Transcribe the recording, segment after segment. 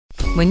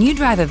When you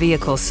drive a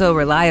vehicle so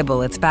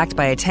reliable it's backed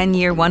by a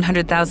 10-year,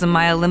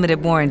 100,000-mile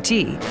limited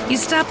warranty, you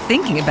stop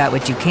thinking about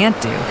what you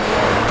can't do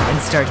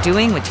and start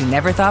doing what you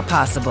never thought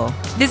possible.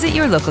 Visit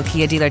your local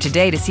Kia dealer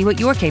today to see what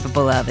you're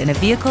capable of in a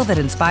vehicle that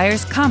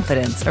inspires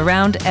confidence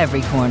around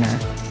every corner.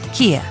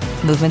 Kia,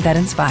 movement that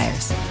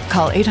inspires.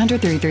 Call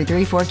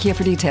 800-333-4KIA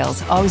for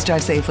details. Always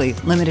drive safely.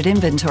 Limited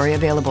inventory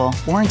available.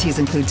 Warranties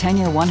include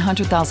 10-year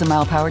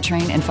 100,000-mile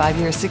powertrain and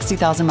 5-year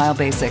 60,000-mile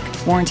basic.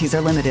 Warranties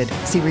are limited.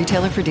 See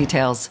retailer for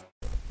details.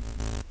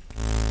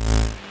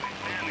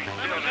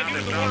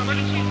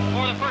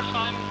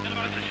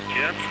 This is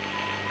Jim,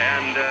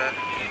 and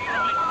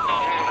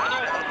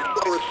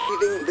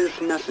receiving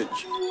this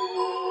message.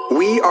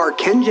 We are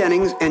Ken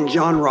Jennings and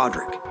John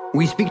Roderick.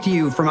 We speak to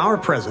you from our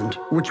present,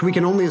 which we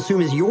can only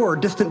assume is your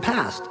distant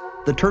past,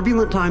 the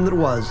turbulent time that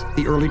was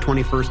the early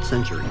 21st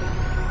century.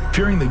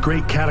 Fearing the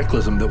great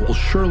cataclysm that will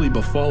surely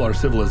befall our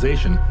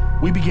civilization,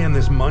 we began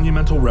this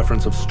monumental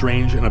reference of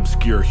strange and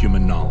obscure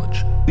human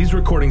knowledge. These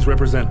recordings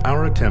represent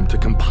our attempt to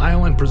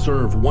compile and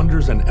preserve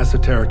wonders and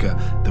esoterica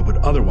that would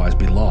otherwise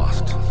be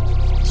lost.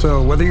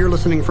 So whether you're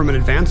listening from an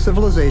advanced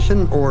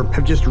civilization or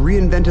have just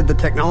reinvented the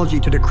technology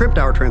to decrypt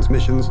our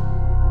transmissions,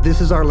 this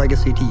is our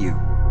legacy to you.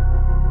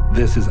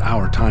 This is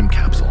our time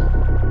capsule.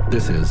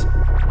 This is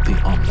the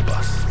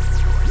Omnibus.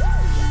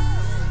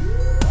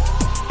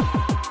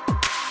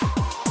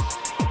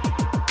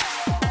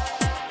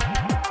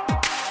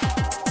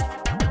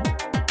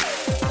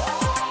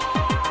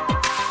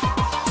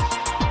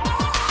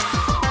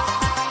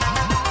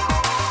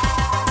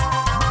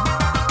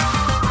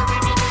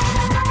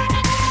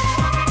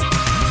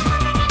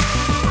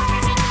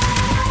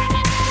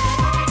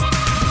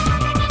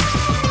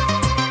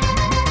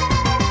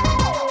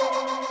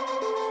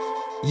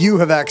 You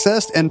have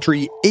accessed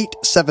entry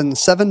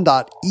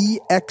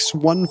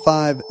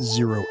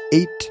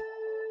 877.EX1508,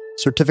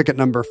 certificate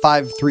number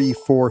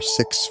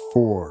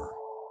 53464.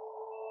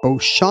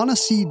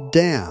 O'Shaughnessy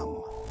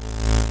Dam.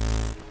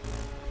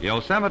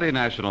 Yosemite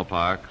National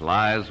Park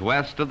lies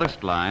west of the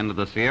coastline of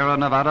the Sierra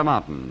Nevada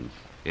mountains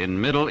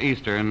in middle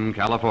eastern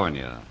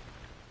California.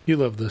 You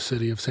love the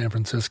city of San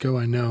Francisco,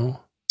 I know.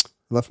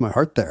 I left my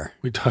heart there.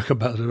 We talk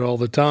about it all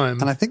the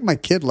time. And I think my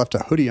kid left a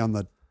hoodie on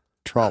the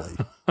trolley.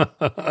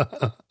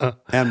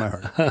 And my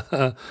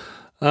heart.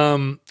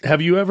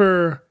 Have you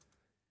ever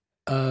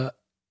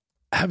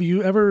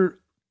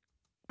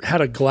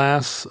had a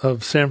glass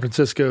of San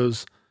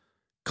Francisco's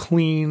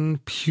clean,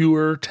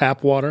 pure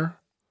tap water?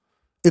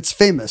 It's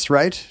famous,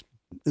 right?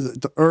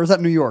 Or is that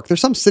New York?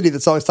 There's some city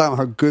that's always talking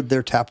about how good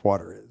their tap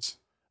water is.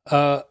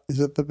 Is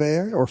it the Bay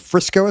Area? Or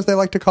Frisco, as they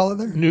like to call it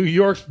there? New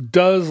York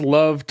does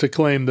love to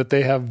claim that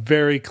they have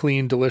very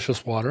clean,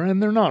 delicious water,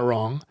 and they're not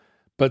wrong.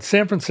 But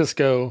San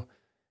Francisco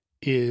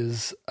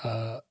is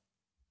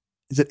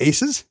it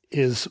Aces?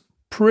 Is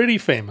pretty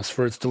famous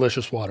for its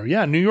delicious water.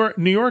 Yeah, New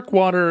York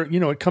water,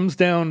 it comes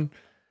down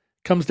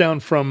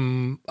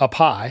from up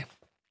high,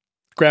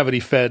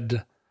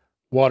 gravity-fed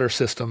water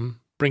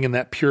system, bringing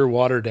that pure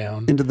water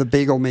down into the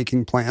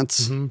bagel-making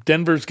plants. Mm-hmm.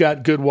 Denver's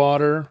got good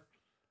water.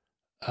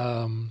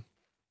 I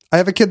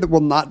have a kid that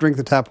will not drink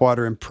the tap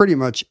water in pretty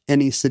much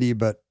any city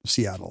but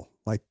Seattle.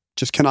 Like,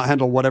 just cannot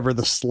handle whatever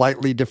the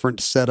slightly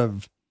different set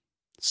of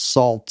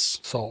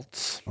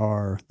salts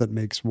are that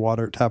makes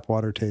tap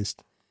water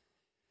taste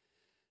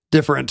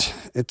different.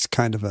 It's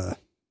kind of a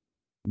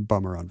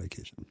bummer on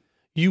vacation.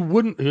 You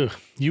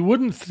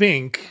wouldn't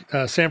think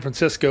San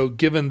Francisco,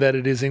 given that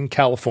it is in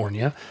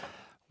California,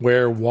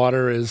 where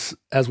water is,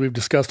 as we've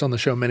discussed on the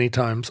show many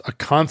times, a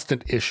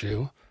constant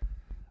issue.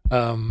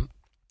 And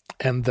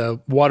the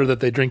water that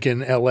they drink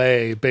in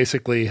LA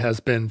basically has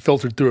been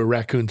filtered through a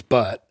raccoon's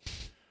butt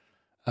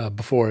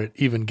before it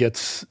even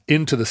gets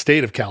into the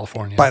state of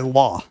California. By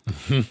law.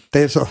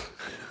 The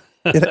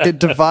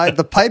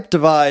pipe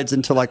divides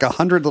into like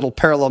 100 little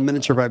parallel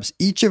miniature pipes,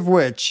 each of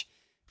which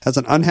has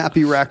an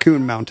unhappy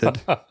raccoon mounted.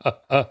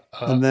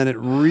 And then it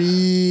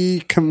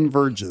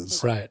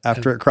reconverges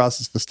after it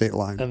crosses the state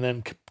line. And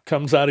then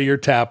comes out of your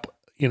tap,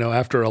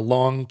 after a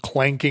long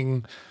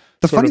clanking.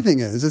 The funny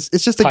thing is,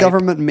 it's just a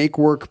government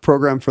make-work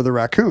program for the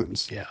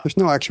raccoons. Yeah. There's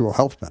no actual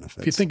health benefits.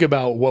 If you think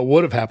about what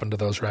would have happened to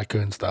those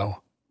raccoons,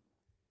 though,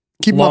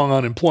 long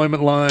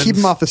unemployment lines. Keep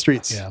them off the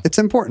streets. Yeah. It's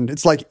important.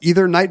 It's like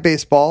either night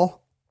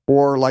baseball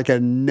or like a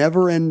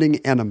never-ending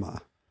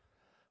enema.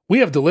 We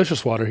have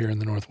delicious water here in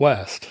the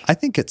Northwest. I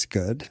think it's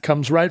good. It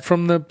comes right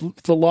from the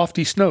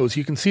lofty snows.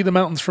 You can see the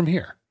mountains from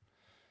here.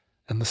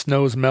 And the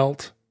snows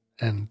melt,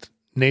 and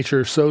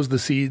nature sows the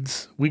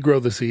seeds. We grow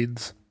the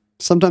seeds.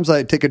 Sometimes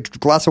I take a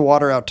glass of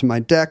water out to my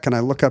deck and I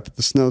look up at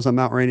the snows on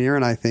Mount Rainier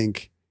and I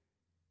think,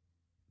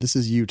 this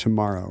is you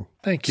tomorrow.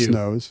 Thank you.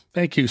 Snows.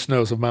 Thank you,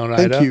 snows of Mount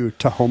Ida. Thank you,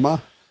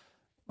 Tahoma.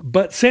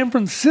 But San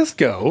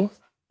Francisco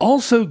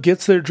also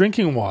gets their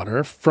drinking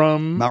water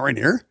from Mount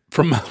Rainier?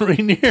 From Mount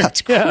Rainier.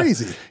 That's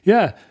crazy.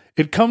 Yeah.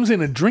 It comes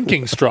in a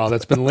drinking straw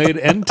that's been laid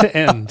end to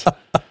end.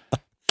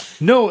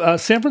 No,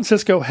 San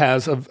Francisco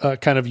has a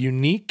kind of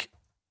unique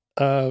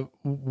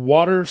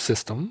water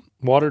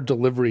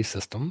delivery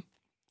system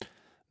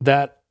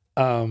that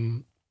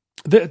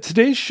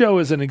Today's show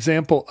is an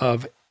example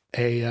of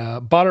a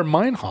Bader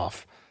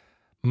Meinhof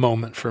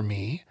moment for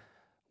me.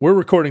 We're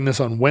recording this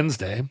on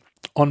Wednesday.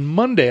 On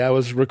Monday, I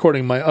was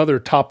recording my other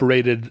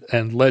top-rated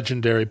and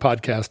legendary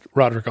podcast,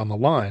 Roderick on the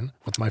Line,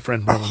 with my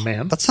friend Merlin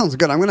Mann. That sounds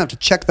good. I'm going to have to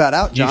check that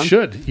out, John. You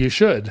should.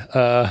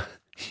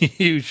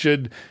 You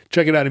should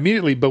check it out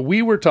immediately. But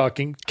we were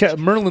talking.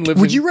 Merlin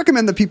lives. Would you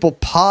recommend that people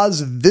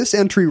pause this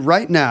entry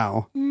right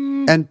now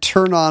and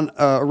turn on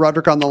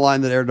Roderick on the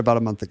Line that aired about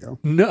a month ago?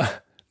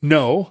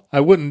 No,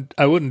 I wouldn't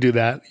do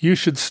that. You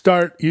should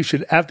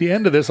at the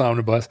end of this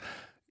omnibus,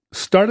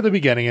 start at the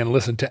beginning and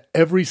listen to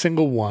every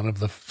single one of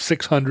the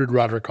 600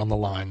 Roderick on the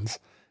Lines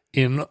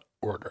in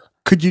order.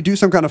 Could you do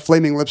some kind of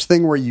Flaming Lips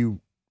thing where you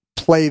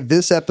play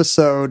this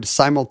episode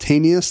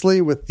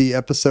simultaneously with the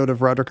episode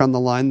of Roderick on the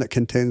Line that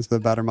contains the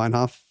Bader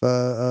Meinhof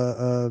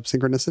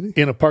synchronicity?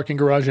 In a parking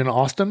garage in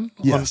Austin?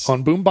 Yes.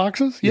 On boom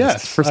boxes?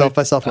 Yes. For South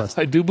by Southwest.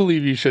 I do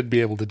believe you should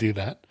be able to do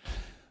that.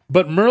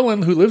 But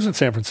Merlin, who lives in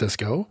San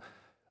Francisco,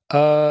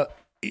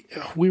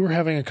 we were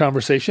having a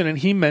conversation and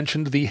he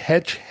mentioned the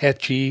Hetch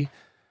Hetchy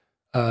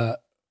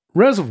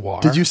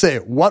reservoir. Did you say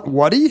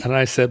whatty? And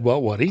I said,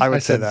 whatty? I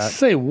would say that.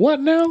 Say what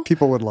now?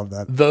 People would love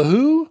that. The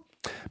who?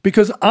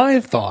 Because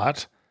I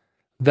thought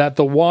that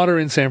the water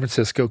in San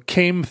Francisco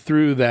came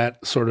through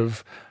that sort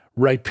of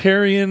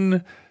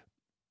riparian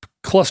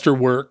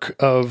clusterwork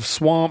of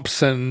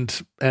swamps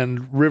and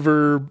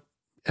river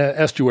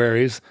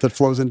estuaries that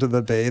flows into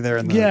the bay there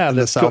in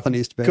the south and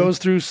east bay. Goes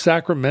through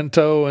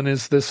Sacramento and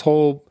is this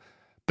whole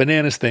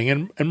bananas thing.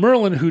 And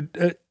Merlin, who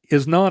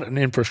is not an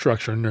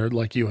infrastructure nerd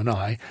like you and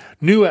I,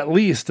 knew at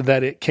least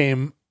that it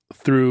came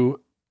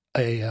through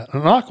an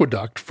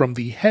aqueduct from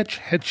the Hetch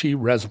Hetchy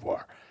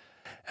Reservoir.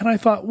 And I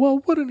thought,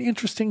 well, what an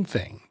interesting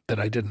thing that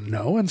I didn't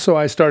know. And so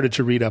I started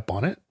to read up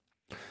on it.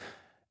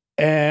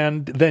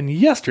 And then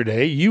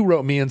yesterday, you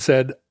wrote me and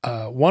said,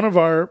 one of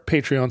our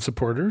Patreon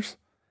supporters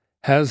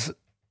has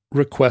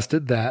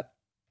requested that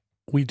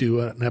we do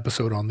an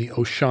episode on the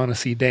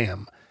O'Shaughnessy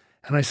Dam.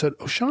 And I said,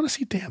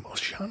 O'Shaughnessy Dam. Why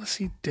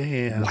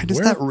does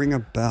that ring a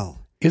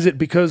bell? Is it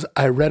because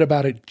I read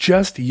about it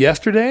just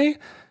yesterday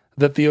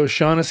that the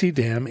O'Shaughnessy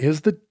Dam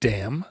is the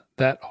dam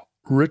that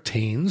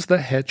retains the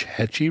Hetch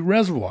Hetchy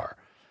Reservoir?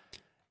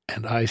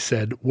 And I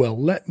said, well,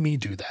 let me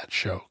do that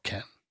show,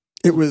 Ken.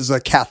 It was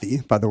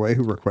Kathy, by the way,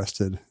 who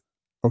requested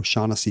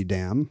O'Shaughnessy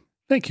Dam.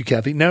 Thank you,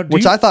 Kathy. Now,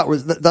 I thought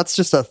was, that's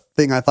just a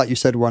thing I thought you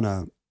said when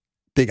a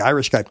big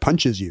Irish guy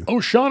punches you.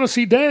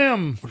 O'Shaughnessy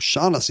Dam.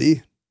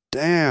 O'Shaughnessy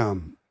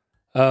Dam.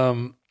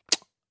 It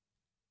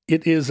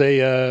is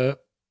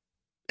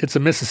it's a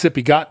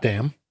Mississippi got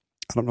dam.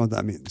 I don't know what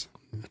that means.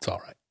 It's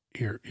all right.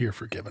 You're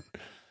forgiven.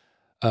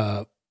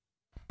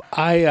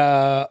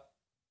 I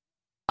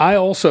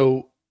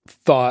also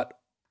thought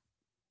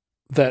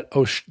that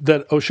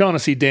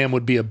O'Shaughnessy Dam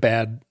would be a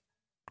bad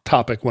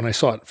topic when I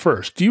saw it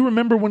first. Do you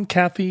remember when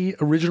Kathy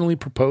originally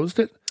proposed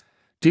it?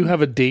 Do you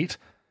have a date?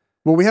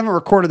 Well, we haven't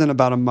recorded in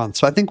about a month,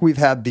 so I think we've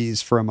had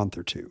these for a month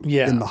or two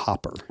in the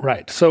hopper.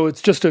 Right. So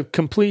it's just a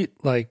complete,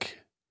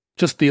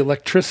 just the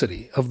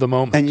electricity of the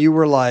moment. And you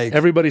were like...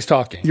 Everybody's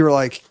talking. You were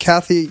like,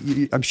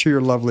 Kathy, I'm sure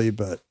you're lovely,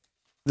 but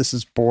this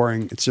is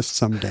boring. It's just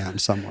some dam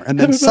somewhere. And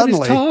then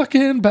Everybody's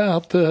talking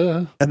about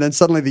And then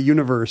suddenly the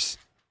universe...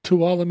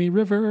 Tuolumne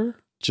River.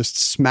 Just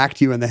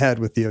smacked you in the head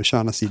with the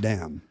O'Shaughnessy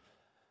Dam.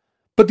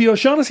 But the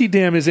O'Shaughnessy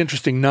Dam is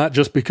interesting not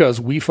just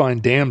because we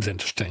find dams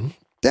interesting.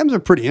 Dams are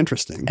pretty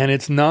interesting. And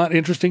it's not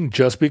interesting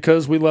just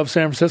because we love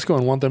San Francisco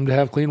and want them to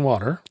have clean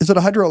water. Is it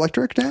a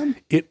hydroelectric dam?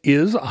 It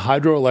is a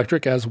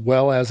hydroelectric as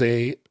well as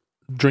a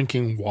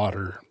drinking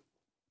water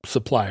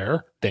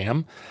supplier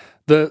dam.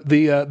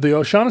 The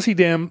O'Shaughnessy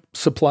Dam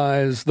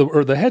supplies,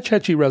 the Hetch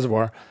Hetchy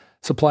Reservoir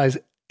supplies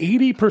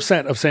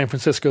 80% of San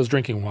Francisco's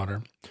drinking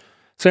water.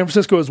 San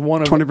Francisco is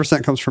one of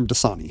 20% comes from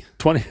Dasani.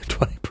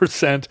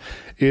 20%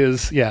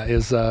 is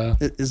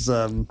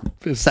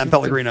San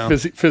Pellegrino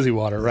fizzy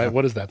water, right? Yeah.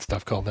 What is that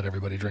stuff called that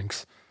everybody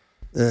drinks?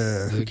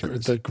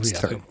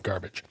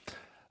 Garbage.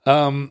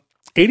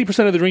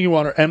 80% of the drinking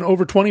water and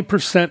over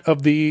 20%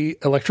 of the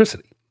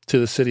electricity to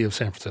the city of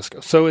San Francisco.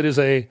 So it's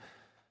a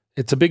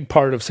big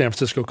part of San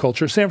Francisco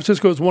culture. San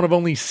Francisco is one of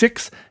only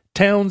 6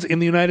 towns in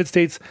the United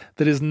States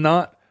that is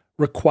not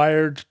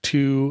required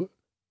to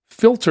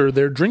filter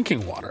their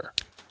drinking water.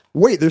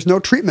 Wait, there's no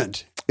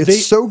treatment.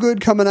 It's so good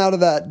coming out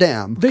of that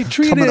dam. They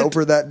treat coming it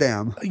over that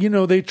dam. You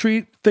know, they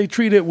treat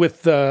it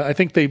with. I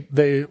think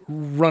they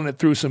run it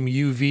through some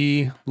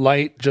UV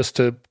light just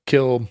to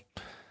kill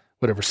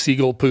whatever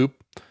seagull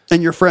poop.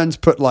 And your friends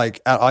put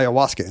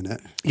ayahuasca in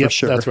it. Yep,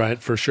 sure. That's right.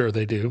 For sure,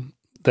 they do.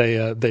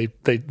 They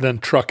then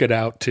truck it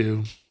out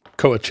to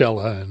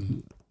Coachella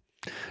and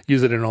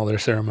use it in all their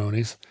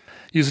ceremonies.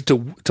 Use it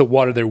to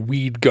water their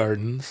weed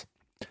gardens.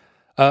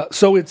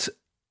 So it's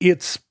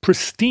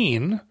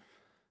pristine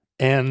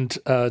and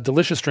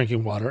delicious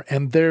drinking water,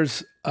 and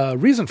there's a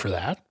reason for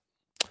that,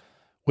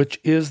 which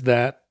is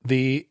that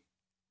the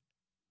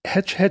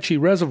Hetch Hetchy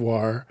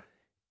Reservoir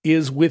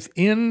is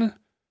within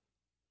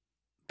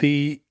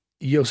the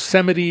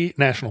Yosemite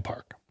National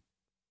Park.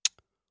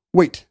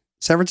 Wait,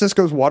 San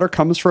Francisco's water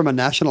comes from a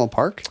national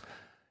park?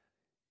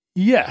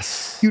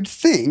 Yes. You'd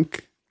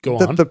think Go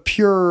that on. the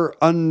pure,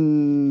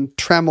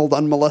 untrammeled,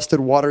 unmolested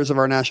waters of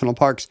our national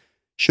parks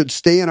should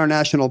stay in our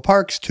national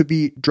parks to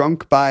be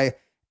drunk by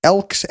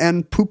elks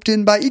and pooped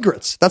in by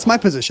egrets. That's my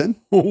position.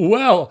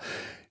 Well,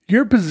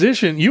 your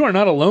position, you are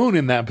not alone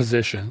in that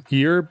position.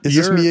 Is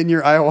this me and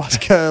your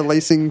ayahuasca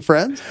lacing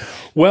friends?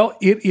 Well,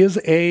 it is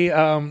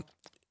a...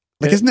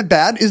 isn't it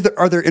bad?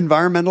 Are there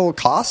environmental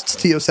costs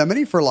to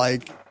Yosemite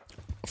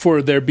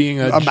for there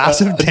being a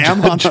massive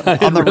dam on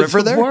the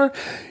river there?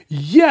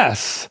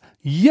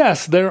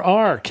 Yes, there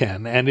are,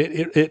 Ken, and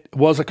it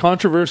was a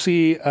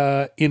controversy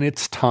in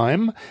its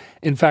time.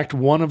 In fact,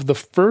 one of the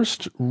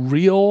first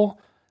real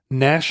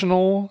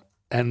national,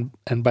 and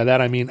by that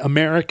I mean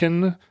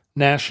American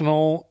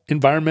national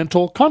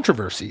environmental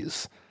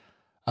controversies.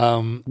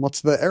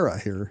 What's the era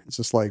here? It's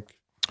just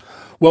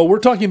well, we're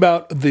talking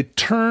about the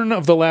turn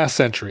of the last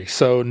century,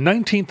 so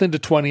 19th into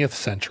 20th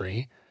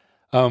century.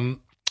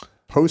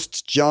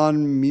 Post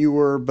John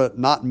Muir, but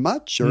not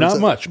much? Not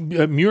much.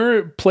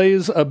 Muir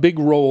plays a big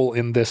role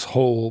in this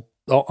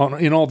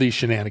in all these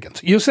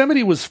shenanigans.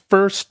 Yosemite was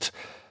first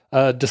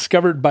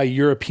discovered by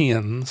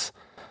Europeans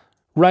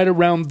right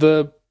around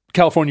the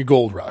California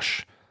Gold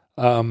Rush.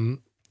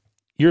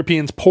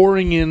 Europeans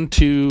pouring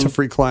into... To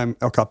free climb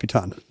El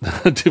Capitan.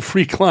 to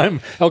free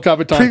climb El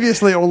Capitan.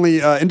 Previously, only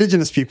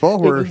indigenous people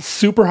were... It was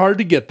super hard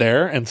to get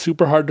there and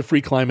super hard to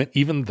free climb it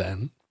even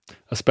then,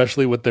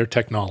 especially with their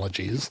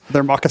technologies.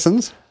 Their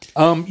moccasins?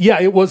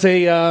 It was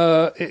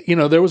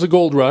there was a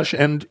gold rush,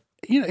 and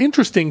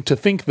interesting to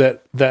think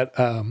that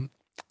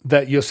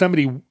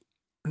Yosemite,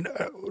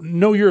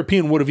 no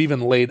European would have even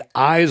laid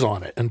eyes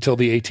on it until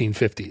the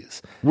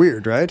 1850s.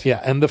 Weird, right? Yeah,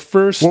 and the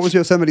first... What was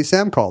Yosemite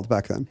Sam called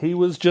back then? He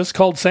was just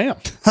called Sam.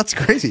 That's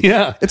crazy.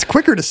 Yeah. It's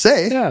quicker to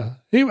say. Yeah.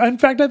 In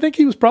fact, I think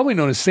he was probably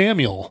known as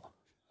Samuel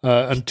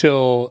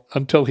until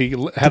he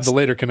had the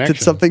later connection.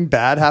 Did something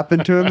bad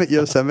happen to him at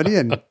Yosemite,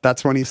 and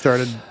that's when he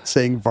started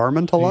saying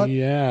varmint a lot?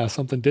 Yeah,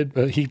 something did.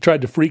 He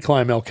tried to free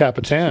climb El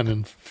Capitan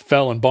and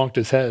fell and bonked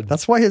his head.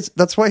 That's why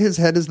his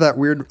head is that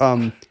weird...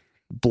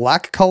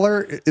 black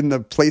color in the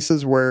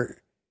places where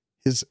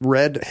his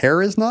red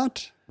hair is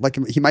not.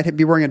 He might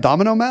be wearing a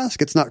domino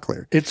mask. It's not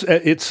clear.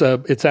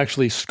 It's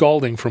actually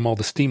scalding from all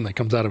the steam that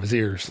comes out of his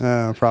ears.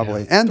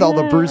 Probably, and all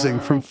the bruising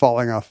from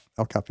falling off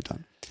El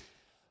Capitan.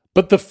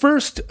 But the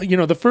first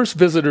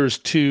visitors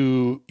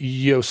to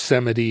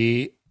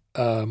Yosemite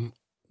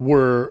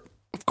were,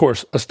 of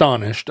course,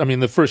 astonished. I mean,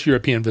 the first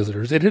European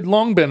visitors. It had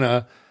long been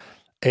an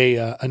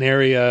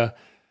area.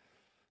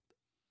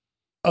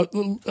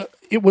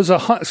 It was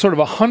sort of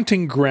a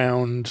hunting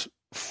ground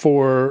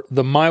for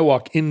the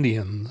Miwok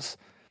Indians,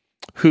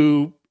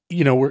 who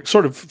were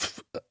sort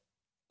of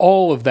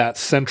all of that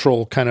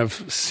central kind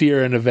of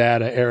Sierra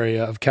Nevada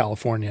area of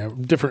California,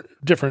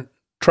 different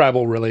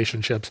tribal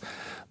relationships.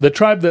 The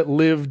tribe that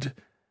lived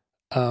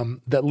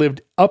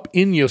up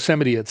in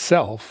Yosemite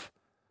itself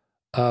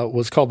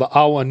was called the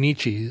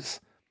Awanichis,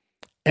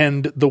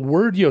 and the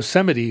word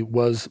Yosemite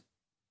was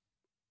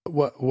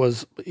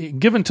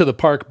given to the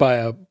park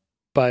by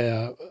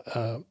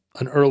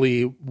an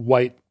early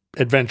white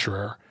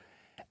adventurer,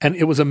 and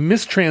it was a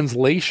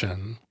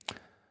mistranslation.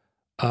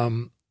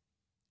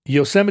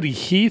 Yosemite,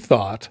 he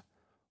thought,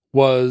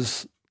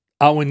 was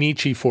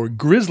Awanichi for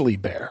grizzly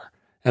bear,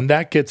 and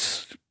that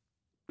gets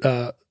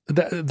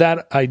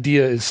that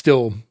idea is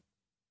still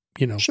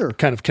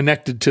kind of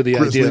connected to the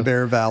Grizzly idea.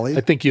 Bear Valley.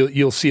 I think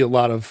you'll see a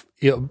lot of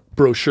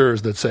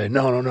brochures that say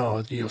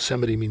no,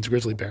 Yosemite means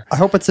grizzly bear. I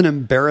hope it's an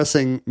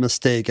embarrassing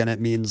mistake and it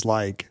means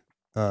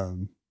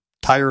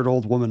Tired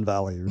Old Woman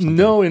Valley or something.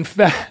 No, in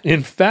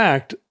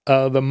fact,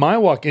 the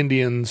Miwok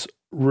Indians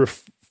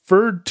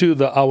referred to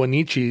the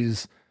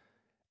Awanichis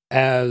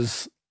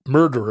as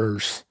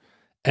murderers.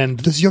 And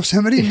does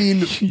Yosemite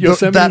mean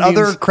Yosemite that means,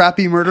 other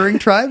crappy murdering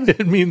tribe?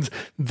 It means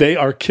they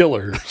are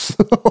killers.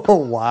 Oh,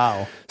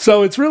 wow.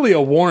 So it's really a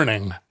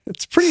warning.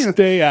 It's pretty...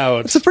 Stay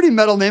out. It's a pretty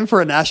metal name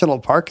for a national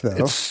park, though.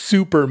 It's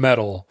super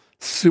metal.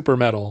 Super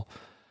metal.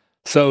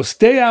 So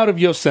stay out of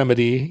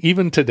Yosemite,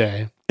 even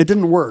today. It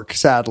didn't work,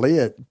 sadly.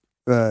 It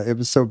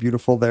was so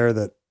beautiful there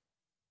that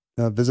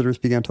visitors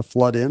began to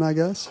flood in, I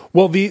guess.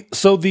 Well, the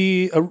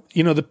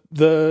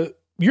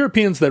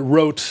Europeans that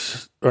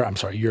wrote,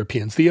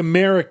 the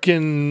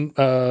American,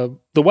 the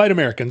white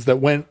Americans that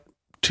went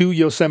to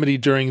Yosemite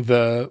during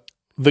the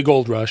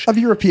gold rush of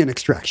European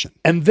extraction,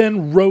 and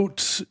then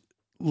wrote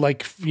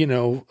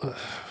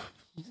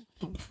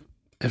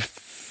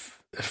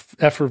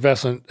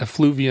effervescent,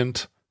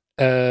 effluvient,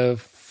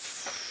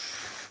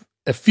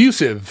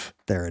 effusive.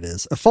 There it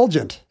is.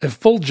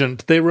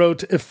 Effulgent. They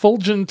wrote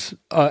effulgent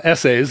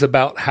essays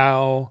about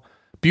how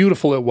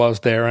beautiful it was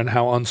there and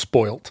how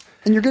unspoilt.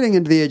 And you're getting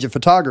into the age of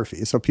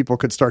photography, so people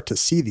could start to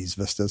see these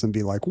vistas and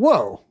be like,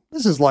 whoa,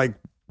 this is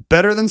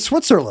better than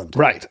Switzerland.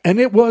 Right. And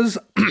it was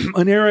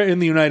an era in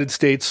the United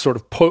States, sort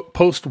of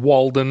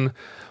post-Walden,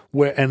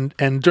 where and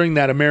during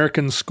that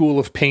American School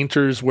of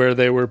Painters where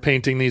they were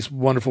painting these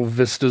wonderful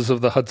vistas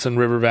of the Hudson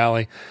River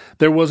Valley,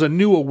 there was a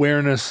new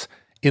awareness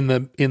in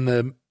the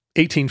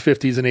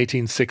 1850s and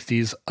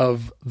 1860s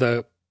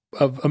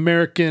of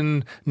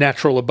American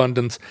natural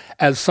abundance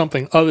as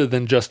something other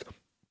than just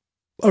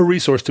a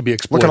resource to be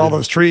exploited. Look at all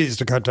those trees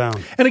to cut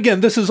down. And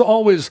again, this is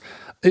always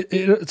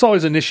it's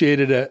always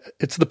initiated.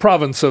 It's the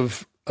province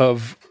of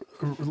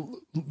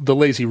the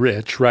lazy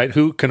rich, right?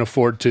 Who can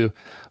afford to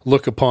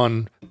look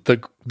upon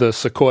the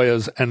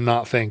sequoias and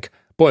not think,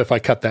 boy, if I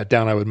cut that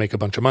down, I would make a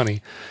bunch of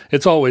money.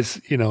 It's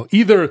always,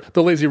 either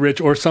the lazy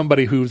rich or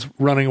somebody who's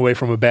running away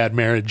from a bad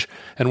marriage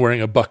and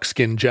wearing a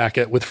buckskin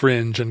jacket with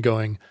fringe and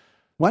going,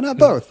 why not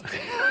both?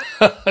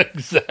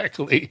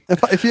 Exactly.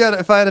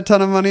 If I had a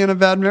ton of money and a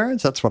bad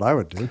marriage, that's what I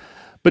would do.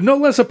 But no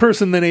less a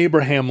person than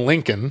Abraham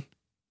Lincoln.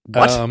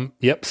 What?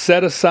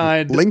 Set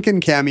aside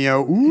Lincoln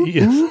cameo. Ooh,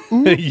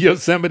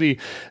 Yosemite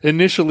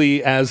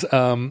initially as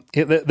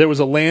there was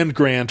a land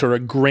grant or a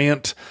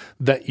grant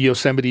that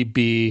Yosemite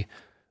be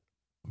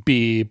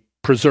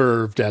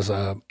preserved as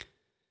a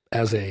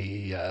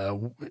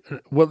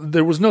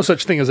there was no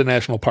such thing as a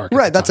national park.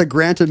 Right, that's a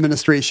grant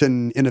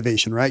administration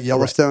innovation, right?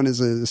 Yellowstone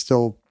is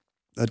still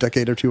a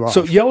decade or two off.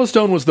 So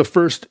Yellowstone was the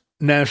first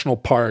national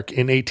park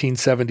in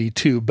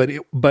 1872, but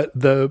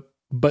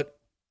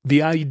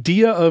the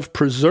idea of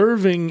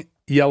preserving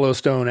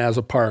Yellowstone as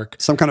a park,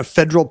 some kind of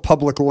federal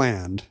public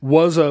land,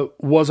 was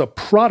a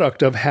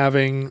product of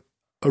having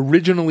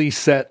originally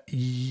set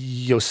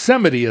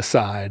Yosemite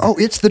aside. Oh,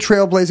 it's the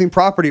trailblazing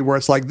property where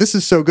it's like, this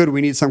is so good, we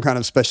need some kind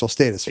of special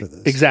status for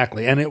this.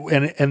 Exactly,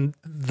 and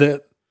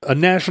a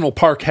national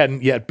park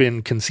hadn't yet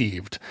been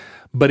conceived,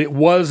 but it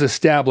was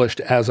established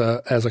as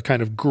a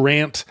kind of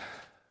grant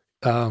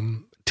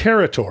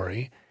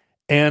territory,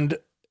 and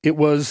it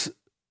was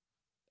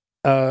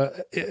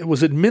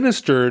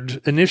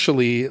administered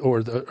initially,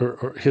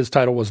 or his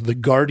title was the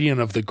Guardian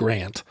of the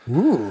Grant.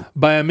 Ooh.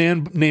 By a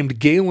man named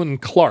Galen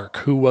Clark,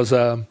 who was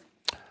a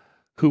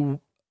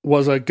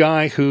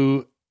guy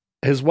who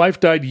his wife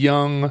died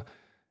young,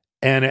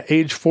 and at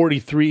age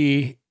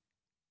 43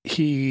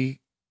 he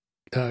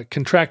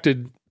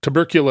contracted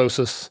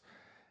tuberculosis.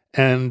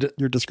 And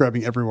you're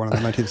describing everyone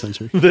in the 19th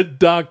century. The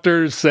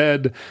doctor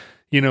said,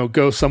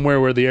 go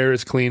somewhere where the air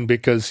is clean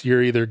because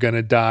you're either going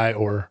to die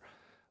or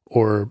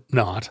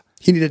not.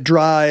 He needed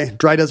dry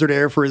desert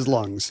air for his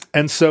lungs.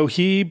 And so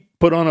he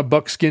put on a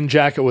buckskin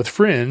jacket with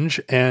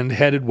fringe and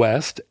headed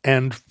west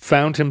and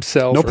found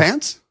himself... No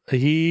pants?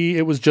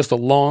 It was just a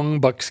long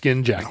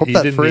buckskin jacket. I hope he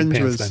that didn't fringe need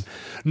pants was... then.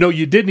 No,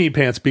 you did need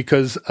pants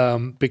because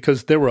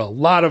there were a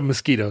lot of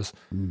mosquitoes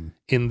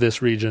in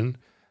this region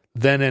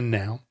then and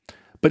now.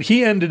 But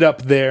he ended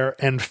up there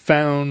and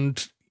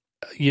found,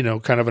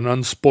 kind of an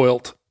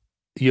unspoilt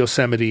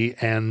Yosemite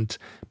and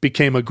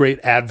became a great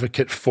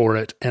advocate for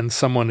it and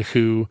someone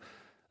who,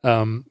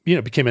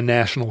 became a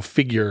national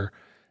figure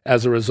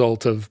as a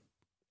result of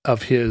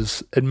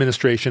his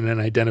administration and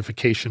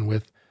identification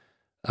with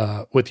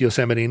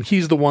Yosemite. And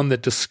he's the one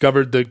that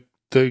discovered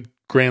the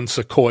Grand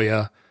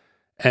Sequoia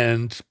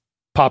and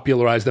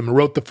popularized them,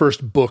 wrote the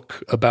first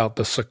book about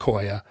the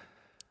sequoia.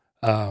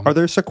 Are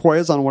there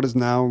sequoias on what is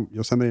now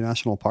Yosemite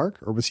National Park,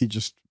 or was he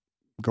just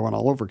going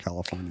all over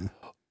California?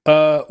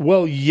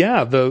 Well,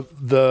 yeah,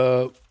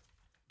 the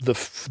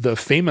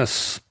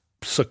famous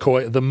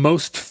sequoia, the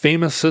most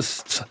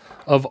famousest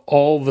of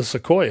all the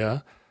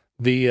sequoia,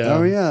 the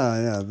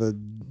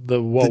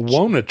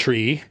Wawona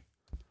tree,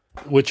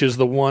 which is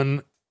the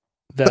one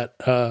that.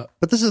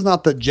 But this is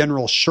not the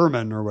General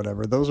Sherman or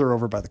whatever. Those are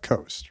over by the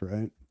coast,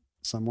 right?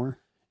 Somewhere.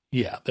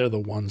 Yeah, they're the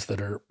ones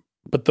that are.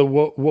 But the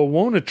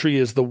Wawona tree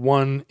is the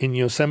one in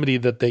Yosemite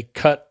that they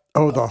cut.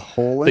 Oh, the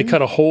hole in? They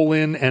cut a hole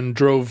in and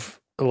drove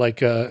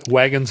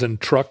wagons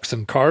and trucks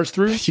and cars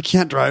through. You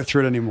can't drive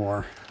through it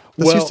anymore.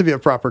 This used to be a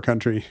proper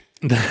country.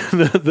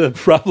 The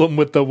problem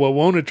with the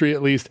Wawona tree,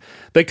 at least,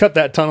 they cut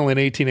that tunnel in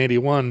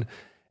 1881.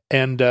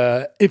 And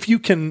if you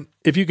can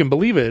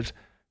believe it,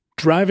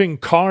 driving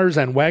cars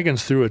and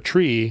wagons through a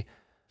tree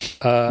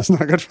it's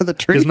not good for the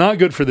tree. Is not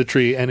good for the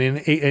tree. And in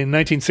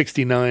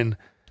 1969,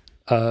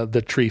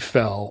 the tree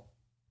fell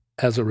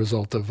as a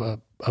result of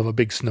a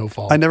big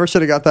snowfall. I never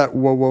should have got that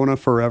Wawona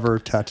Forever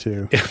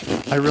tattoo.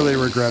 I really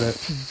regret it.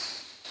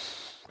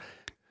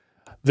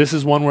 This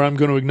is one where I'm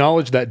going to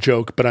acknowledge that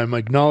joke, but I'm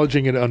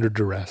acknowledging it under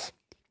duress.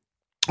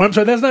 Oh, I'm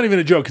sorry, that's not even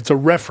a joke. It's a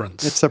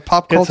reference. It's a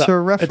pop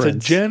culture reference. It's a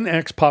Gen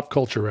X pop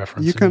culture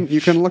reference. You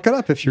can look it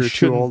up if you're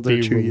too old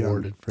or too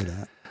young for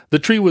that. The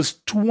tree was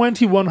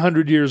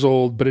 2,100 years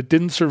old, but it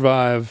didn't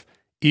survive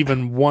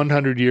even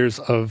 100 years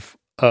of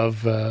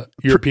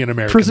European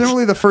Americans.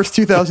 Presumably the first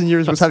 2,000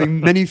 years was having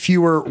many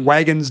fewer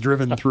wagons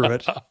driven through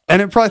it.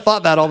 And it probably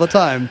thought that all the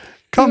time.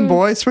 Come,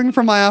 boy, swing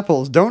for my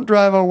apples. Don't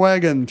drive a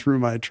wagon through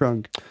my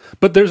trunk.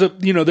 But there's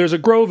a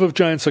grove of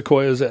giant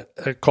sequoias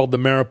called the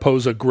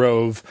Mariposa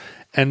Grove.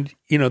 And,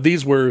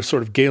 these were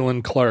sort of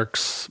Galen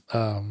Clark's,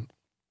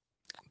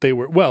 they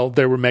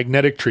were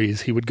magnetic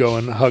trees. He would go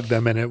and hug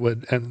them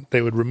and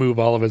they would remove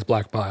all of his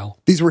black bile.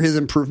 These were his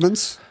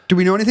improvements? Do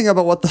we know anything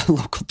about what the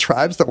local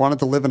tribes that wanted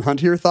to live and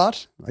hunt here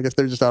thought? I guess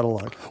they're just out of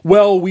luck.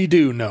 Well, we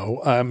do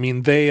know. I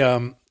mean,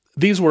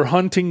 these were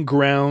hunting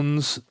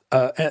grounds,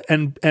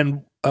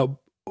 and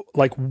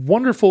like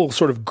wonderful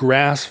sort of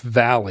grass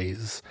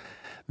valleys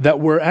that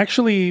were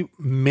actually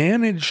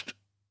managed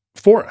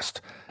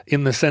forest,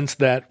 in the sense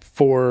that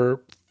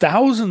for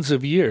thousands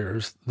of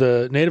years,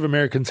 the Native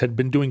Americans had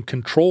been doing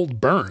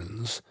controlled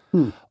burns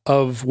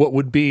of what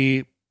would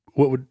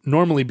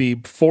normally be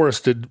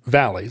forested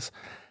valleys,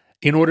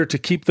 in order to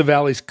keep the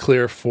valleys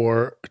clear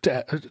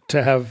to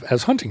have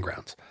as hunting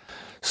grounds.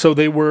 So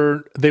they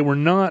were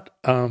not,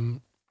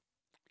 there's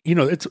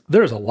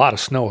a lot of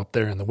snow up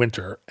there in the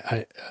winter.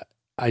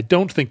 I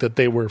don't think that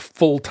they were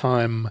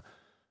full-time,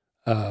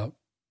 a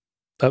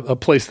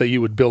place that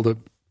you would build a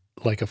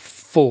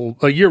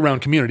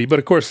year-round community. But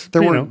of course,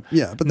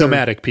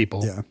 nomadic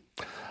people. Yeah.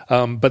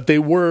 But they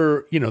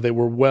were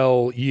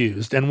well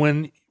used. And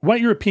when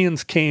white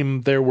Europeans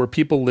came, there were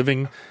people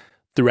living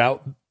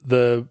throughout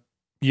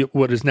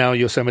what is now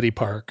Yosemite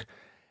Park.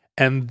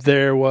 And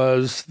there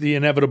was the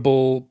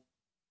inevitable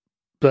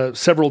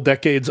several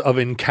decades of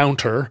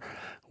encounter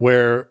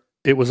where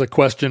it was a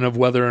question of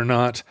whether or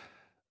not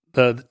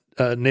the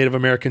Native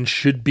Americans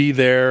should be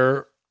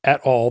there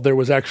at all. There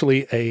was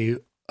actually a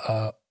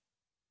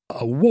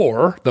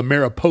war, the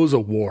Mariposa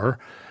War,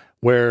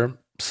 where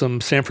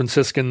some San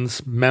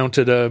Franciscans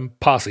mounted a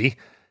posse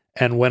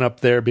and went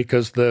up there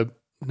because the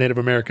Native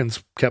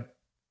Americans kept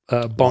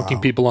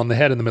bonking people on the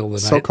head in the middle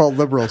of the night. So-called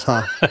liberals,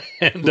 huh?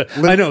 And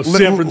I know,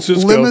 San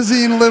Francisco.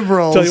 Limousine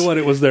liberals. Tell you what,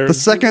 it was their... The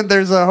second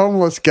there's a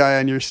homeless guy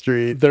on your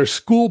street. Their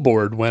school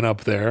board went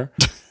up there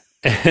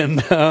and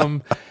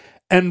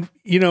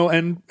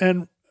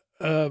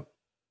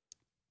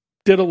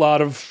did a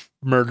lot of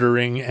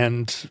murdering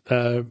and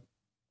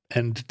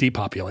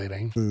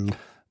depopulating.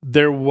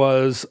 There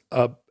was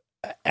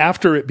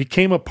after it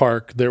became a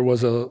park, there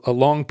was a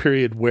long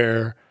period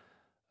where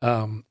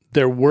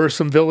there were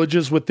some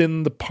villages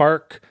within the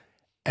park,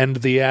 and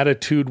the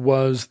attitude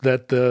was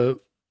that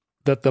the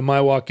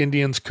Miwok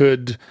Indians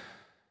could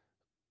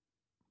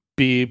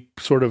be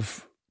sort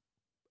of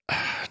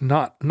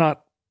not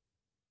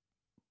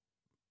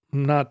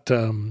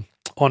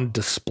on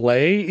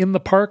display in the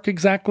park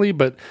exactly,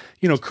 but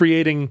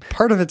creating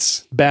part of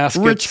its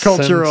baskets, rich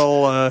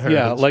cultural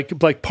heritage.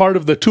 like part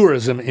of the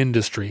tourism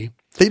industry.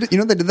 They did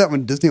that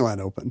when Disneyland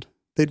opened.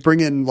 They'd bring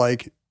in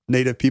like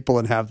native people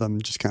and have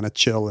them just kind of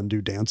chill and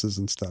do dances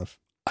and stuff.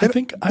 They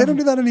don't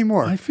do that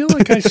anymore. I feel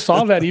like I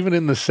saw that even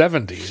in the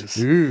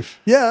 70s.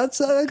 Yeah, I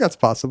think that's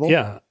possible.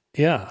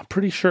 Yeah,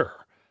 pretty sure.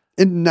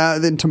 In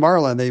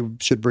Tomorrowland, they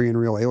should bring in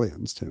real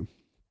aliens too.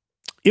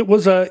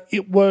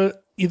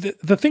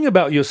 The thing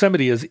about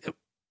Yosemite is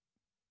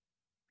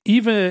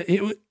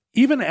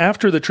even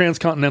after the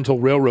Transcontinental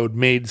Railroad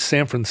made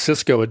San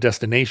Francisco a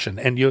destination,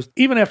 and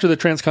even after the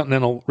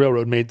Transcontinental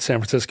Railroad made San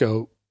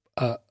Francisco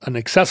an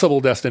accessible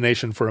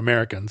destination for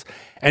Americans,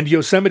 and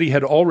Yosemite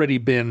had already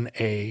been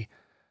a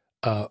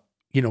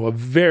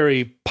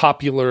very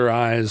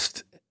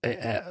popularized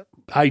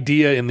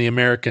idea in the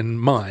American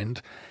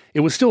mind, it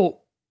was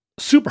still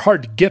super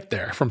hard to get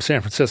there from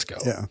San Francisco.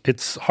 Yeah.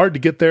 It's hard to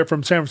get there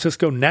from San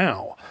Francisco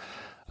now.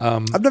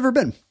 I've never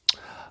been.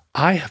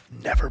 I have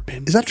never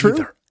been. Is that true?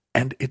 Either,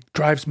 and it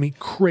drives me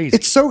crazy.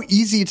 It's so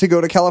easy to go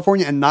to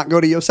California and not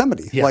go to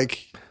Yosemite. Yeah.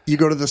 Like you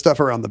go to the stuff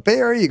around the Bay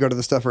Area, you go to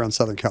the stuff around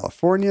Southern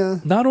California.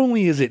 Not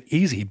only is it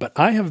easy, but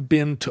I have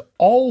been to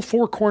all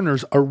four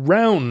corners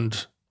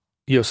around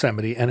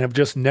Yosemite and have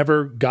just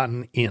never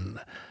gotten in.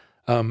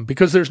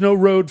 Because there's no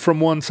road from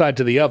one side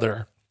to the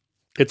other.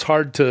 It's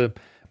hard to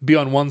be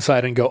on one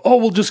side and go, oh,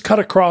 we'll just cut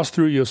across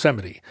through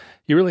Yosemite.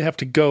 You really have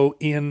to go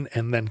in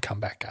and then come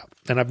back out.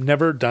 And I've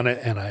never done it,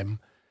 and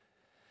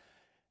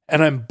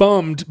I'm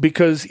bummed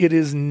because it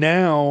is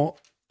now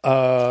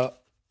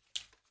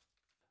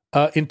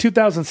in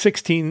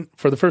 2016,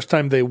 for the first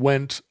time, they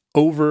went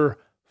over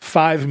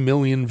 5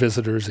 million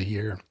visitors a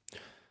year.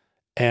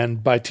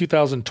 And by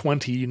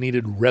 2020, you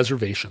needed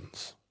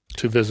reservations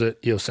to visit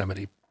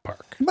Yosemite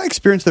Park. In my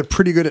experience, they're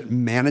pretty good at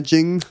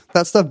managing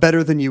that stuff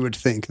better than you would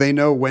think. They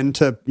know when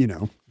to,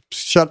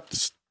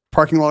 shut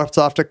parking lots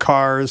off to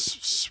cars,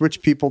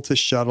 switch people to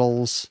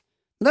shuttles.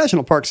 The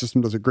National Park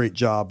System does a great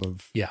job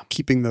of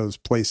keeping those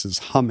places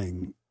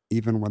humming,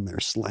 even when they're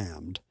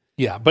slammed.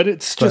 Yeah, but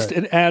it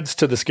adds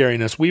to the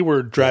scariness. We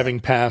were driving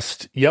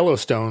past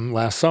Yellowstone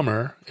last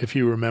summer, if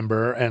you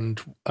remember,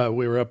 and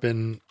we were up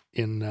in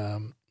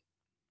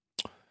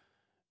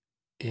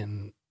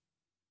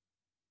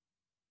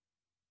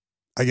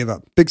I give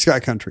up. Big Sky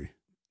Country.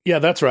 Yeah,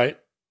 that's right.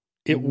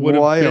 It would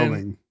have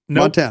Wyoming. been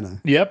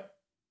Montana. Yep.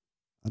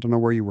 I don't know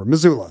where you were.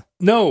 Missoula.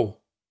 No.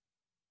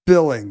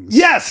 Billings.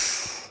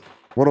 Yes.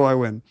 What do I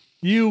win?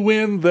 You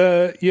win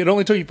it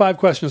only took you 5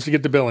 questions to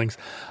get to Billings.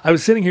 I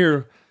was sitting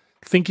here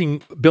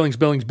thinking Billings,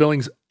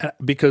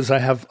 because I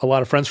have a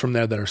lot of friends from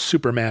there that are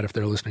super mad if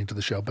they're listening to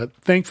the show, but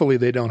thankfully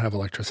they don't have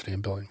electricity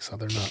in Billings, so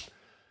they're not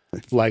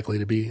likely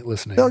to be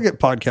listening. They'll get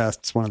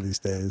podcasts one of these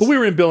days. But we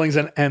were in Billings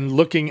and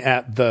looking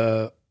at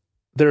there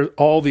are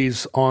all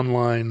these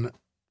online,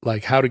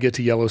 like how to get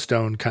to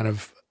Yellowstone kind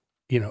of,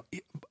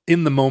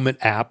 in the moment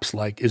apps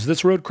like, is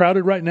this road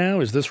crowded right now?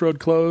 Is this road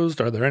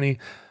closed? Are there any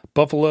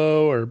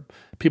buffalo or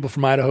people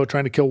from Idaho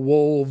trying to kill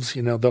wolves?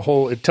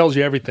 It tells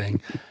you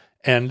everything.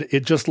 And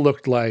it just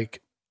looked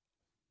like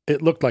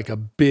a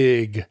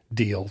big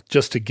deal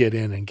just to get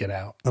in and get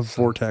out. A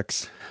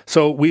vortex.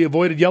 So we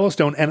avoided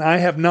Yellowstone, and I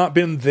have not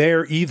been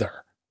there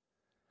either.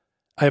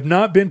 I have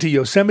not been to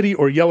Yosemite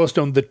or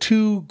Yellowstone, the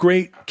two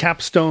great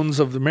capstones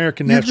of the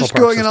American National Park You're just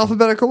going system. in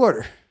alphabetical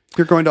order.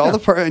 You're going to all the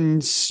parts,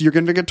 and you're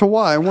going to get to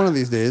Y one of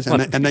these days,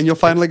 and then you'll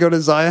finally go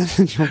to Zion,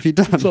 and you'll be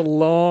done. It's a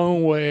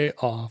long way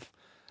off.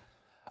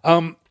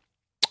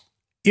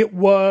 It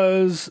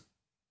was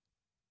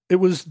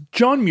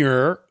John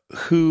Muir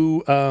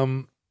who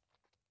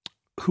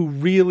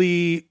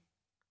really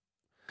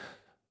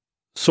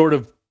sort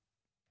of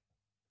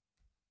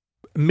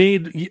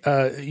made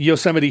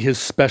Yosemite his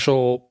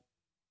special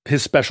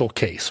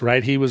case,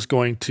 right? He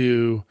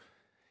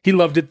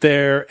loved it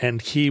there,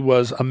 and he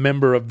was a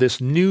member of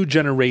this new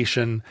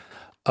generation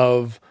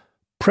of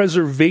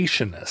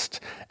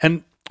preservationists.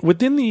 And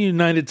within the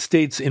United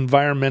States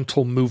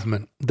environmental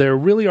movement, there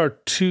really are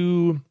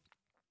two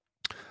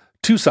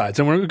sides,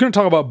 and we're going to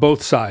talk about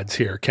both sides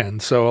here, Ken.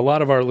 So a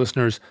lot of our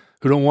listeners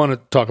who don't want to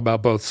talk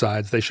about both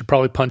sides, they should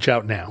probably punch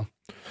out now.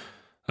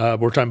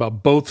 We're talking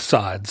about both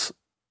sides.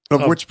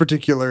 Of which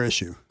particular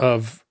issue?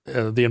 Of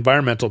the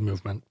environmental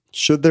movement.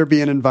 Should there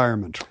be an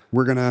environment?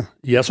 We're gonna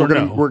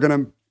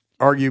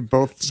argue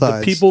both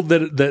sides. The people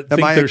that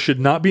think there should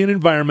not be an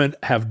environment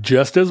have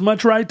just as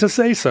much right to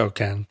say so,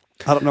 Ken.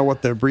 I don't know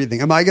what they're breathing.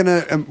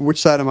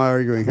 Which side am I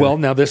arguing here? Well,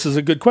 now this is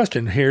a good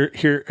question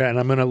here, and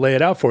I'm going to lay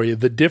it out for you.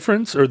 The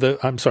difference, you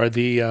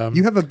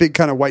have a big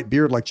kind of white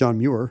beard like John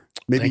Muir.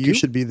 Maybe you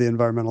should be the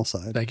environmental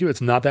side. Thank you.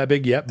 It's not that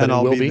big yet, but and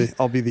it will be.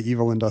 I'll be the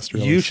evil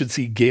industrialist. You should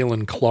see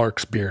Galen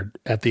Clark's beard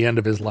at the end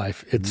of his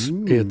life.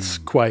 It's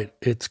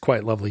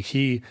quite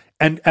lovely.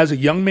 And as a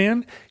young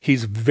man,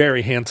 he's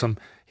very handsome.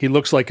 He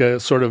looks like a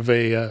sort of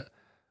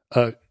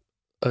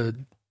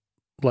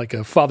like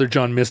a Father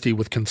John Misty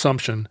with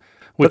consumption.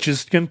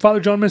 Father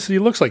John Misty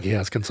looks like he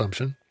has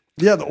consumption.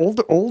 Yeah, the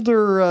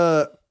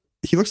older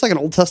he looks like an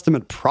Old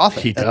Testament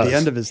prophet at the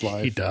end of his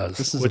life. He does.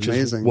 This is which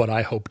amazing. Is what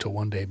I hope to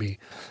one day be.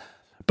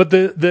 But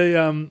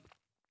the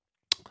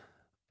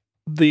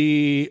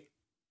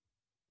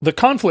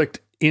conflict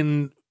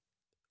in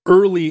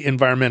early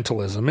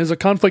environmentalism is a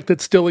conflict that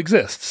still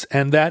exists,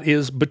 and that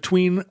is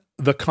between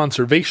the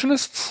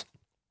conservationists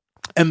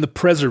and the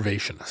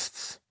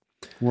preservationists.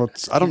 Well,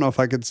 I don't know if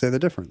I could say the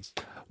difference.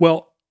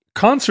 Well,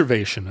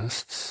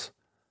 conservationists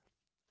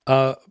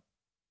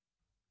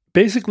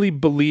basically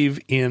believe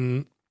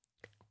in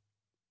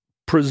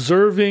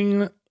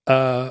preserving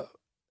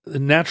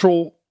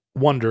natural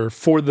wonder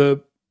for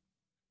the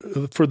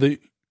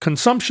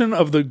consumption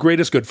of the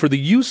greatest good, for the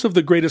use of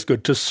the greatest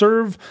good, to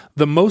serve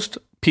the most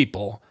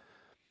people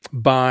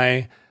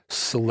by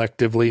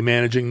selectively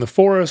managing the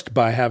forest,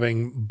 by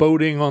having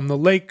boating on the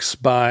lakes,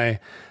 by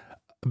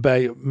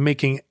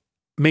making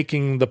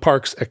the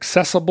parks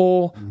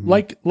accessible,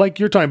 like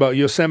you're talking about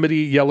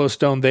Yosemite,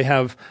 Yellowstone. They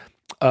have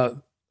a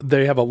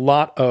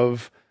lot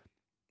of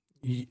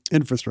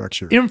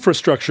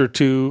infrastructure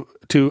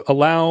to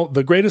allow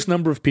the greatest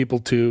number of people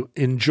to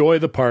enjoy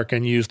the park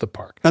and use the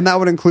park. And that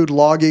would include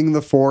logging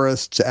the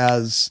forests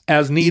as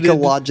needed,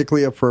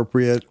 ecologically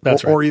appropriate,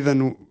 That's or right.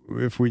 even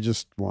if we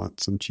just want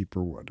some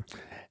cheaper wood.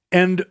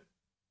 And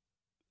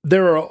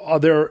there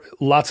are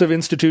lots of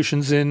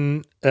institutions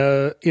in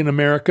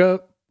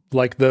America,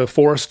 like the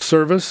Forest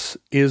Service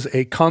is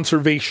a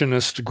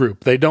conservationist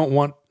group. They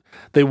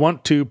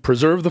want to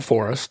preserve the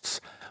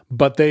forests,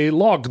 but they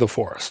log the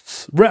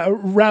forests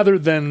rather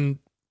than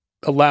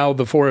allow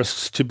the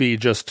forests to be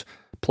just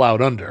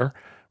plowed under,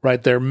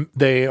 right?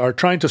 They are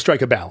trying to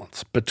strike a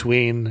balance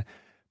between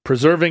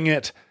preserving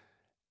it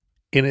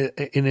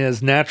in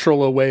as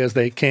natural a way as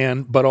they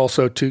can, but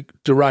also to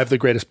derive the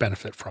greatest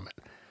benefit from it.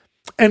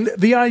 And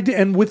the idea,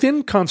 and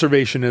within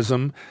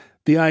conservationism,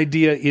 the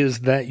idea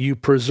is that you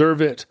preserve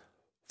it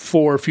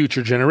for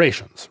future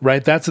generations,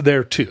 right? That's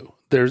there too.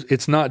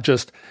 It's not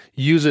just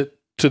use it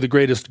to the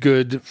greatest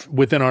good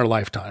within our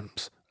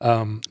lifetimes.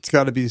 It's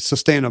got to be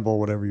sustainable,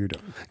 whatever you do.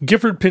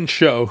 Gifford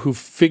Pinchot, who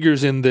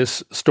figures in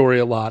this story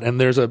a lot, and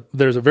there's a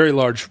very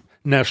large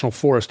national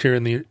forest here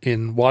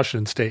in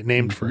Washington State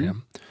named for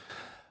him.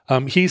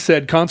 He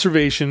said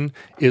conservation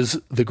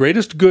is the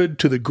greatest good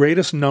to the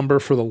greatest number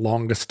for the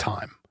longest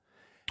time.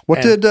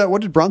 What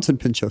did Bronson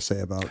Pinchot say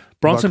about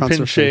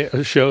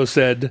Pinchot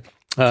said?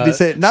 Did he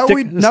say, now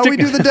we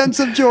do the dance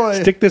of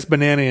joy? Stick this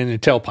banana in your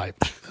tailpipe.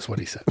 That's what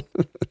he said.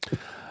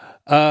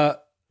 And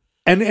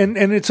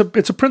it's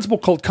a principle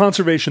called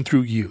conservation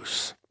through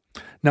use.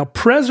 Now,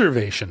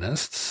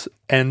 preservationists,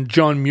 and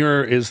John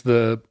Muir is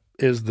the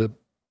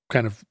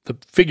kind of the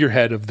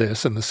figurehead of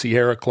this, and the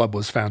Sierra Club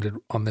was founded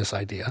on this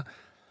idea.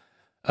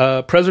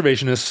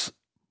 Preservationists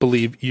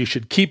believe you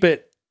should keep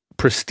it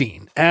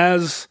pristine,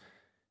 as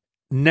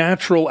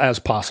natural as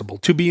possible,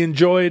 to be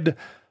enjoyed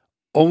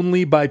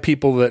only by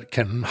people that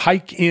can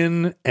hike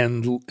in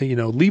and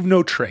leave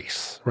no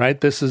trace. Right?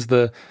 This is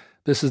the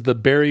This is the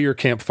bury your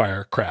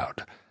campfire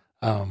crowd.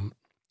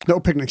 No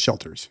picnic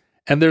shelters.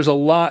 And there's a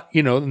lot,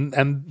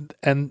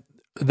 and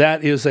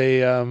that is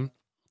and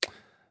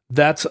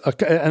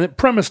it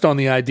premised on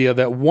the idea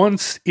that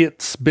once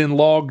it's been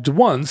logged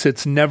once,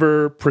 it's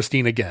never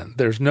pristine again.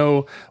 There's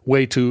no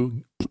way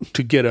to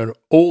get an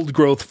old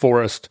growth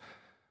forest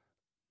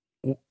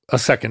a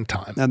second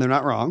time. And they're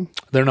not wrong.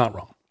 They're not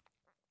wrong.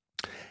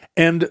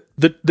 And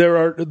there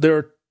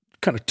are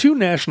kind of two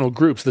national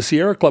groups. The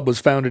Sierra Club was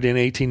founded in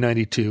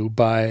 1892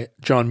 by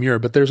John Muir,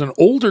 but there's an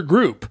older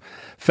group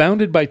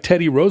founded by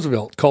Teddy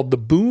Roosevelt called the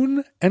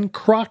Boone and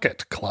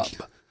Crockett Club,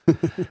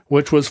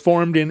 which was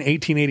formed in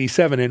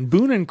 1887. And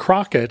Boone and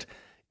Crockett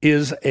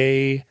is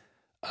a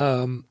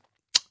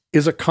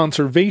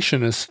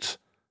conservationist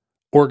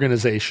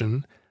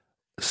organization.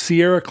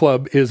 Sierra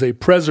Club is a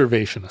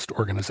preservationist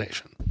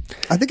organization.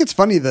 I think it's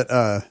funny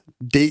that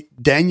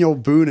Daniel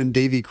Boone and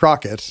Davy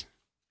Crockett,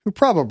 who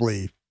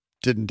probably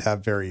didn't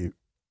have very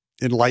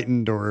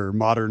enlightened or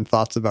modern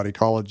thoughts about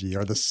ecology,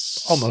 are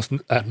this almost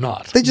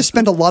not. They just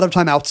spend a lot of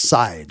time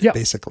outside,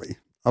 basically.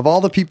 Of all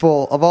the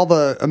people, of all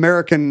the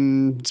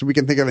Americans we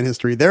can think of in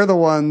history, they're the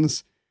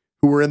ones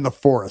who were in the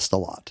forest a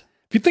lot.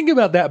 If you think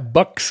about that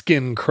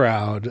buckskin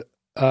crowd,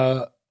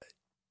 hat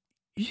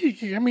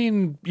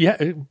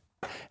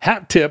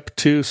tip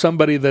to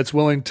somebody that's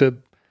willing to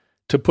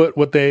put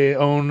what they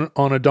own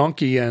on a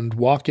donkey and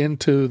walk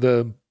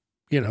into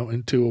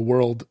into a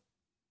world.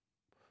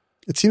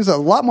 It seems a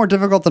lot more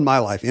difficult than my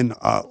life on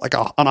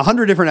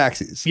 100 different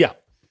axes. Yeah.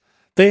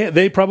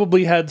 They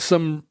probably had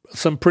some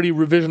pretty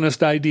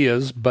revisionist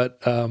ideas, but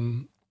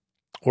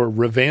or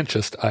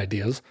revanchist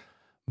ideas,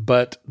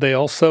 but they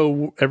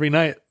also every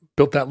night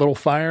built that little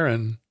fire.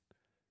 And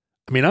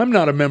I mean, I'm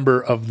not a member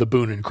of the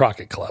Boone and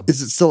Crockett Club.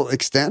 Is it still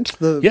extant?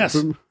 Yes,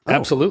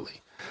 absolutely.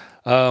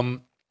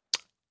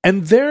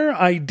 And their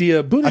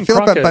idea, Boone and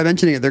Crockett. I feel like by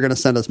mentioning it, they're going to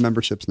send us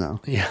memberships now.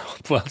 Yeah,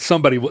 well,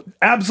 somebody will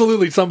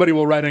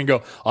write in and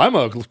go, I'm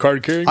a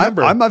card-carrying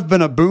member. I've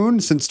been a Boone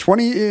since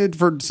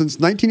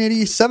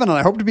 1987, and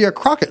I hope to be a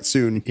Crockett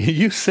soon.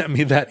 You sent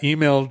me that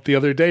email the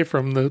other day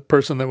from the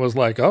person that was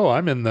like, oh,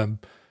 I'm in the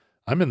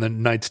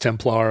Knights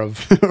Templar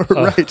of,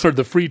 right. Or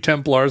the Free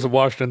Templars of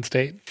Washington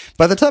State.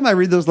 By the time I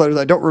read those letters,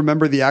 I don't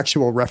remember the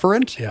actual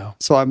referent. Yeah.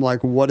 So I'm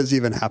like, what is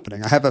even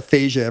happening? I have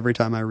aphasia every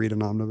time I read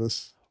an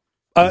omnibus.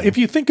 If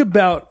you think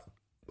about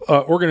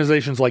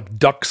organizations like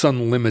Ducks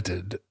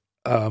Unlimited,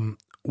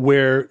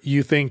 where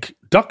you think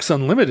Ducks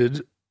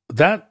Unlimited,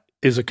 that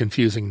is a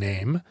confusing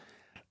name.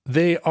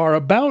 They are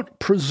about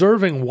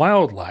preserving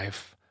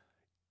wildlife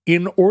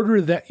in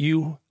order that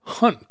you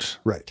hunt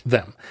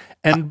them.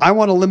 And I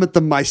want to limit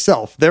them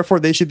myself. Therefore,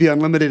 they should be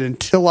unlimited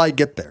until I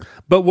get there.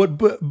 But what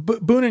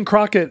Boone and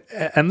Crockett,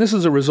 and this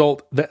is a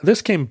result,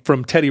 this came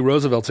from Teddy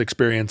Roosevelt's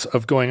experience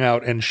of going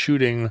out and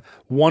shooting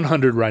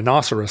 100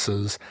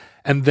 rhinoceroses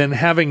and then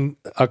having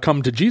a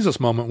come to Jesus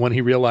moment when he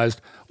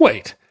realized,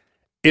 wait,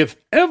 if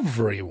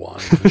everyone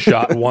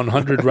shot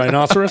 100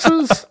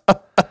 rhinoceroses,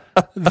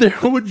 there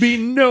would be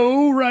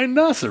no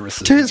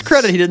rhinoceroses. To his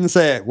credit, he didn't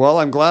say, well,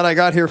 I'm glad I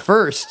got here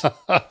first.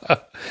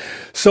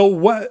 So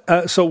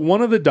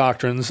one of the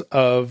doctrines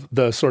of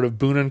the sort of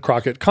Boone and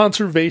Crockett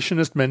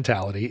conservationist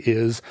mentality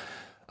is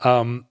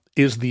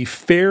the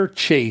fair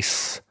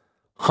chase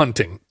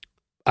hunting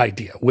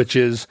idea, which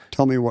is...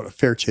 Tell me what a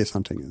fair chase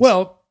hunting is.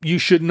 Well, you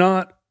should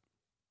not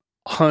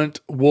hunt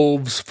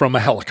wolves from a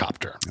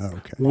helicopter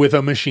with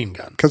a machine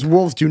gun. Because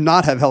wolves do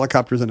not have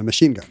helicopters and a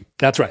machine gun.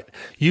 That's right.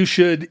 You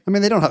should... I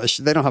mean, they don't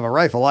have a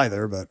rifle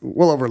either, but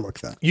we'll overlook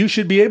that. You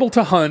should be able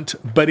to hunt,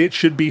 but it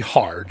should be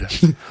hard.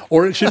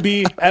 Or it should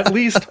be at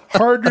least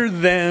harder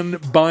than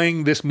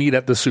buying this meat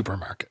at the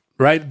supermarket,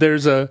 right?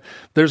 There's a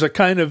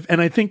kind of...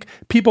 And I think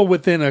people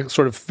within a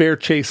sort of fair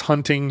chase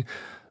hunting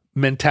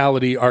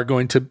mentality are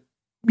going to...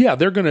 Yeah,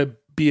 they're going to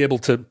be able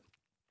to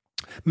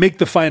make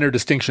the finer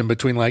distinction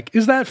between like,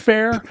 is that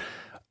fair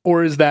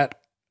or is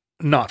that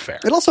not fair?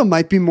 It also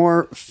might be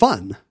more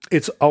fun.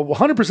 It's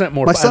 100%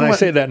 more fun. And I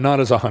say that not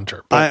as a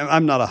hunter.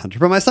 I'm not a hunter,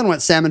 but my son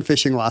went salmon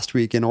fishing last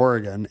week in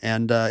Oregon,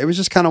 and it was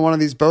just kind of one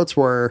of these boats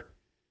where,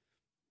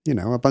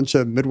 a bunch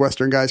of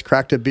Midwestern guys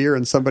cracked a beer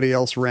and somebody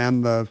else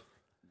ran the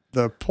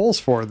poles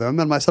for them.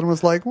 And my son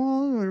was like,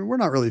 well, we're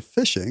not really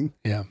fishing.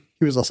 Yeah.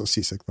 He was also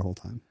seasick the whole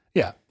time.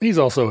 Yeah. He's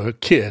also a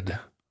kid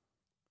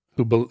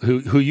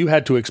who you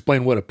had to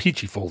explain what a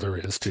peachy folder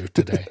is to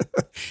today.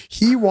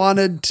 He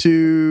wanted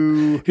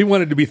to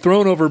be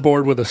thrown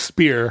overboard with a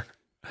spear.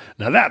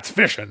 Now that's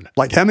fishing.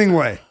 Like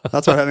Hemingway.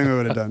 That's what Hemingway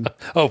would have done.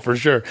 Oh, for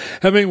sure.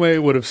 Hemingway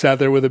would have sat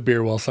there with a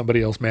beer while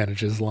somebody else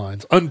managed his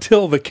lines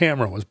until the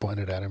camera was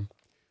pointed at him.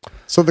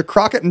 So the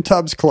Crockett and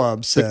Tubbs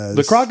Club says...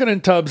 The Crockett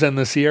and Tubbs and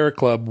the Sierra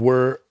Club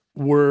were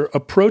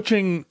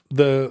approaching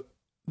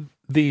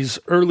these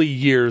early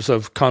years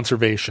of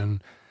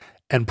conservation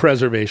and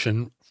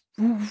preservation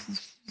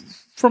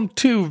from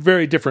two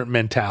very different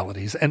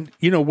mentalities. And,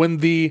 when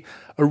the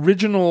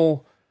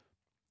original,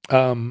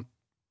 when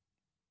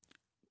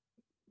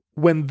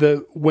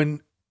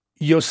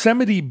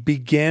Yosemite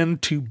began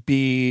to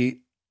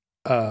be,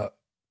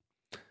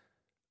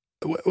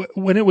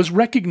 when it was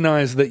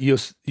recognized that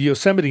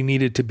Yosemite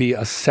needed to be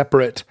a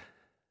separate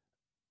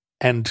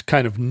and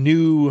kind of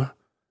new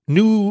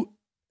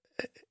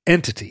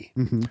entity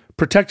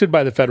protected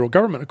by the federal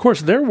government, of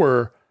course, there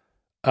were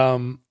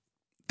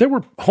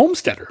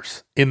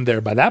homesteaders in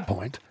there by that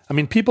point. I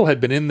mean, people had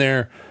been in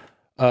there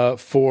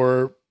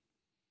for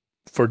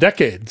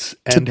decades,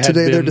 and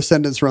today their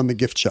descendants run the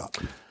gift shop.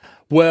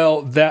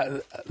 Well,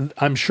 that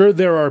I'm sure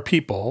there are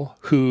people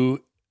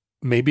who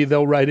maybe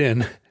they'll write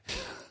in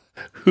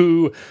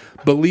who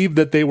believe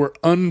that they were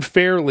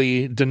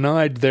unfairly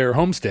denied their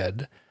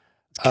homestead.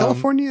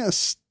 California a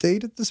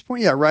state at this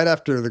point? Yeah, right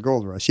after the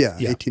gold rush. Yeah.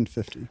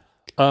 1850.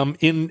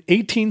 In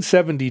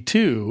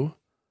 1872,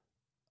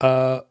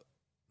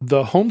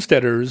 the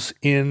homesteaders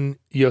in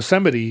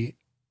Yosemite,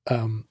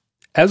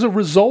 as a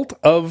result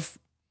of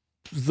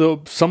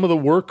some of the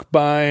work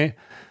by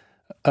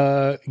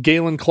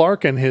Galen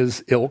Clark and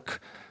his ilk,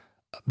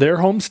 their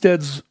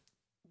homesteads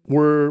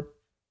were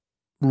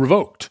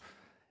revoked.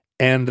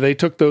 And they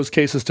took those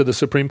cases to the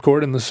Supreme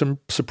Court, and the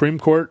Supreme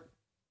Court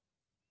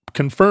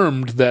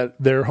confirmed that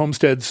their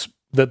homesteads,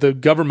 that the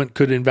government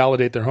could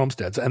invalidate their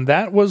homesteads. And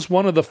that was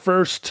one of the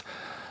first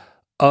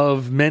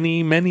of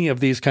many, many of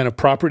these kind of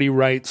property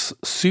rights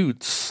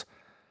suits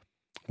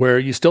where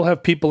you still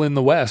have people in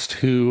the West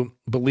who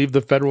believe the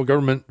federal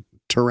government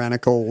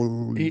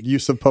tyrannical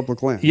use of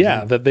public land.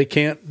 Yeah, that they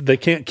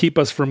can't keep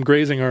us from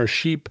grazing our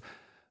sheep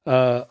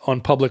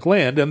on public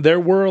land. And there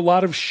were a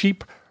lot of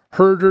sheep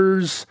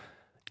herders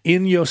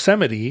in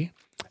Yosemite,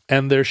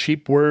 and their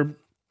sheep were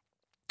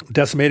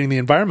decimating the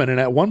environment. And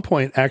at one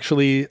point,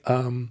 actually,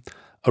 a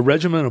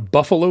regiment of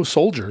Buffalo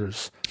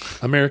soldiers,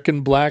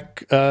 American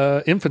black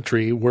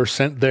infantry, were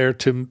sent there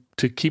to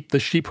keep the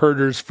sheep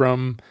herders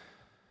from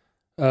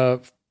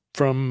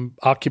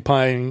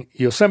occupying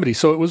Yosemite.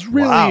 So it was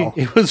really a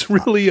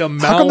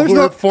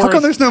malware force. How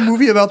come there's no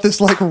movie about this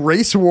like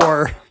race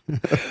war?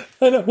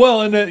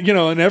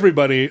 And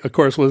everybody, of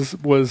course, was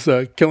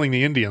killing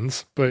the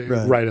Indians, but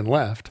right and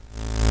left.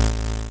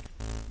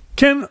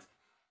 Ken,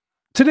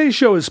 today's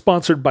show is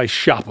sponsored by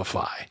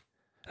Shopify.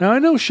 Now, I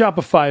know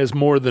Shopify is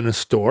more than a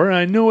store, and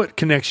I know it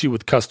connects you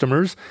with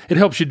customers. It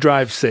helps you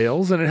drive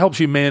sales, and it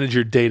helps you manage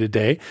your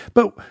day-to-day.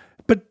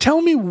 But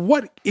tell me,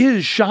 what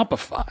is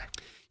Shopify?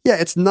 Yeah,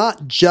 it's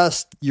not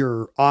just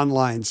your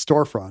online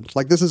storefront.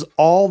 Like, this is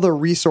all the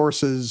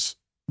resources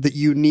that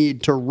you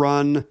need to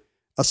run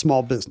a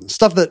small business.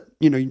 Stuff that,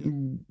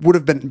 would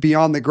have been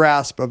beyond the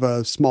grasp of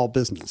a small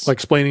business. Like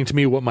explaining to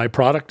me what my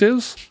product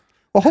is?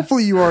 Well,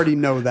 hopefully you already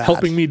know that.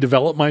 Helping me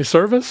develop my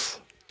service?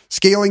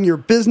 Scaling your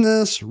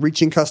business,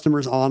 reaching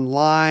customers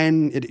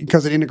online,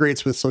 because it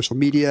integrates with social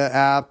media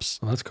apps.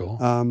 Oh, that's cool.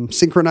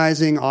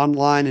 Synchronizing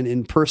online and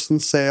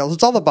in-person sales.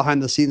 It's all the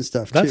behind-the-scenes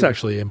stuff, That's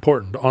actually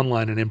important,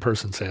 online and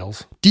in-person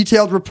sales.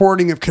 Detailed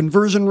reporting of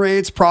conversion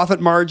rates,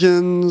 profit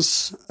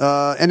margins,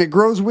 and it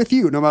grows with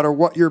you no matter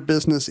what your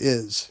business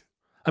is.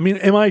 I mean,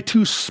 am I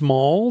too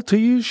small to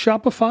use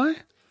Shopify?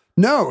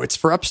 No, it's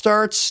for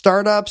upstarts,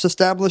 startups,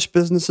 established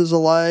businesses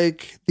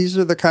alike. These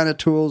are the kind of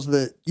tools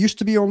that used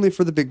to be only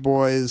for the big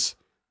boys,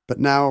 but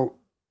now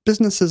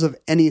businesses of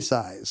any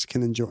size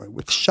can enjoy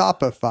with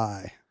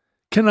Shopify.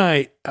 Can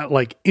I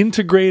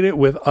integrate it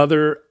with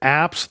other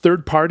apps,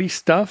 third-party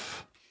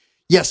stuff?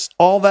 Yes,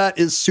 all that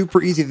is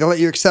super easy. They'll let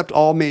you accept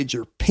all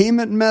major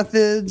payment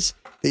methods.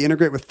 They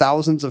integrate with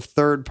thousands of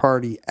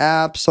third-party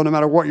apps. So no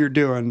matter what you're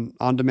doing,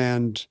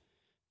 on-demand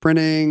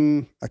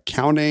printing,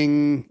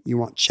 accounting, you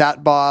want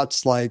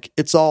chatbots,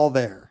 it's all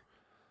there.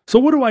 So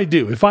what do I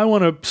do if I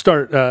want to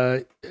start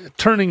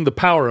turning the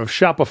power of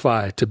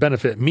Shopify to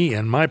benefit me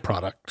and my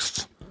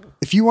products?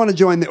 If you want to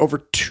join the over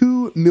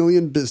 2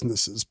 million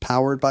businesses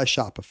powered by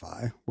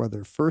Shopify,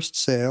 whether first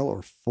sale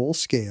or full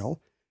scale,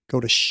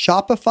 go to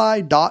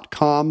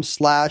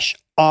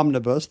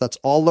shopify.com/omnibus. That's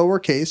all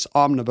lowercase,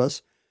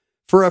 omnibus,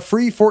 for a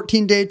free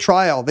 14-day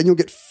trial. Then you'll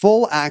get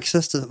full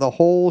access to the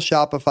whole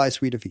Shopify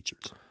suite of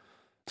features.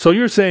 So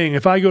you're saying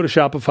if I go to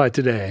Shopify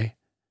today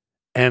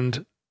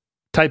and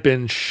type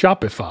in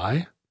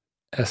Shopify,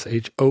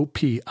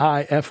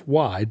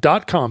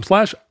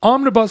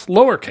 shopify.com/omnibus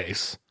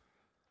lowercase,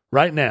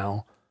 right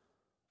now,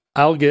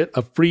 I'll get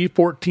a free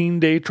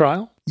 14-day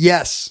trial?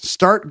 Yes.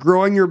 Start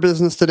growing your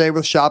business today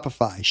with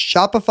Shopify.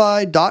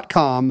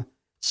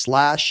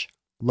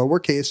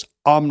 Shopify.com/lowercase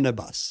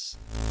omnibus.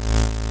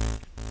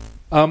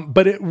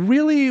 But it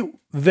really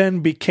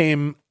then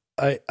became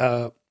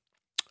a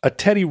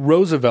Teddy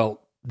Roosevelt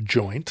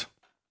joint.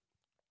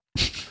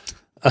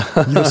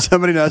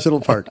 Yosemite National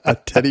Park, a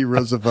Teddy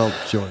Roosevelt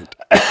joint.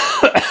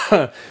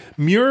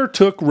 Muir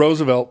took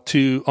Roosevelt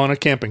on a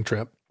camping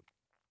trip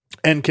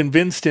and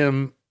convinced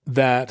him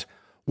that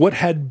what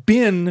had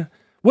happened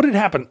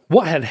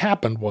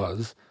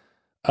was,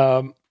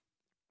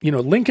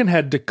 Lincoln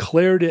had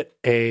declared it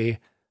a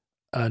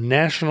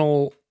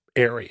national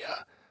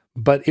area,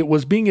 but it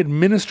was being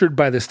administered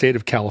by the state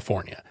of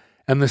California.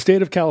 And the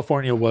state of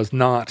California was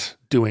not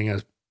doing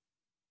a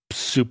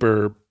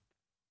super...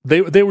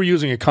 They were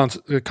using a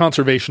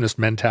conservationist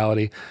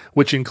mentality,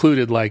 which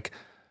included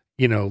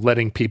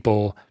letting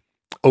people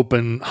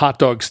open hot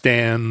dog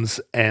stands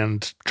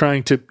and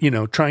trying to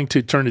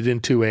turn it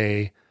into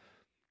a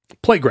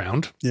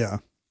playground. Yeah.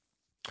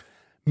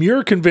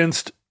 Muir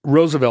convinced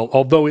Roosevelt,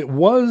 although it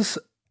was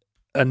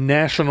a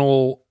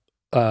national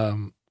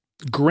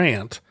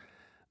grant,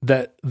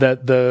 that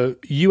the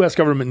U.S.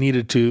 government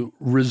needed to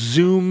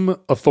resume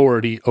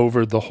authority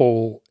over the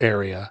whole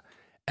area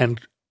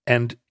and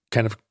kind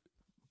of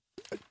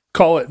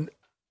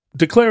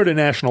declare it a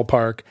national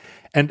park.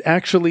 And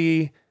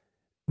actually,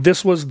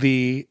 this was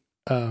the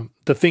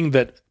thing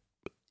that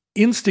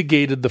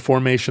instigated the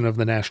formation of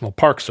the National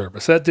Park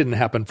Service. That didn't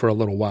happen for a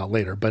little while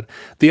later, but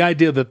the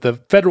idea that the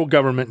federal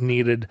government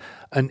needed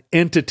an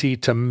entity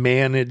to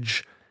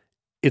manage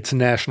its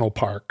national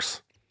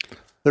parks.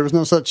 There was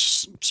no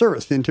such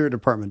service. The Interior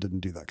Department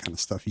didn't do that kind of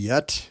stuff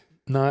yet.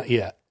 Not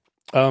yet.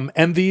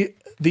 And the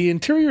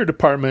Interior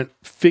Department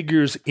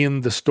figures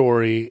in the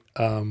story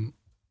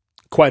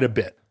quite a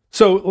bit.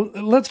 So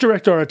let's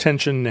direct our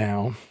attention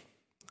now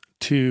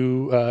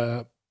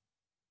to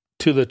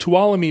the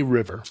Tuolumne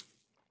River,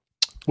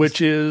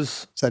 which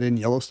is... Is that in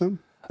Yellowstone?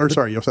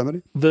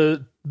 Yosemite?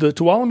 The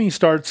Tuolumne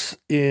starts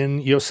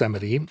in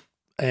Yosemite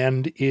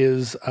and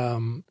is...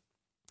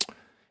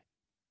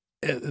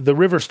 the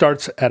river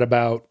starts at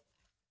about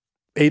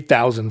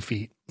 8,000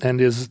 feet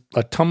and is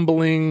a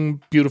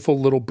tumbling, beautiful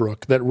little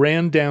brook that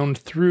ran down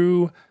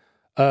through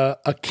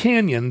a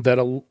canyon that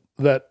a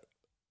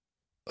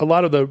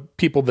lot of the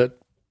people that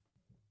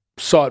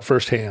saw it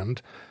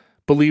firsthand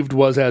believed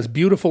was as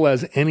beautiful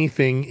as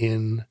anything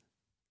in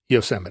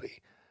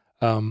Yosemite.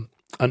 An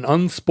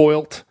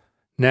unspoilt,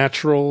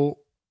 natural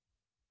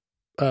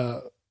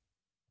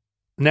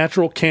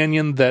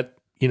canyon that,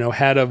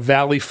 had a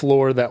valley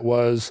floor that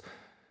was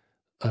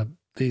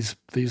these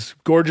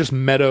gorgeous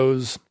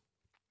meadows,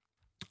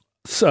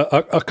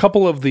 a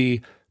couple of the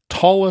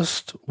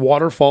tallest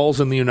waterfalls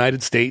in the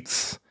United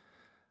States,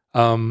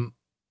 an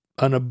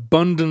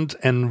abundant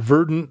and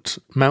verdant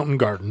mountain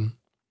garden.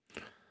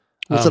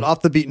 Was it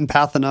off the beaten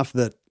path enough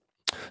that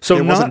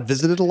it wasn't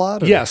visited a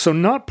lot? Or? Yeah, so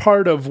not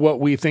part of what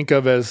we think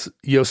of as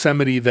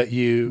Yosemite that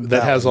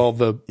has all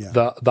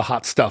the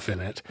hot stuff in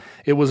it.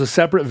 It was a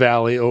separate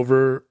valley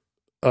over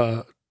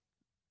a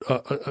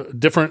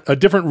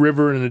different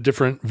river in a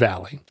different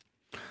valley,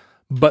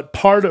 but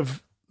part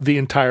of the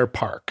entire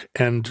park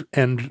and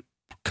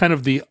kind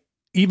of the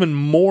even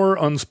more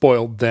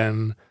unspoiled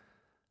than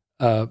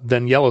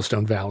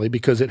Yellowstone Valley,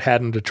 because it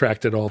hadn't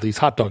attracted all these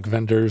hot dog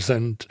vendors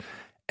and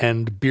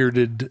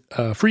bearded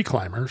free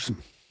climbers.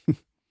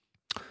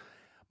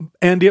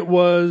 And it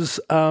was,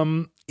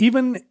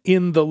 even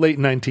in the late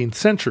 19th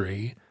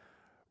century,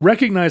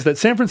 recognized that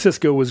San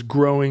Francisco was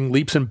growing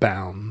leaps and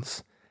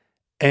bounds,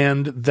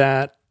 and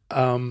that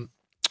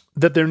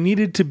there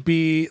needed to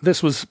be,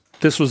 this was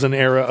an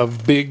era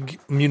of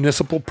big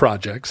municipal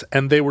projects,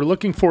 and they were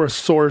looking for a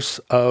source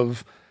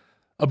of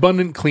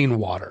abundant clean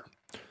water.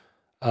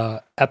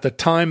 At the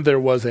time, there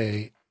was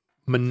a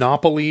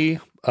monopoly.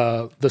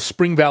 The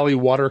Spring Valley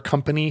Water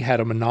Company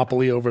had a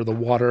monopoly over the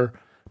water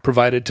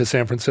provided to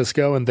San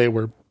Francisco, and they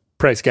were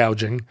price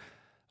gouging.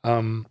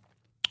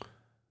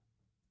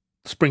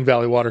 Spring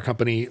Valley Water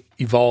Company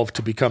evolved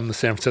to become the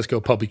San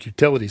Francisco Public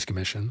Utilities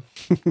Commission.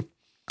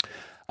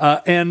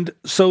 And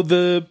so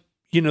the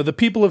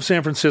people of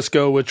San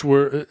Francisco, which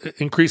were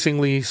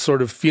increasingly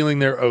sort of feeling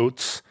their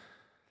oats,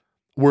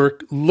 were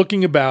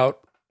looking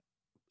about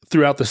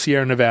throughout the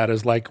Sierra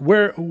Nevadas, like,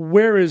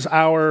 where is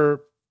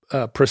our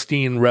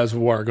pristine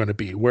reservoir going to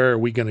be? Where are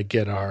we going to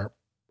get our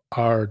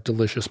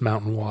delicious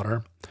mountain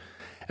water?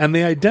 And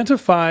they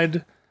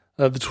identified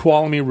the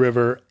Tuolumne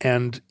River,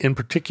 and in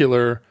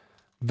particular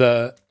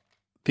the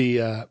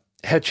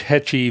Hetch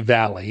Hetchy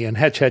Valley. And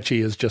Hetch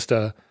Hetchy is just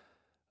I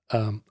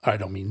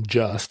don't mean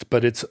just,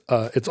 but it's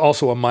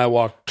also a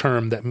Miwok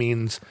term that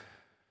means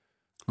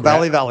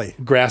valley,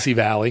 grassy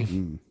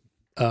valley.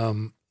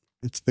 Wild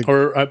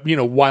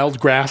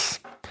grass.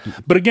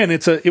 But again,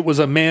 it was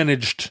a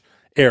managed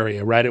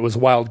area, right? It was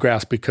wild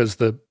grass because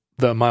the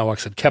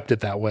Miwoks had kept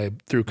it that way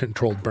through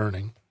controlled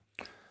burning.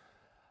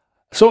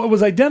 So it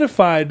was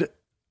identified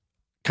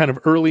kind of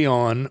early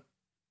on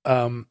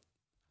by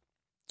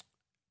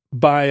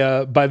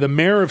the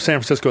mayor of San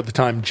Francisco at the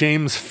time,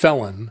 James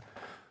Phelan,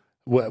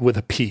 with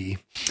a P.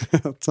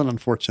 That's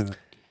unfortunate.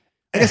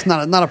 I guess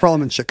not a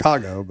problem in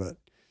Chicago, but.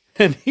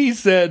 And he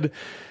said,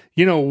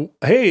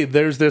 hey,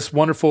 there's this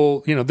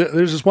wonderful,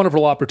 there's this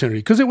wonderful opportunity,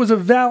 because it was a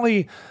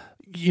valley.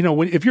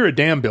 If you're a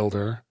dam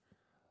builder,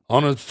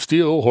 on a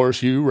steel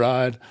horse you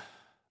ride,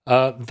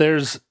 there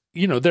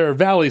are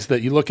valleys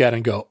that you look at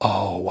and go,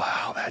 oh,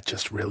 wow, that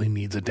just really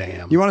needs a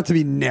dam. You want it to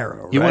be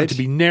narrow, right? You want it to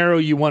be narrow.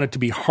 You want it to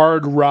be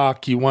hard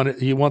rock. You want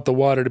the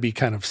water to be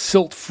kind of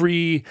silt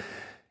free.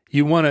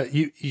 You're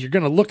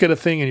going to look at a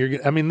thing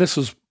and this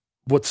is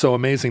what's so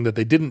amazing, that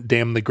they didn't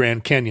dam the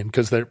Grand Canyon,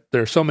 because there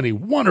are so many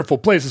wonderful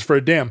places for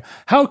a dam.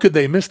 How could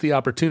they miss the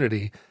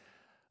opportunity?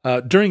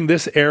 During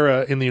this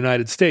era in the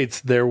United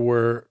States, there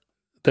was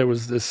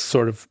this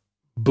sort of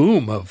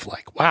boom of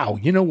like, wow,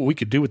 what we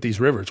could do with these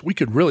rivers? We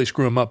could really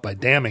screw them up by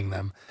damming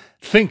them.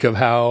 Think of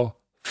how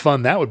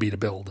fun that would be to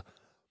build.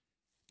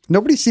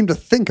 nobody seemed to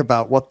think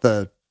about what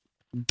the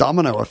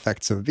domino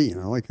effects would be.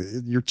 Like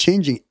you're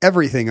changing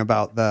everything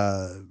about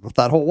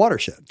that whole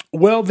watershed.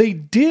 Well, they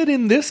did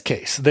in this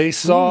case. They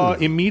saw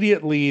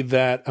immediately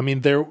that,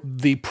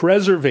 the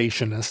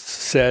preservationists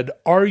said,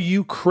 "Are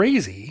you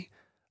crazy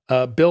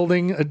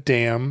building a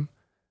dam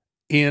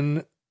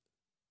in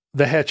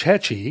the Hetch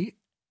Hetchy?"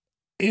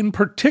 In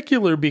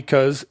particular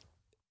because,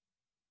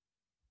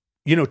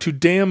 to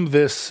dam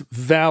this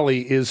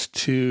valley is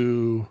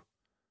to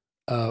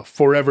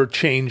forever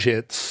change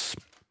its...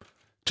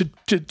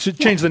 To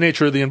change the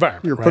nature of the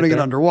environment. You're putting it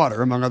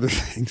underwater, among other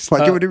things.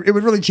 Like it would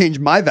really change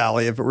my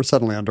valley if it were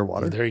suddenly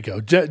underwater. There you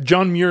go.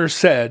 John Muir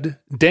said,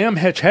 "Dam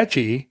Hetch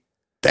Hetchy.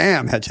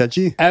 Damn Hetch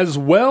Hetchy. As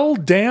well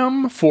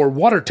dam for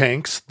water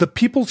tanks the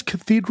people's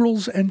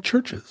cathedrals and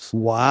churches.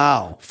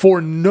 Wow.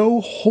 For no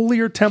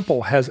holier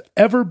temple has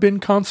ever been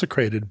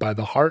consecrated by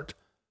the heart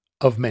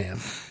of man."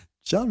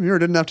 John Muir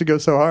didn't have to go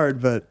so hard,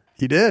 but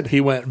he did.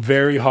 He went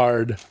very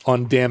hard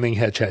on damming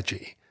Hetch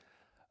Hetchy.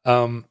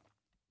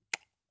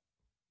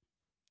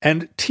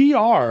 And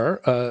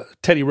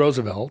Teddy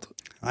Roosevelt,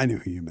 I knew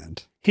who you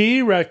meant.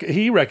 He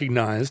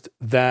recognized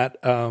that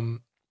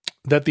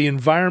that the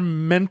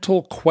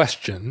environmental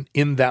question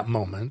in that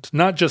moment,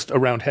 not just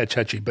around Hetch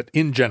Hetchy, but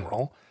in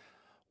general,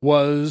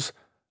 was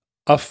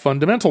a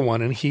fundamental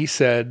one. And he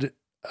said,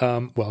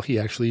 he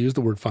actually used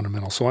the word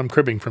fundamental, so I'm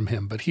cribbing from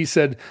him. But he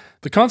said,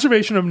 the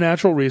conservation of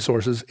natural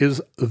resources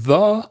is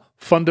the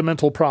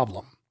fundamental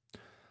problem.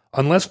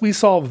 Unless we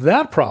solve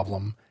that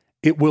problem,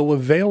 it will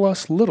avail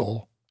us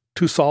little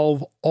to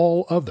solve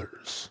all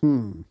others.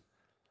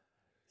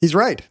 He's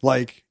right.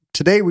 Like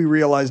today we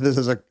realize this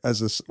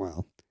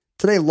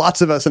today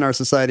lots of us in our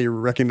society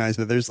recognize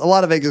that there's a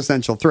lot of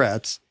existential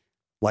threats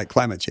like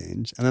climate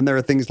change. And then there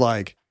are things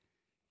like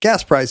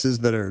gas prices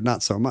that are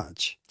not so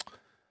much.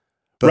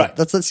 But right.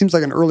 That seems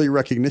like an early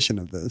recognition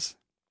of this.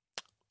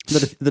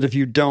 That if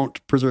you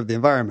don't preserve the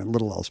environment,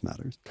 little else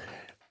matters.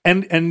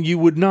 And you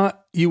would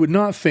not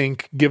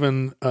think,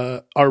 given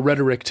our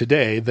rhetoric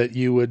today, that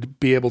you would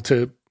be able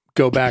to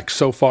go back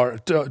so far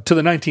to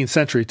the 19th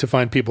century to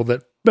find people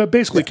that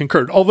basically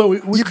concurred. Although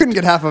you couldn't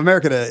get half of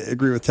America to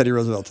agree with Teddy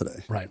Roosevelt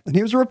today, right? And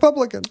he was a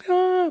Republican.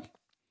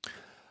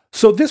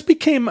 So this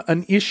became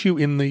an issue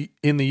in the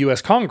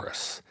U.S.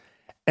 Congress,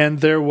 and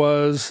there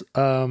were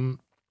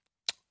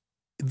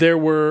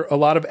a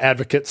lot of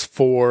advocates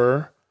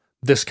for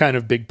this kind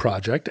of big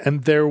project,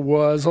 and there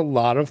was a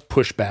lot of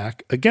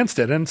pushback against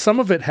it, and some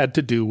of it had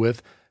to do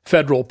with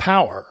federal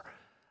power.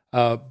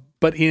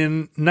 But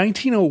in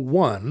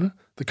 1901,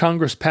 the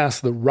Congress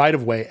passed the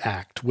Right-of-Way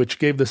Act, which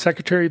gave the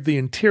Secretary of the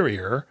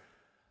Interior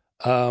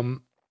the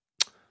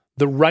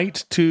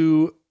right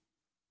to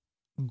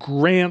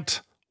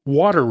grant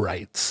water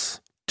rights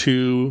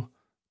to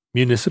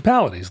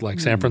municipalities like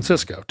San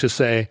Francisco to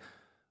say,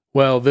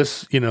 well,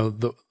 this,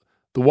 the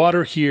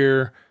water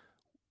here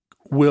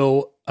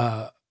will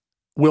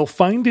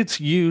find its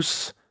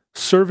use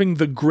serving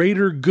the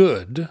greater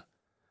good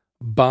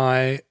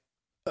by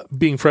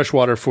being fresh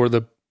water for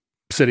the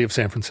city of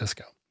San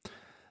Francisco.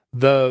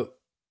 The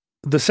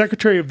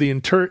Secretary of the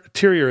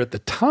Interior at the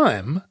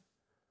time,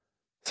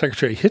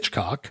 Secretary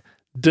Hitchcock,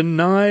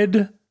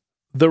 denied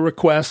the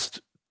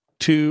request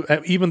to,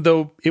 even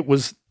though it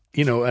was,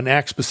 an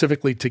act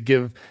specifically to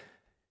give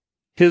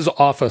his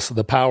office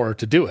the power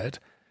to do it,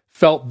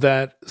 felt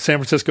that San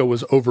Francisco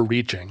was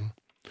overreaching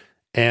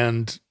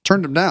and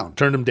turned him down.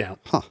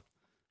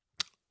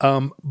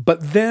 Huh.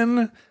 But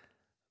then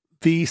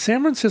the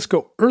San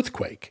Francisco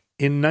earthquake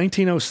in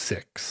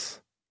 1906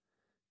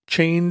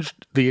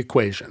 changed the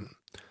equation,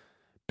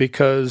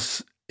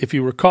 because if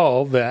you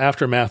recall, the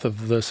aftermath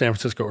of the San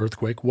Francisco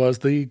earthquake was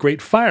the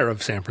Great Fire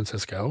of San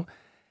Francisco.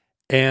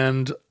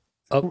 And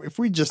if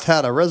we just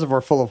had a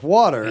reservoir full of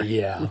water,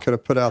 we could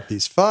have put out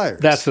these fires.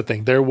 That's the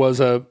thing. There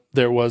was a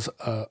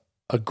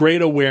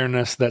great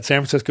awareness that San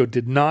Francisco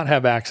did not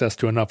have access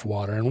to enough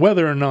water, and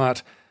whether or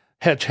not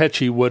Hetch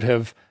Hetchy would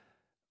have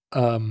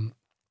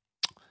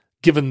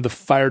given the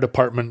fire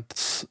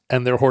departments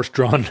and their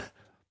horse-drawn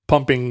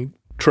pumping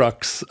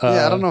trucks.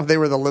 I don't know if they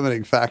were the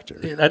limiting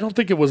factor. I don't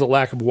think it was a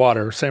lack of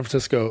water. San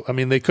Francisco,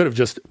 they could have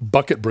just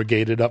bucket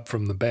brigaded up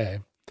from the bay.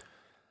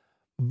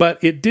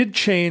 But it did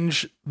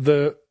change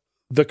the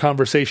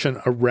conversation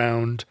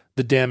around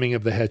the damming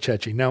of the Hetch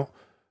Hetchy. Now,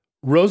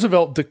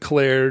 Roosevelt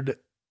declared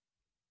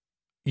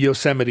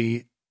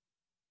Yosemite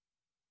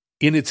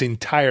in its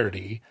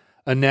entirety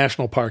a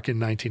national park in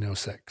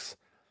 1906.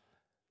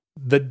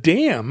 The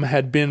dam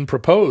had been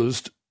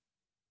proposed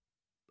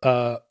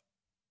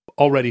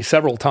already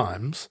several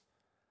times,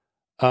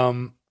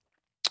 but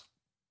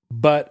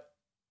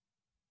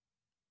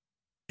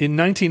in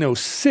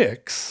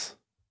 1906,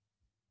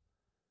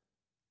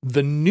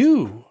 the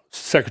new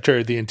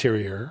Secretary of the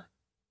Interior,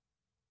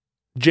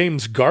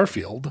 James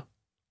Garfield,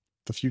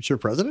 the future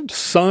president,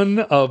 son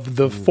of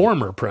the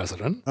former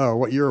president. Oh,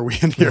 what year are we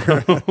in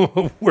here?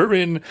 We're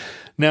in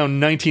now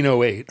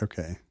 1908.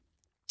 Okay.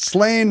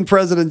 Slain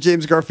President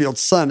James Garfield's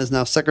son is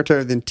now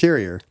Secretary of the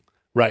Interior.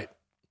 Right.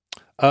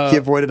 He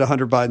avoided a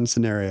Hunter Biden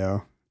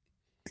scenario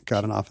and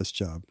got an office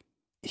job.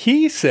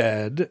 he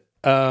said,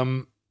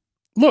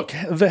 look,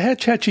 the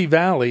Hetch Hetchy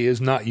Valley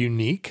is not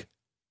unique.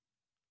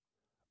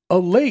 A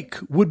lake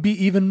would be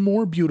even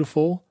more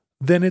beautiful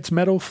than its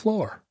meadow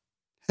floor.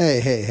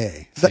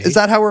 Hey. Is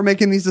that how we're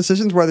making these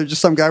decisions? Whether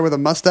just some guy with a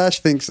mustache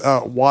thinks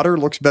water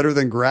looks better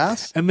than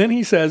grass? And then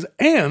he says,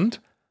 and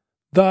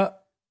the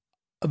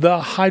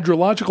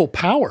hydrological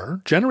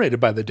power generated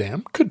by the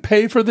dam could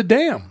pay for the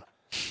dam.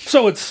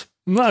 So it's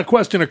not a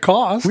question of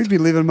cost. We'd be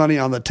leaving money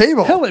on the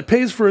table. Hell, it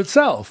pays for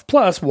itself.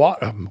 Plus,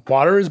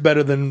 water is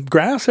better than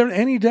grass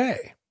any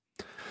day.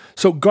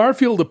 So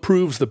Garfield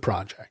approves the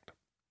project.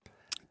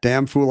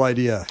 Damn fool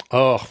idea.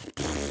 Oh.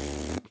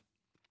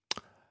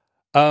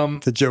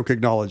 The joke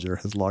acknowledger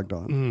has logged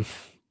on.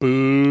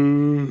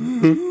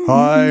 Boo.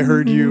 I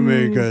heard you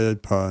make a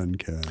pun,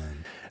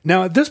 Ken.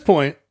 Now, at this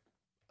point,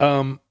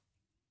 we're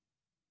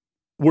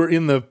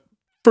in the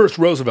first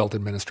Roosevelt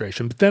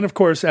administration. But then, of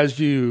course, as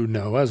you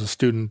know, as a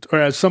student, or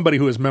as somebody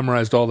who has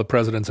memorized all the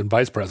presidents and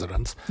vice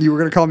presidents. You were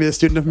going to call me a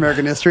student of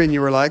American history, and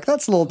you were like,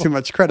 that's a little too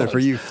much credit for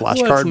you,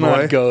 flashcard boy.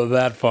 Let's not go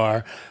that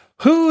far.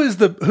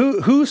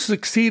 Who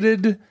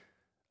succeeded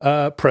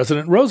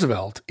President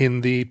Roosevelt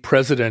in the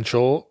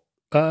presidential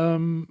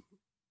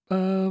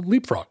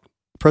leapfrog?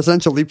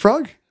 Presidential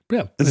leapfrog?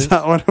 Yeah. Is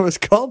that what it was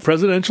called?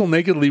 Presidential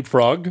naked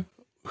leapfrog.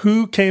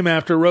 Who came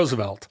after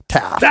Roosevelt?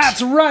 Taft.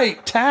 That's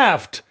right,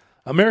 Taft.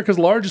 America's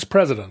largest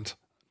president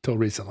until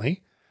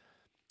recently.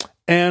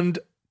 And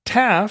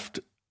Taft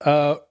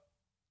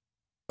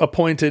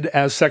appointed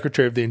as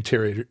Secretary of the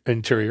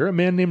Interior a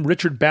man named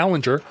Richard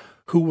Ballinger,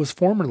 who was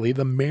formerly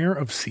the mayor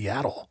of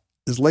Seattle.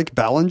 Is Lake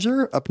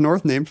Ballinger up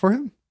north named for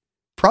him?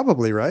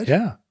 Probably, right?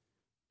 Yeah.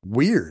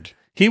 Weird.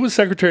 He was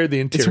Secretary of the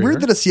Interior. It's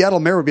weird that a Seattle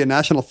mayor would be a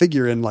national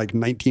figure in like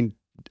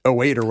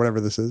 1908 or whatever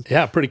this is.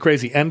 Yeah, pretty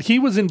crazy. And he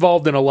was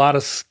involved in a lot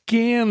of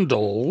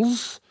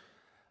scandals,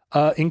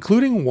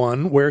 including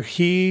one where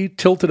he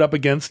tilted up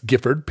against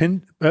Gifford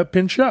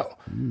Pinchot,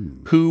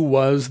 who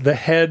was the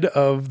head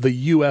of the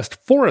U.S.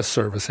 Forest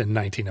Service in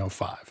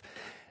 1905.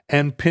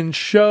 And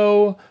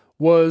Pinchot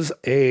was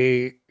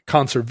a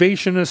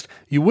conservationist.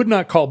 You would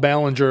not call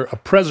Ballinger a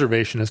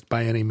preservationist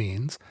by any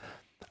means.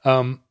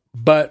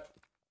 But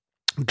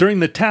during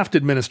the Taft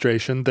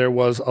administration, there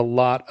was a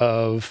lot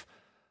of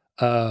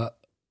sort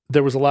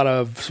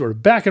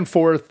of back and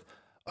forth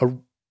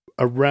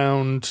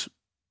around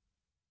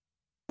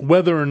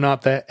whether or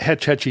not the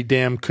Hetch Hetchy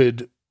Dam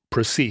could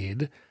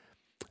proceed.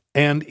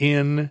 And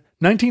in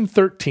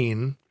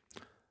 1913,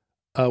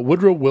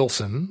 Woodrow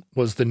Wilson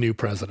was the new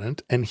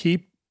president, and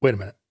wait a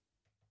minute.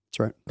 That's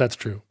right. That's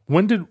true.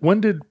 When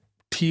did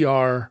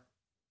TR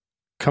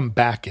come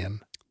back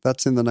in?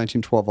 That's in the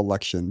 1912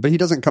 election, but he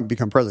doesn't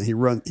become president.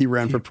 He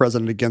ran for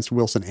president against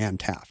Wilson and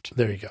Taft.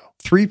 There you go.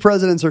 3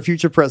 presidents or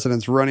future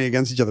presidents running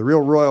against each other.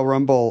 Real Royal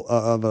Rumble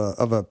of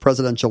a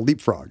presidential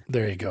leapfrog.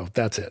 There you go.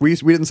 That's it. We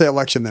didn't say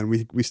election then.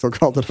 We still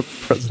called it a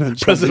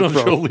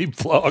presidential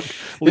leapfrog.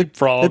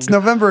 It's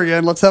November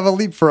again. Let's have a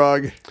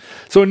leapfrog.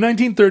 So in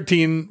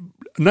 1913,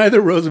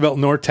 neither Roosevelt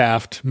nor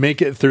Taft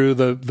make it through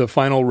the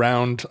final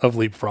round of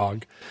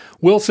leapfrog.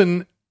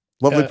 Wilson.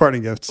 Lovely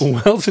parting gifts.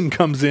 Wilson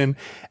comes in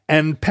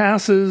and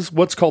passes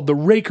what's called the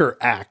Raker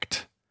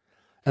Act.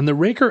 And the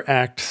Raker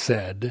Act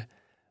said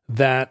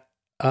that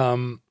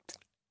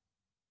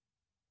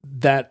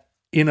that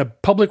in a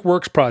public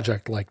works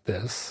project like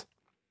this,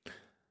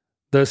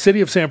 the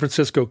city of San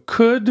Francisco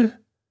could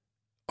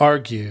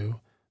argue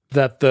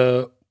that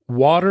the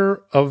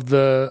water of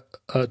the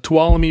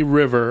Tuolumne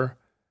River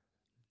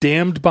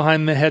dammed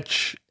in the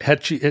Hetch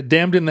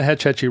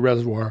Hetchy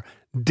Reservoir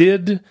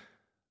did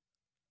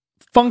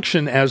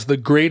function as the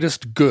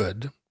greatest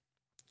good.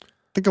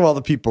 Think of all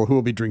the people who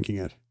will be drinking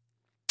it.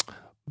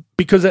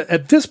 Because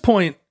at this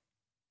point,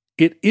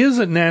 it is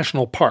a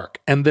national park,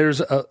 and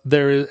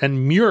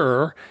and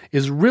Muir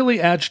is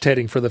really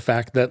agitating for the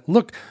fact that,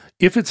 look,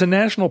 if it's a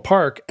national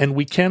park and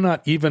we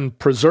cannot even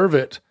preserve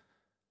it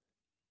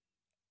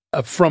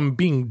from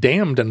being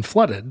dammed and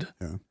flooded,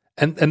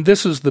 and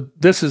this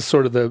is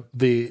sort of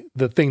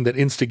the thing that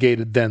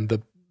instigated then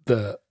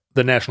the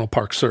National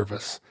Park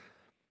Service.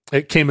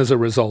 It came as a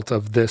result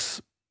of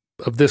this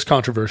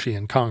controversy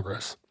in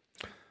Congress.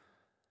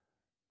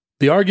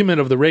 The argument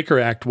of the Raker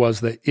Act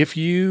was that if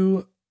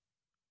you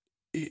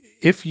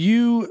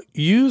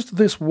used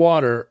this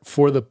water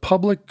for the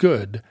public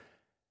good,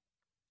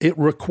 it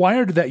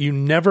required that you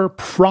never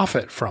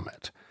profit from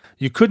it.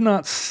 You could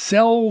not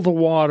sell the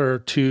water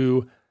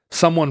to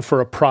someone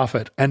for a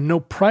profit, and no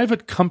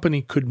private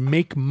company could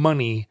make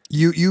money.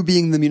 You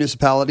being the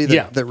municipality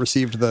that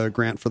received the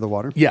grant for the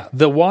water? Yeah.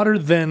 The water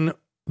then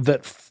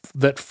that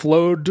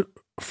flowed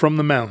from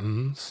the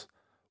mountains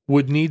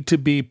would need to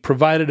be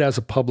provided as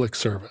a public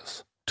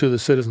service to the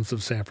citizens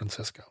of San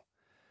Francisco.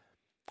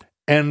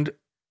 And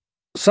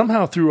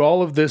somehow through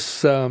all of this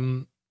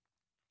sort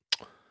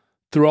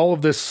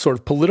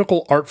of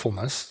political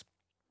artfulness,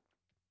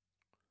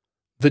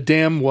 the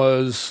dam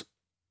was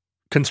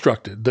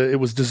constructed. It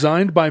was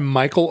designed by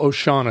Michael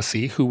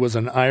O'Shaughnessy, who was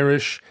an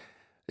Irish,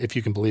 if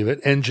you can believe it,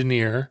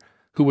 engineer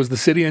who was the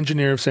city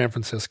engineer of San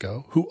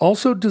Francisco, who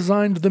also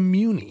designed the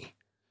Muni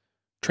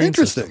train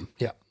Interesting. system.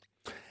 Yeah.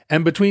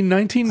 And between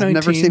 1919...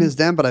 I've never seen his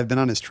dam, but I've been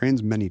on his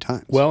trains many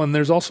times. Well, and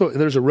there's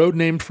a road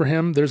named for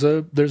him. There's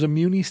a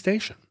Muni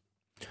station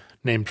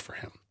named for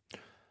him.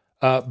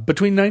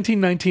 Between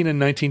 1919 and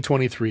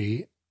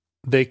 1923,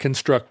 they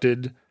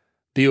constructed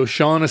the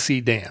O'Shaughnessy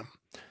Dam,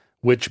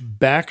 which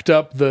backed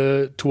up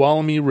the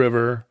Tuolumne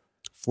River,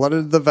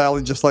 flooded the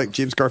valley just like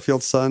James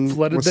Garfield's son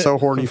was so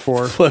horny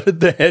for. Flooded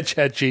the Hetch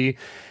Hetchy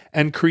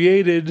and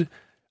created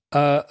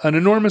an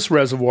enormous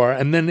reservoir.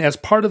 And then as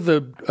part of the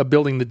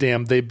building the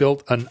dam, they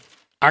built an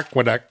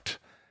aqueduct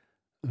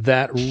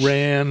that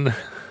ran...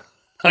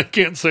 I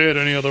can't say it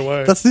any other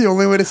way. That's the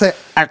only way to say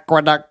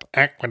aqueduct.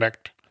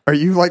 Aqueduct. Are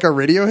you like a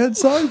Radiohead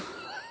song?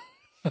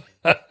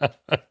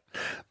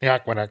 The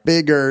aqueduct.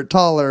 Bigger,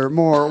 taller,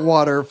 more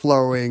water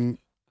flowing.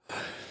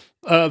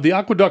 The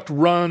aqueduct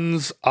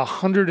runs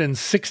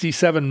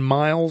 167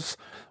 miles,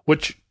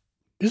 which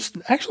is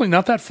actually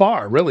not that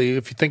far, really,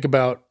 if you think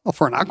about... Well,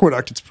 for an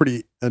aqueduct, it's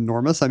pretty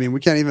enormous. I mean, we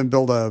can't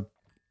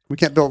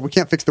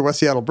fix the West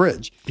Seattle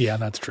Bridge. Yeah,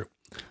 that's true.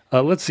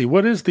 Let's see.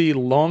 What is the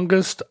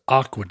longest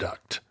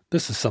aqueduct?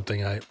 This is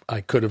something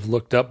I could have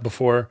looked up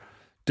before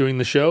doing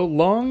the show.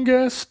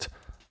 Longest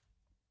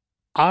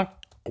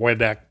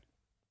aqueduct.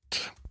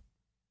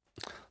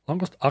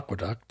 Longest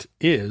aqueduct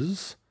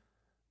is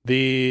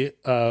the,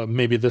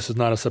 maybe this is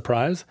not a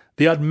surprise,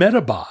 the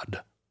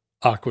Ahmedabad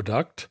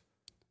Aqueduct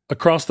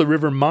across the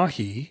river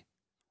Mahi.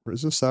 Where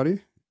is this,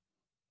 Saudi?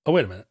 Oh,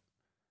 wait a minute.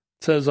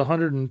 It says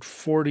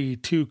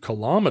 142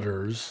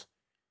 kilometers.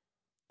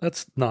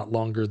 That's not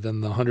longer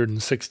than the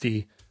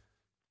 160.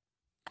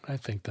 I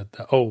think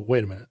oh,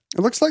 wait a minute.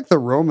 It looks like the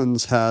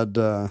Romans had...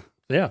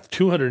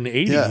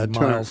 280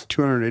 miles.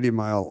 280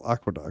 mile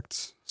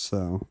aqueducts.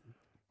 So...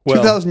 Well,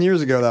 2,000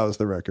 years ago, that was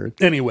the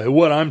record. Anyway,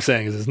 what I'm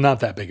saying is it's not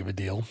that big of a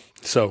deal.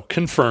 So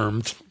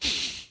confirmed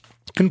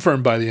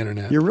by the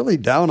internet. You're really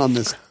down on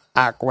this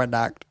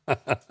aqueduct.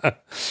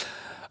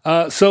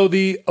 So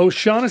the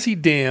O'Shaughnessy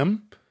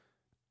Dam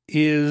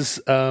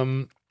is,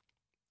 not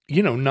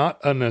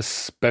an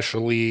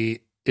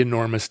especially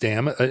enormous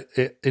dam.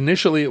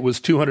 Initially, it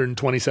was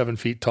 227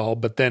 feet tall,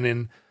 but then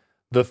in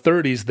the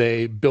 30s,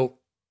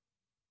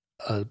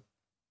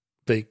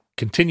 they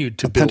continued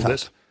to build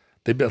it.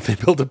 They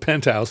built a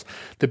penthouse.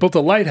 They built a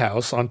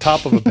lighthouse on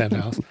top of a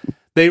penthouse.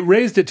 They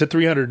raised it to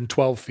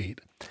 312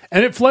 feet.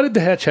 And it flooded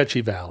the Hetch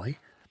Hetchy Valley.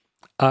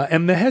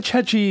 And the Hetch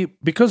Hetchy,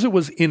 because it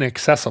was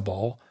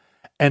inaccessible,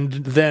 and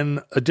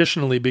then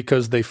additionally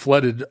because they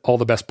flooded all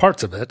the best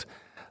parts of it,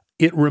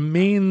 it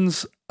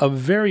remains a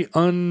very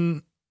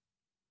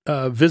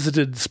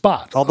unvisited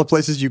spot. All the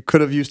places you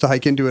could have used to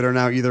hike into it are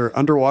now either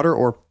underwater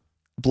or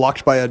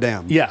blocked by a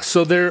dam. Yeah,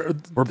 so there,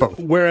 or both.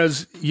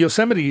 Whereas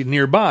Yosemite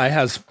nearby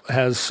has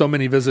so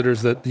many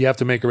visitors that you have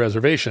to make a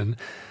reservation.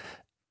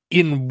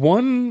 In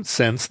one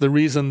sense, the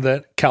reason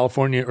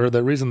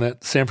that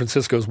San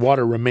Francisco's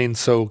water remains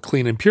so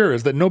clean and pure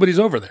is that nobody's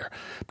over there,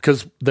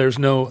 because there's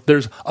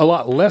a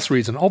lot less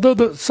reason.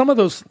 Although some of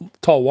those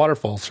tall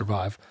waterfalls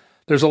survive,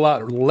 there's a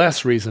lot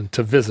less reason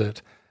to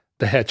visit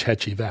the Hetch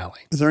Hetchy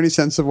Valley. Is there any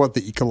sense of what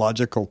the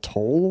ecological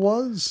toll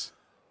was?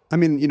 I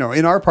mean,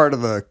 in our part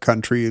of the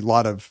country, a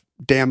lot of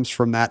dams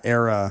from that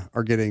era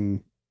are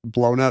getting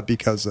blown up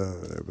because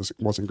it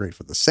wasn't great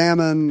for the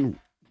salmon,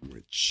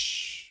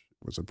 which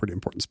was a pretty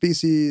important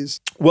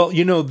species. Well,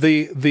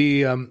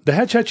 the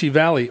Hetch Hetchy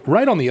Valley,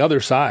 right on the other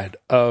side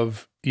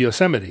of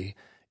Yosemite,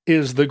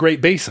 is the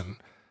Great Basin,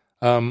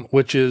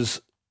 which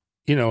is,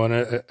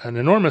 an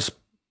enormous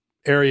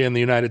area in the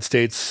United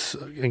States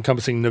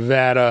encompassing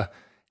Nevada,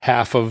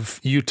 half of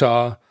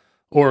Utah,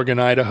 Oregon,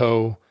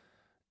 Idaho,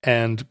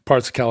 and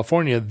parts of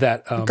California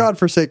that... a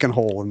godforsaken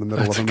hole in the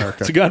middle of America.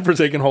 It's a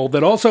godforsaken hole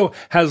that also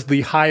has the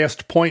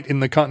highest point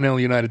in the continental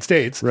United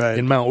States, right,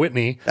 in Mount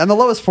Whitney. And the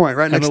lowest point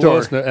right next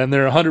door. And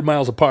they're 100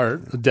 miles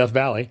apart, Death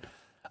Valley.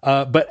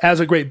 But as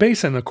a Great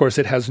Basin, of course,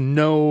 it has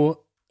no...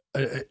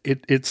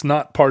 it's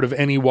not part of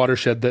any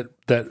watershed that...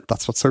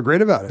 That's what's so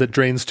great about it. That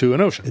drains to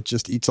an ocean. It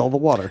just eats all the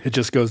water. It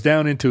just goes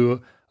down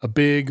into a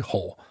big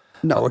hole.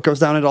 No, it goes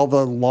down into all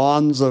the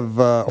lawns of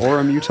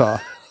Orem, Utah.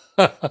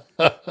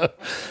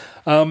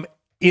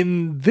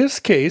 In this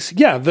case,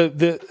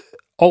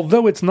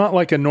 although it's not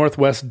like a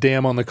Northwest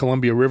Dam on the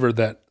Columbia River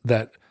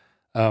that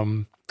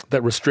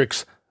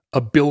restricts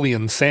 1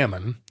 billion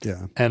salmon,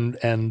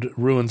 and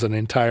ruins an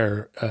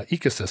entire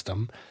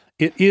ecosystem,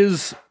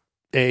 it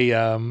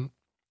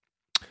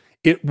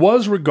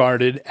was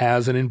regarded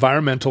as an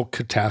environmental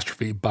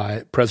catastrophe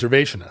by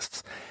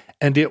preservationists,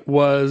 and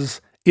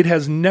it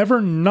has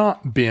never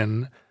not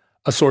been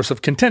a source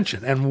of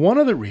contention. And one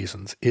of the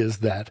reasons is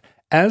that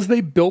as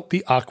they built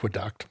the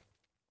aqueduct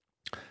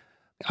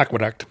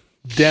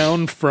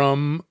down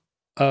from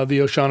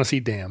the O'Shaughnessy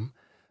Dam,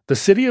 the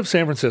city of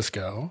San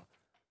Francisco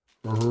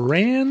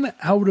ran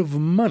out of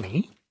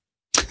money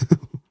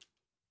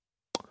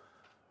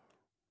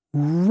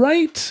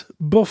right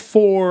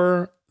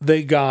before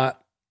they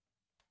got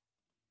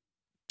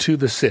to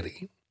the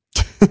city.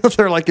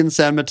 They're like in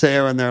San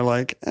Mateo and they're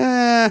like,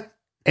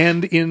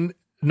 And in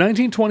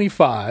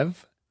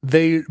 1925,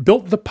 they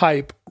built the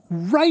pipe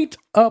right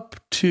up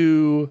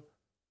to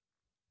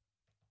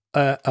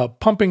a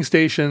pumping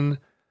station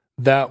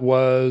that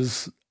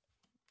was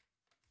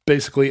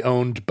basically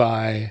owned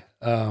by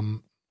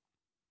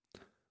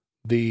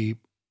the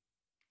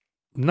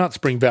not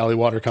Spring Valley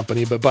Water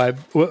Company, but by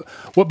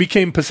what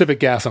became Pacific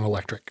Gas and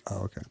Electric.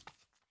 Oh, okay.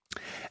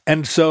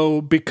 And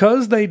so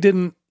because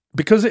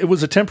it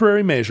was a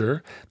temporary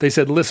measure, they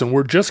said, listen,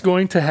 we're just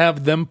going to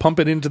have them pump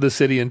it into the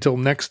city until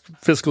next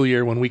fiscal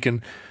year when we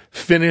can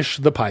finish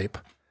the pipe.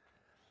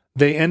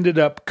 They ended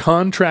up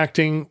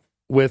contracting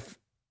with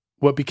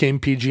what became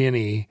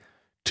PG&E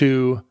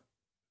to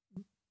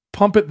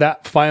pump it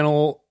that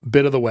final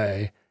bit of the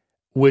way,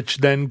 which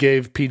then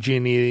gave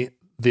PG&E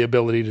the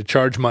ability to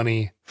charge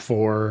money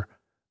for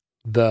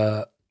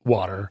the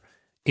water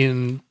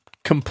in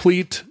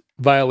complete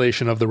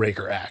violation of the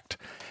Raker Act,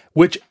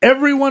 which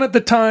everyone at the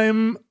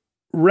time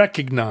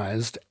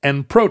recognized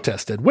and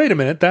protested. Wait a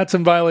minute, that's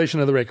in violation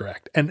of the Raker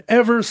Act. And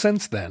ever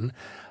since then,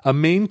 a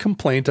main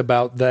complaint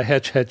about the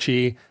Hetch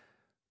Hetchy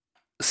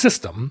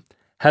system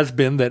has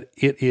been that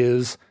it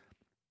is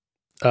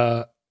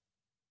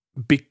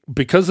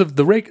because of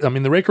the Raker. I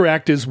mean, the Raker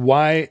Act is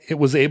why it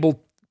was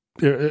able,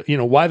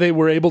 why they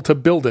were able to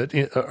build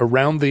it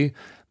around the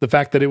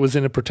fact that it was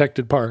in a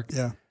protected park.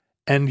 Yeah,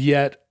 and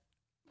yet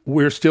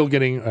we're still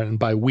getting, and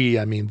by we,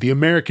 I mean the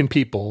American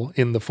people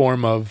in the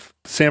form of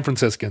San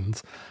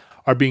Franciscans,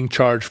 are being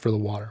charged for the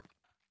water.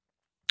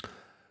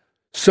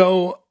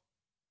 So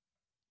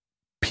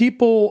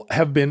people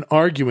have been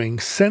arguing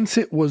since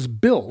it was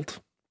built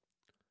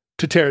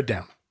to tear it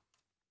down.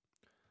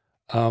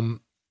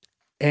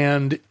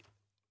 And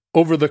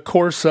over the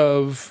course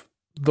of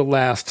the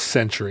last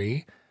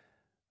century,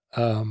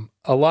 a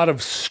lot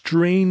of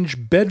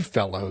strange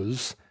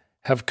bedfellows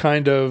have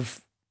kind of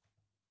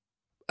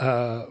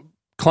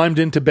climbed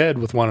into bed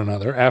with one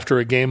another after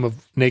a game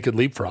of naked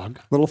leapfrog.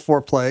 Little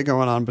foreplay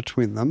going on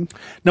between them.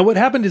 Now, what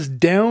happened is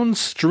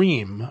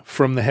downstream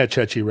from the Hetch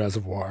Hetchy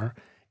Reservoir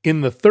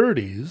in the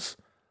 30s,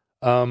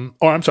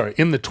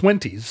 in the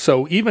 20s,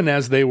 so even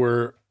as they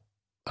were,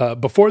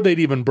 before they'd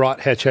even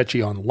brought Hetch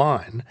Hetchy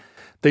online,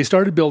 they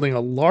started building a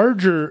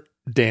larger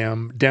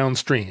dam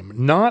downstream,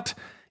 not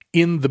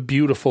in the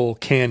beautiful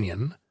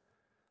canyon,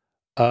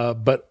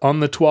 but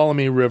on the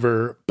Tuolumne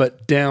River,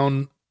 but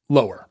down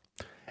lower.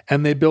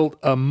 And they built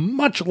a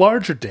much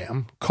larger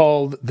dam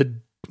called the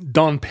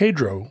Don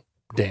Pedro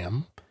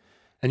Dam.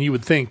 And you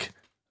would think,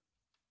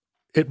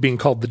 it being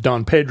called the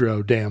Don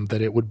Pedro Dam,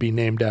 that it would be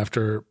named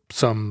after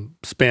some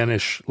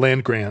Spanish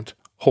land grant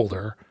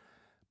holder.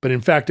 But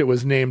in fact, it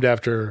was named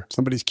after...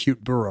 somebody's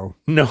cute burro.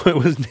 No, it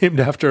was named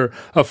after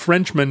a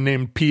Frenchman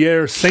named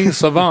Pierre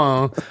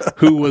Saint-Savin,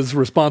 who was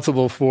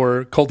responsible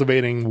for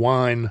cultivating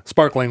wine,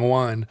 sparkling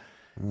wine.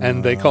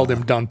 And they called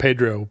him Don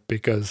Pedro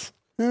because...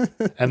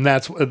 and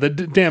that's the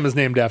dam is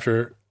named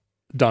after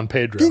Don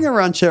Pedro. Being a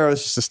ranchero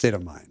is just a state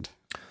of mind.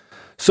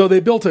 So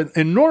they built an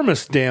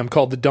enormous dam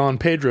called the Don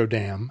Pedro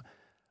Dam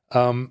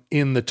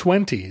in the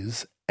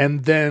 20s.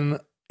 And then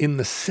in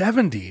the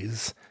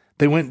 70s,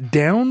 they went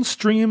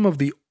downstream of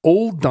the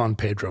old Don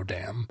Pedro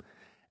Dam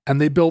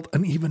and they built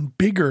an even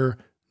bigger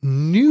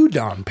new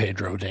Don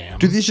Pedro Dam.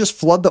 Do these just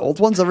flood the old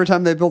ones every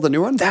time they build a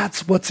new one?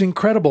 That's what's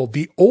incredible.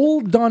 The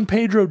old Don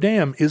Pedro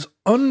Dam is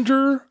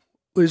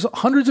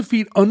hundreds of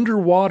feet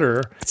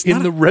underwater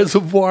in the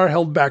reservoir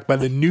held back by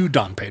the new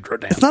Don Pedro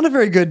Dam. It's not a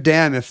very good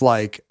dam if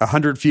like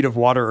 100 feet of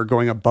water are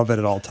going above it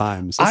at all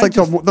times. It's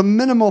the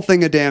minimal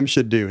thing a dam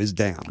should do is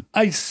dam.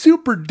 I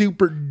super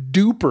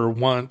duper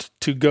want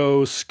to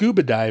go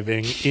scuba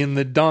diving in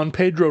the Don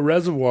Pedro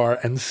Reservoir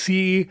and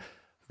see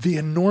the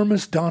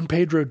enormous Don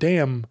Pedro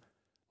Dam.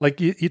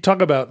 Like you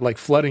talk about like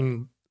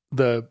flooding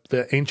the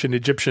ancient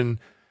Egyptian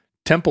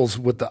temples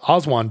with the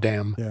Aswan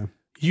Dam. Yeah.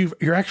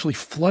 You're actually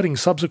flooding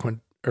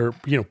subsequent or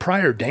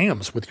prior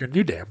dams with your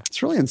new dam.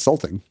 It's really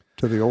insulting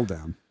to the old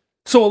dam.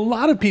 So a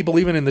lot of people,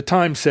 even in the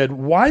time, said,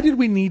 why did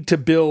we need to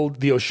build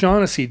the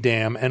O'Shaughnessy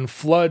Dam and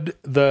flood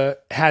the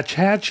Hetch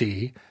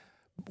Hetchy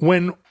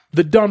when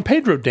the Don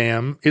Pedro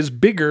Dam is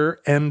bigger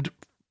and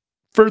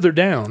further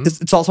down?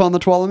 It's also on the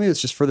Tuolumne.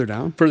 It's just further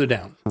down. Further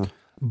down. Huh.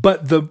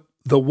 But the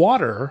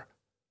water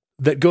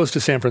that goes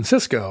to San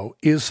Francisco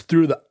is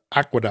through the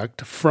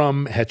aqueduct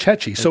from Hetch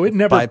Hetchy. So it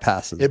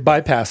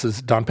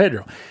bypasses Don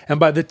Pedro. And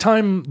by the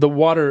time the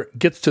water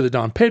gets to the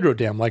Don Pedro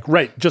Dam,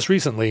 just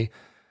recently,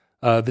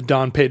 the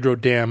Don Pedro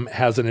Dam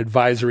has an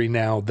advisory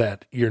now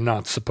that you're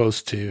not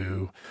supposed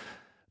to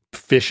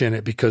fish in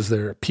it because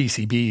there are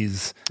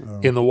PCBs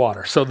in the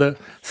water. So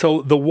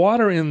the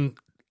water in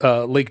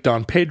Lake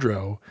Don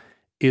Pedro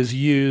is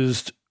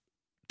used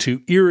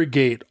to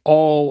irrigate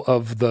all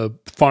of the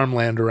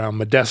farmland around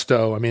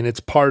Modesto. I mean, it's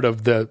part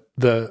of the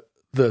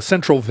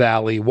Central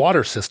Valley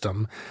water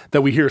system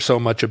that we hear so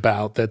much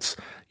about. That's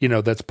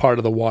part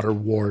of the water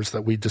wars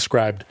that we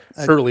described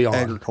early on.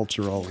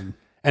 Agricultural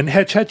and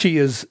Hetch Hetchy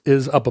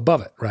is up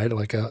above it, right?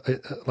 Like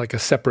a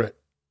separate,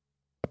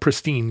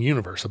 pristine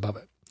universe above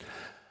it.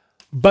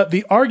 But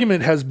the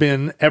argument has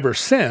been ever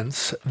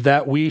since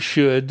that we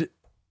should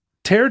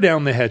tear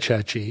down the Hetch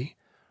Hetchy,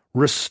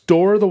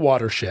 restore the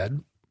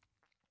watershed,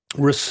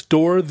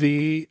 restore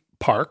the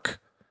park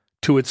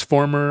to its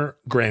former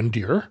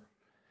grandeur,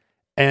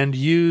 and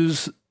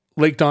use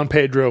Lake Don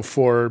Pedro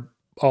for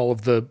all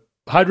of the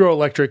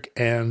hydroelectric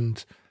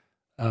and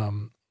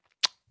to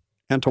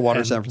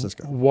water San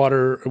Francisco.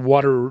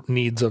 Water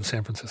needs of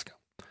San Francisco.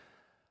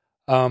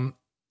 And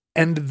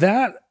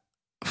that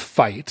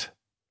fight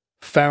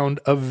found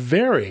a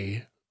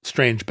very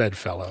strange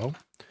bedfellow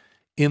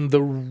in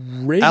the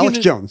Reagan... Alex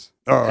Jones.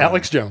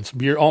 Alex Jones.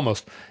 You're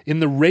almost. In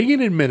the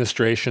Reagan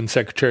administration,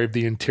 Secretary of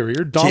the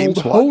Interior, Donald James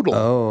Hodel. Watt?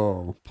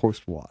 Oh,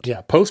 post-Watt.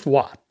 Yeah,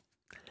 post-Watt.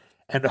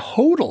 And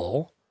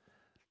Hodel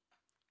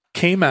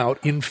came out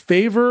in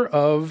favor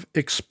of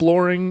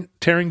exploring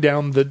tearing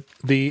down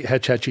the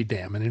Hetch Hetchy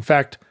Dam. And in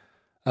fact,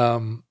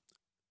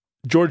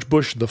 George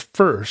Bush the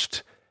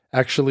First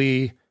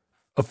actually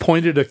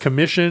appointed a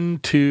commission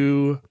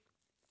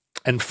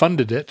and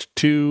funded it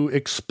to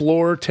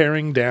explore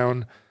tearing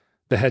down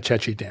the Hetch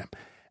Hetchy Dam.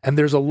 And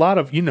there's a lot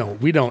of,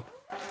 we don't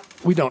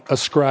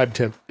ascribe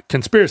to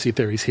conspiracy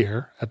theories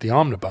here at the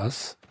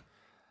Omnibus,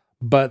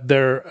 but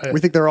we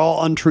think they're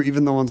all untrue,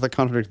 even the ones that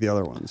contradict the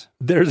other ones.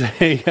 There's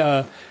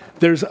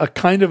a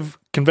kind of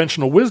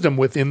conventional wisdom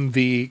within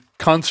the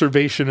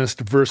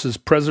conservationist versus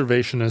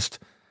preservationist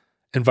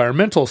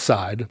environmental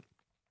side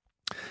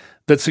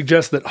that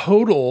suggests that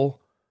Hodel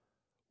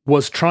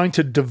was trying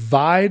to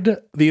divide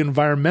the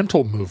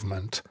environmental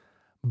movement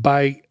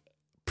by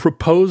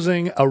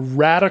proposing a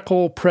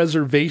radical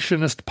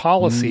preservationist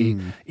policy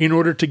in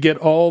order to get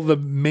all the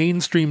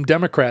mainstream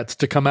Democrats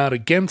to come out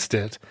against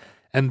it.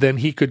 And then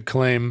he could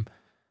claim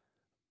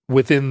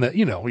within the,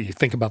 you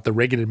think about the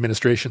Reagan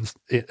administration's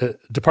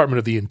Department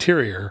of the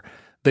Interior,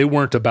 they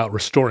weren't about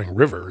restoring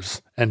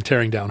rivers and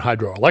tearing down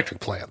hydroelectric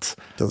plants.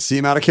 Doesn't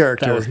seem out of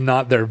character. That was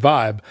not their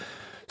vibe.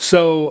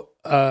 So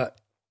it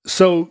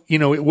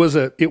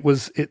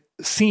was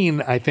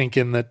seen, I think,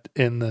 in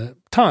the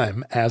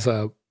time as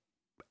a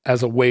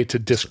way to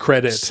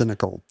discredit,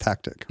 cynical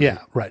tactic. Right? Yeah,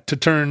 right. To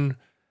turn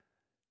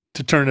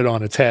it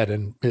on its head.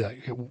 And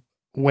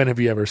when have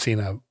you ever seen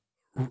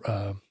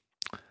a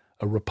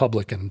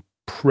Republican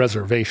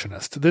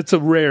preservationist? It's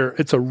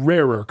a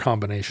rarer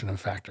combination of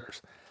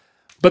factors.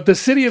 But the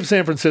city of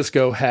San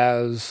Francisco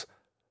has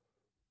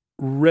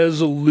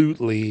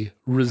resolutely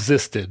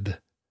resisted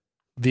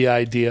the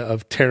idea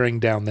of tearing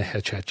down the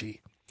Hetch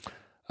Hetchy.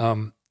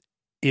 There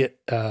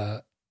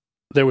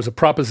was a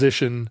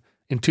proposition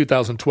in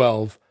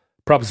 2012,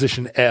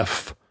 Proposition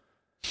F,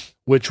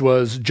 which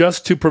was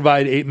just to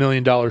provide $8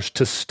 million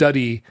to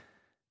study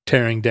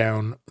tearing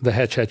down the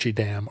Hetch Hetchy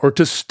Dam, or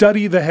to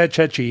study the Hetch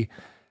Hetchy,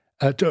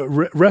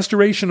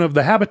 restoration of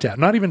the habitat,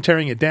 not even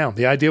tearing it down.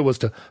 The idea was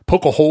to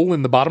poke a hole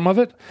in the bottom of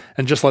it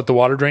and just let the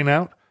water drain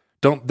out.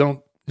 Don't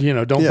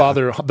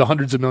bother the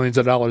hundreds of millions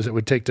of dollars it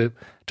would take to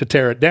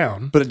tear it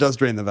down. But it does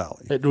drain the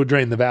valley. It would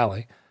drain the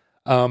valley.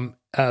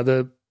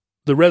 The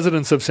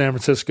residents of San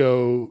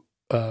Francisco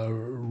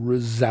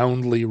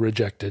resoundingly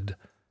rejected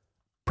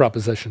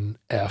Proposition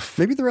F.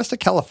 Maybe the rest of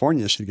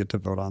California should get to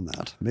vote on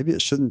that. Maybe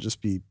it shouldn't just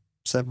be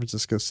San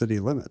Francisco city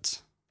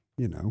limits.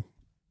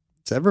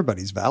 It's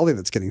everybody's valley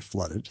that's getting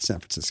flooded, San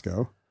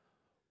Francisco.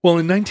 Well,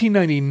 in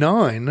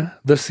 1999,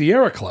 the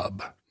Sierra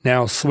Club,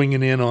 now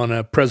swinging in on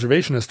a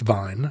preservationist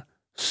vine,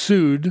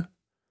 sued.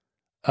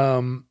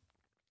 I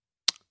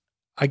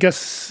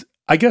guess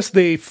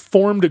they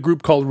formed a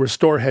group called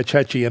Restore Hetch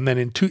Hetchy, and then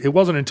it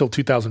wasn't until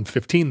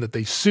 2015 that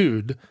they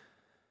sued,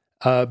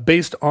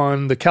 based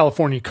on the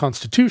California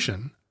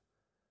Constitution,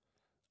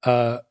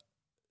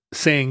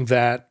 saying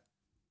that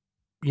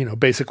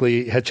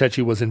basically Hetch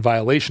Hetchy was in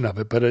violation of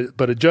it,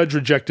 but a judge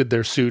rejected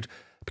their suit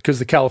because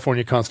the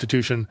California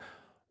Constitution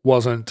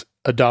wasn't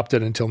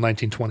adopted until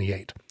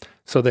 1928.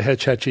 So the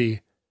Hetch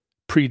Hetchy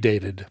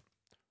predated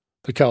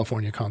the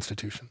California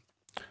Constitution.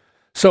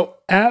 So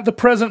at the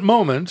present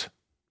moment,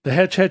 the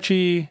Hetch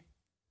Hetchy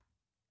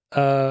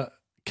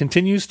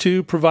continues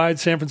to provide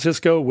San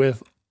Francisco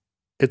with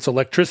its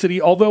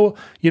electricity, although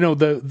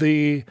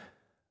they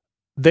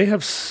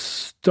have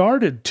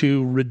started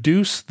to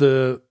reduce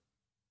the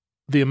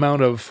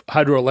amount of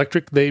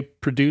hydroelectric they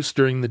produce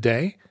during the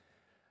day,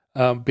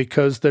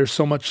 because there's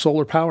so much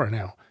solar power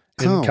now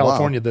in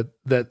California. Wow.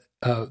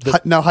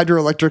 Now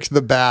hydroelectric's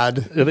the bad.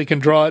 They can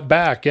draw it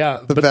back,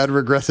 yeah. Bad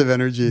regressive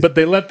energy. But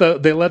they let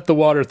the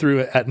water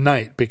through at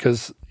night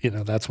because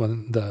that's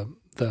when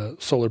the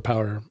solar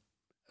power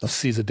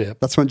sees a dip.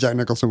 That's when Jack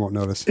Nicholson won't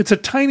notice. It's a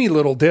tiny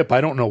little dip.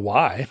 I don't know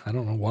why.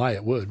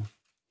 it would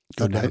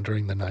go down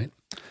during the night.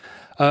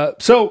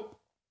 So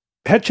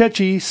Hetch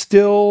Hetchy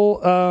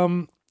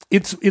still.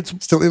 It's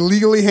still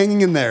illegally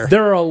hanging in there.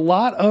 There are a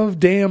lot of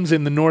dams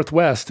in the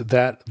Northwest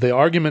that the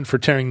argument for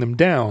tearing them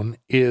down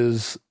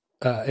is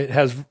it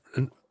has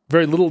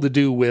very little to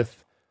do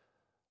with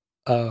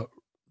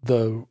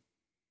the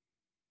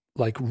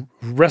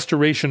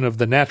restoration of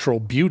the natural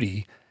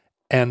beauty,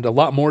 and a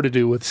lot more to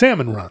do with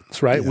salmon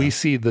runs. Right? Yeah. We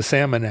see the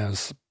salmon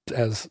as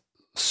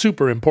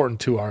super important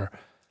to our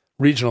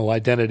regional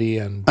identity,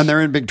 and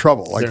they're in big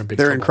trouble.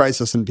 They're in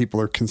crisis, and people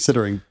are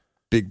considering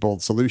big,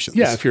 bold solutions.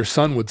 Yeah, if your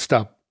son would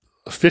stop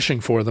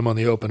fishing for them on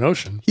the open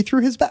ocean. He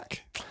threw his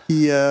back.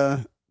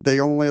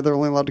 They're only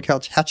allowed to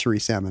catch hatchery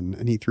salmon,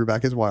 and he threw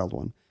back his wild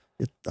one.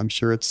 I'm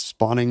sure it's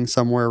spawning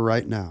somewhere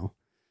right now.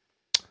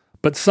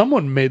 But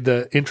someone made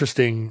the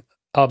interesting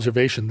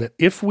observation that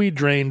if we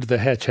drained the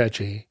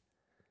hetch-hetchy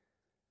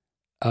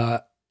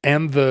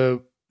and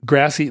the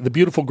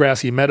beautiful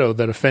grassy meadow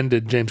that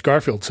offended James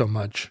Garfield so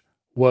much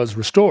was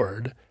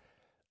restored,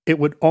 it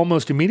would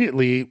almost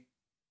immediately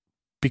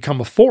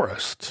become a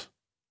forest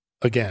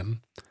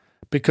again,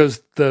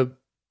 because the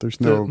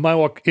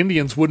Miwok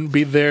Indians wouldn't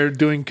be there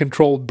doing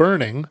controlled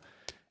burning.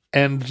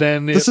 And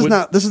then this is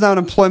now an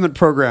employment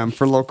program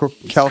for local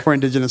California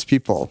indigenous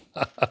people.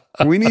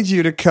 We need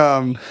you to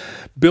come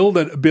build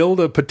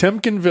a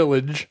Potemkin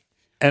village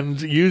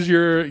and use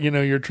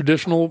your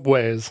traditional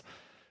ways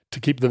to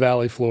keep the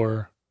valley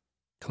floor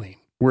clean.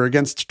 We're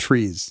against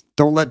trees.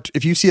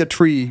 If you see a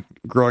tree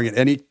growing at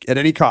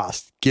any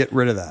cost, get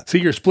rid of that. See,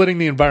 you're splitting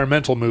the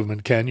environmental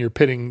movement, Ken. You're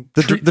pitting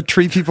the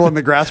tree people and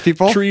the grass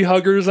people. Tree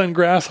huggers and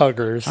grass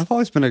huggers. I've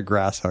always been a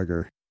grass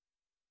hugger.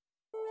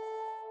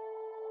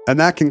 And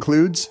that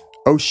concludes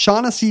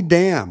O'Shaughnessy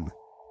Dam,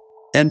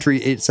 entry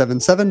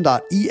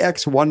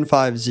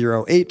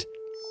 877.EX1508,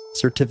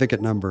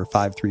 certificate number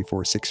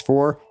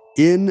 53464,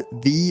 in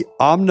the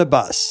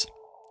omnibus.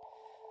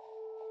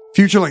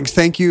 Futurelings,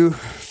 thank you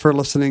for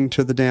listening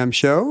to the damn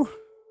show.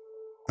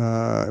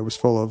 It was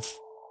full of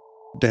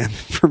damn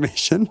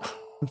information,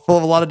 full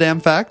of a lot of damn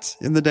facts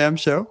in the damn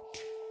show.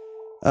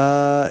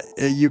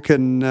 You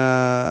can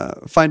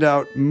find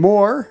out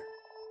more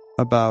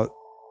about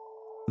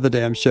the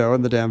damn show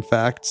and the damn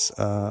facts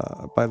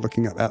by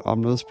looking up at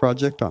Omnibus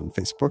Project on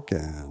Facebook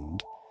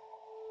and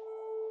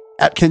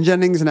at Ken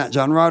Jennings and at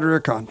John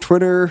Roderick on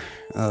Twitter.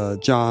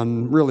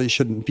 John really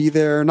shouldn't be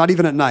there, not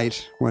even at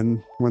night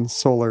when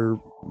solar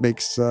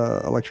makes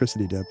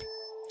electricity dip.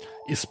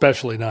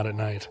 Especially not at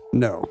night.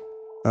 No.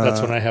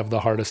 That's when I have the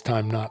hardest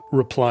time not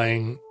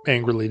replying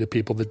angrily to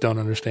people that don't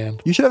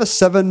understand. You should have a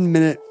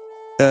 7-minute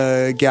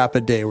gap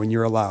a day when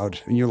you allow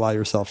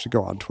yourself to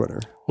go on Twitter.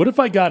 What if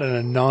I got an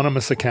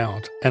anonymous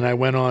account and I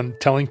went on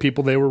telling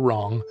people they were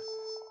wrong?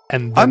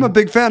 And I'm a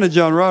big fan of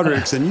John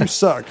Roderick's and you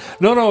suck.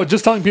 No,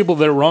 just telling people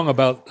they're wrong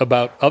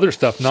about other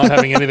stuff, not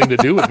having anything to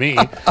do with me.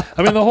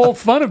 I mean, the whole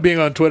fun of being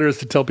on Twitter is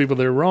to tell people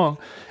they're wrong.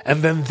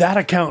 And then that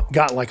account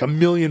got like 1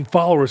 million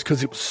followers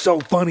because it was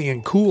so funny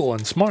and cool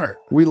and smart.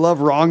 We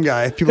love Wrong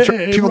Guy. People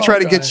try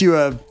to get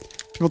you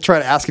people try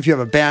to ask if you have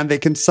a band they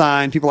can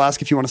sign. People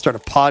ask if you want to start a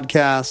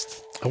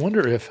podcast. I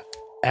wonder if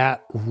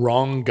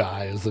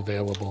 @WrongGuy is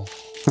available.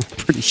 I'm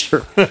pretty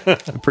sure.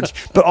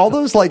 But all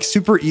those like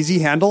super easy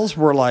handles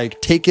were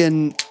like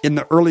taken in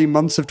the early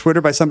months of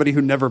Twitter by somebody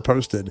who never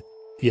posted.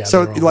 Yeah.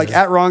 So like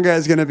 @WrongGuy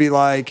is going to be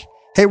like,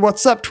 "Hey,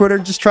 what's up, Twitter?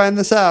 Just trying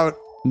this out."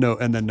 No,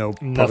 and then no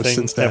posts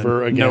since then.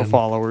 Ever again. No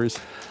followers.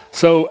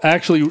 So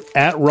actually,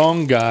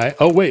 @WrongGuy.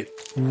 Oh wait,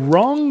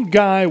 Wrong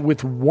Guy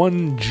with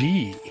 1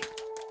 G.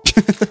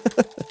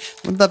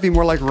 Wouldn't that be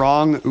more like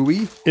Wrong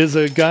Ooey? Is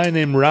a guy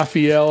named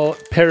Rafael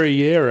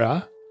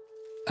Pereira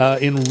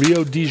in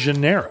Rio de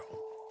Janeiro.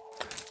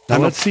 Now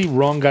let's see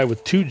Wrong Guy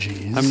with 2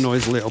 G's. I'm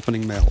noisily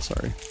opening mail,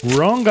 sorry.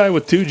 Wrong Guy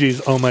with 2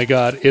 G's. Oh my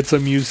God. It's a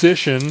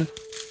musician.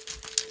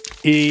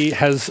 He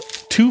has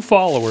 2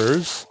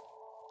 followers.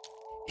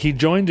 He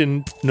joined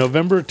in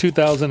November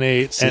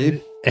 2008.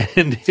 See?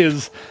 And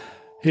his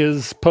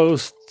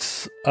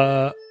posts,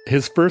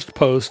 his first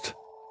post,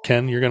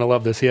 Ken, you're going to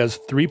love this. He has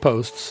 3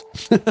 posts.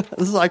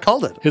 I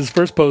called it. His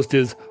first post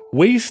is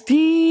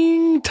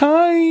wasting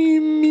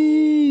time.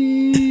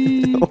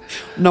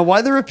 No,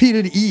 why the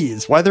repeated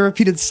E's? Why the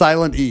repeated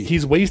silent E?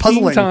 He's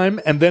wasting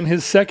time. And then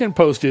his second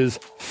post is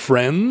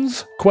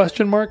friends? ? And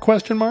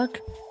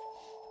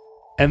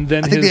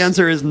then I think the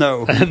answer is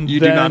no. You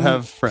do not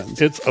have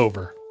friends. It's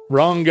over.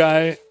 Wrong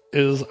Guy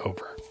is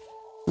over.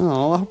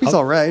 Oh, I hope he's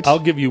all right. I'll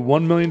give you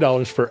 $1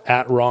 million for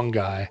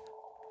 @WrongGuy.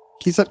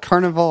 He's at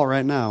Carnival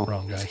right now.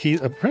 Wrong Guy. He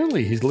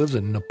lives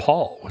in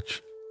Nepal,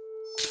 which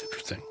is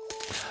interesting.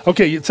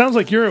 Okay, it sounds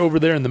like you're over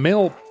there in the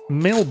mail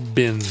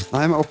bin.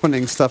 I'm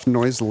opening stuff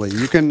noisily.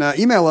 You can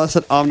email us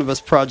at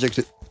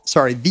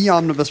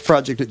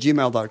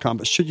theomnibusproject@gmail.com.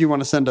 But should you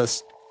want to send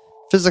us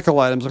physical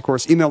items, of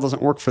course, email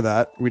doesn't work for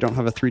that. We don't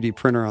have a 3D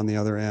printer on the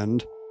other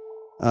end.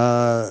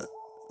 So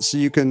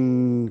you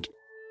can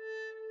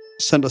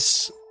send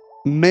us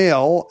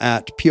mail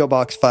at P.O.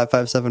 Box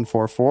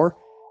 55744,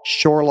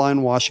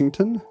 Shoreline,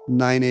 Washington,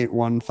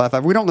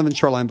 98155. We don't live in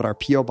Shoreline, but our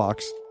P.O.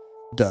 Box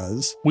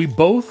does. We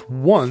both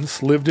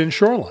once lived in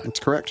Shoreline. That's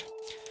correct.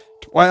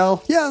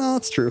 Well, yeah, no,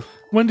 that's true.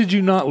 When did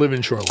you not live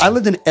in Shoreline? I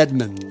lived in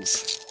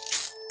Edmonds.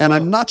 And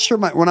I'm not sure,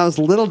 when I was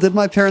little, did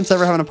my parents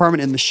ever have an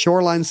apartment in the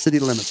Shoreline city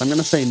limits? I'm going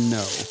to say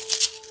no.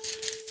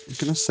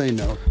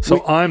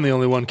 So I'm the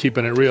only one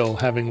keeping it real,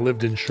 having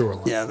lived in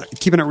Shoreline. Yeah,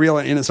 keeping it real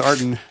in Innis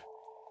Arden.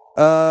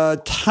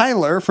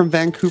 Tyler from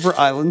Vancouver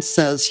Island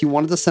says he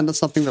wanted to send us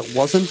something that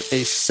wasn't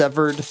a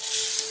severed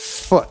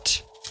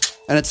foot.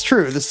 And it's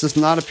true. This does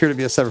not appear to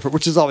be a severed foot,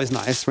 which is always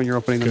nice when you're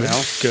opening the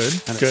mail. Good.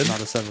 And it's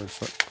not a severed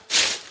foot.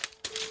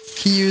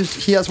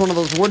 He has one of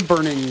those wood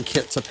burning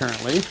kits,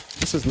 apparently.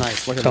 This is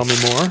nice. Look at Tell me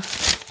more.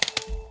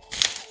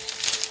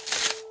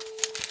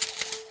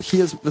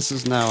 This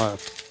is now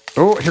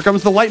oh, here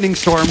comes the lightning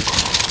storm.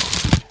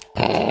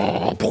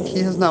 He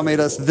has now made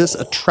us this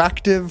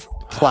attractive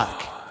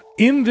plaque.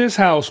 In this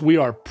house, we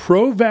are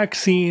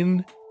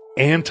pro-vaccine,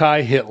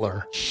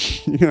 anti-Hitler.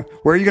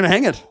 Where are you going to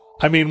hang it?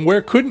 I mean,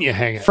 where couldn't you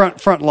hang it?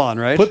 Front lawn,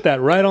 right? Put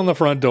that right on the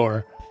front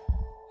door.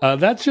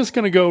 That's just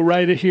going to go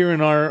right here in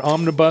our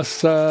omnibus,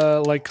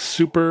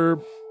 super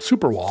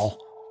wall.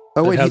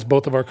 Oh, wait, it has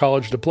both of our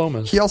college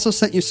diplomas. He also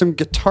sent you some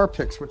guitar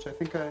picks, which I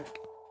think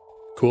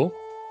Cool.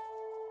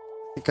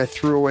 I think I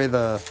threw away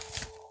the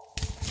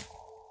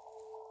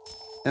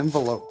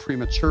envelope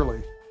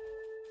prematurely.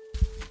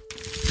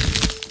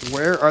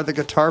 Where are the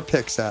guitar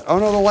picks at? Oh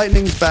no, the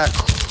lightning's back.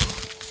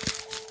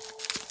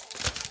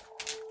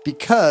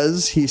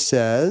 Because he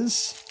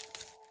says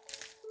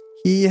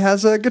he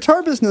has a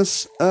guitar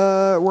business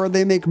where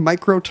they make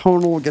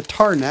microtonal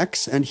guitar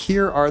necks, and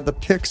here are the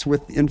picks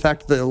with, in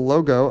fact, the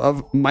logo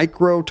of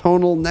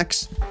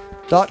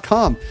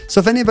microtonalnecks.com. So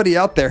if anybody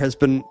out there has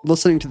been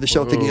listening to the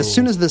show thinking, as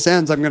soon as this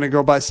ends, I'm going to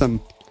go buy some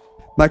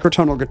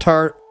microtonal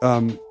guitar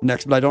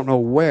necks, but I don't know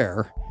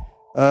where.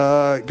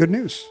 Good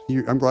news.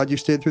 I'm glad you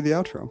stayed through the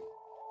outro.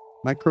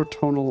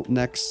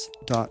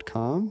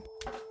 Microtonalnecks.com.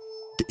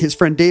 His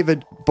friend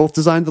David both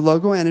designed the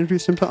logo and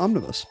introduced him to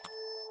Omnibus.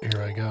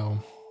 Here I go.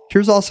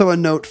 Here's also a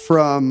note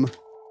from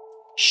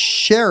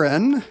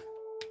Sharon,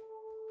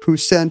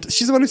 she's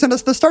the one who sent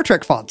us the Star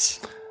Trek fonts.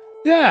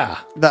 Yeah.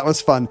 That was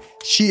fun.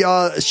 She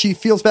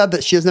feels bad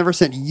that she has never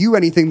sent you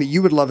anything that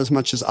you would love as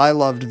much as I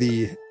loved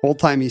the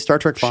old-timey Star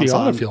Trek fonts she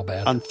ought to feel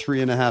bad. On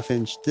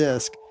 3.5-inch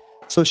disc.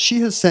 So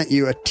she has sent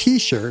you a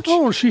t-shirt.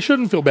 Oh, she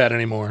shouldn't feel bad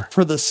anymore.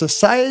 For the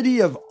Society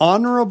of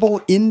Honorable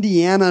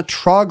Indiana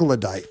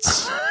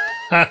Troglodytes.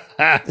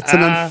 It's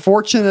an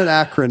unfortunate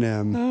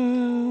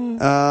acronym.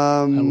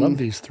 I love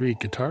these 3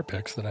 guitar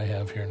picks that I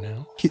have here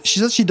now. She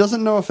says she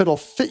doesn't know if it'll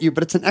fit you,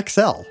 but it's an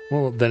XL.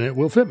 Well, then it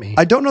will fit me.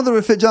 I don't know that it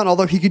would fit John,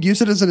 although he could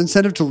use it as an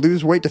incentive to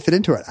lose weight to fit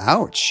into it.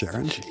 Ouch,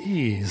 Sharon.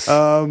 Jeez.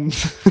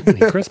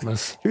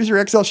 Christmas. Here's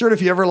your XL shirt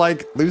if you ever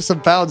lose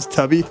some pounds,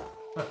 Tubby.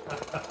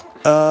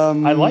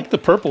 I like the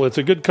purple. It's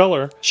a good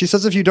color. She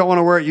says if you don't want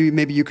to wear it,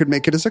 maybe you could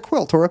make it as a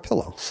quilt or a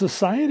pillow.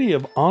 Society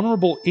of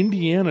Honorable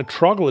Indiana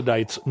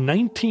Troglodytes,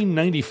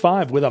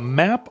 1995, with a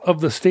map of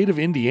the state of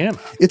Indiana.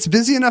 It's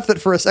busy enough that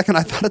for a second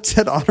I thought it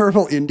said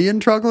Honorable Indian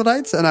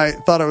Troglodytes, and I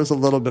thought it was a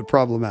little bit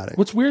problematic.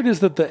 What's weird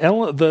is that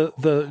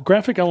the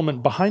graphic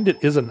element behind it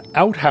is an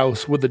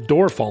outhouse with a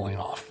door falling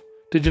off.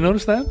 Did you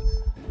notice that?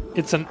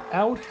 It's an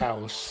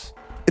outhouse.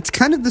 It's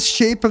kind of the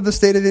shape of the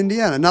state of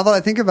Indiana. Now that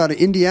I think about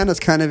it, Indiana's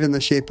kind of in the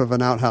shape of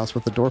an outhouse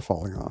with the door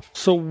falling off.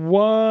 So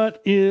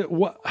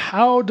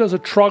how does a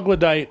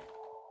troglodyte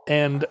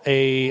and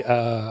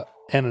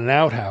an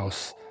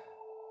outhouse?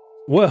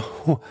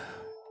 Well,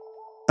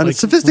 a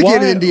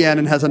sophisticated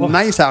Indianan has a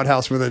nice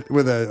outhouse with a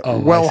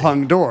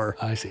well-hung door.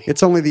 I see.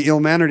 It's only the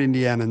ill-mannered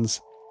Indianans,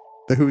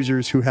 the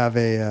Hoosiers, who have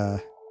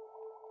a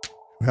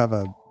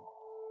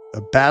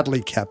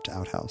badly kept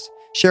outhouse.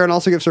 Sharon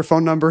also gives her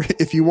phone number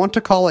if you want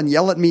to call and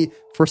yell at me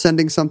for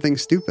sending something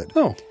stupid.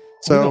 Oh.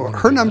 So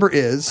her number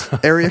is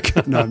area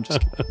code. No, I'm just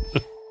kidding.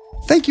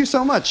 Thank you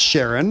so much,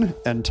 Sharon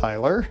and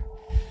Tyler.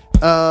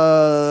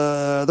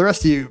 The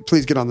rest of you,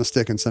 please get on the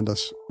stick and send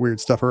us weird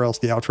stuff, or else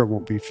the outro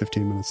won't be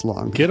 15 minutes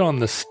long. Get on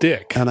the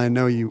stick. And I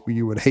know you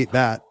would hate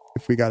that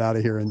if we got out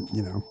of here in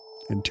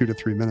 2 to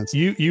 3 minutes.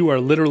 You are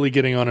literally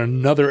getting on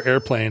another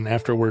airplane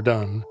after we're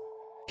done.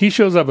 He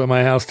shows up at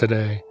my house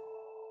today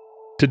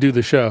to do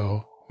the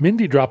show.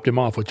 Mindy dropped him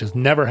off, which has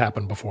never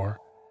happened before.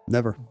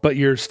 Never. But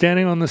you're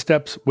standing on the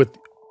steps with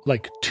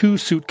 2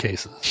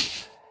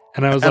 suitcases.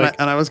 And I was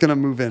I was going to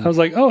move in. I was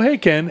like, oh, hey,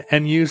 Ken.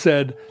 And you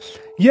said,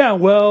 yeah,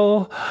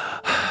 well,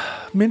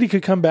 Mindy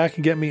could come back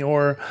and get me,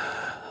 or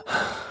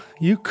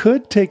you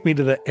could take me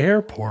to the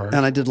airport.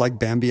 And I did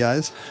Bambi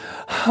eyes.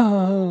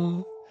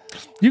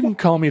 You can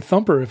call me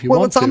Thumper if you want to.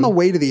 Well, it's on the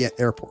way to the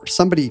airport.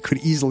 Somebody could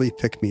easily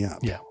pick me up.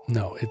 Yeah,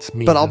 no, it's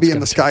me. But I'll be in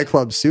the Sky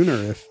Club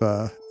sooner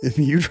if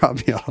you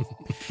drop me off.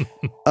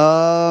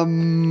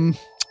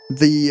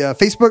 The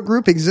Facebook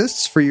group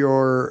exists for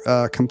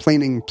your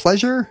complaining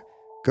pleasure.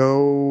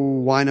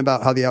 Go whine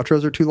about how the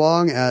outros are too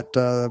long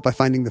by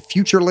finding the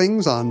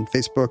Futurelings on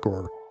Facebook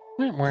or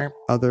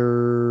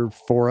other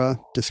fora,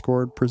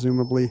 Discord,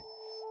 presumably.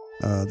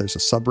 There's a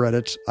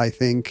subreddit, I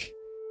think.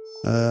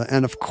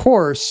 And of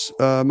course,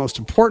 most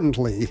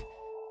importantly,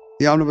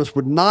 the Omnibus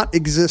would not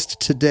exist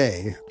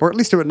today, or at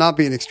least it would not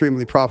be an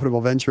extremely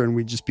profitable venture, and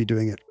we'd just be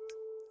doing it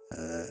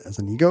as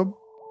an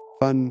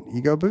fun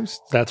ego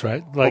boost. That's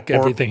right.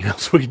 Everything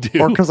else we do.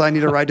 Or because I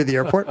need a ride to the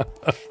airport.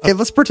 Hey,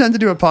 let's pretend to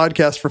do a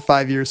podcast for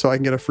 5 years so I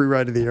can get a free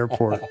ride to the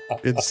airport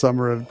in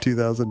summer of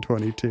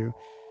 2022.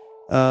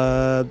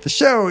 The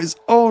show is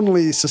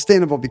only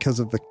sustainable because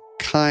of the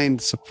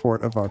kind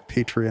support of our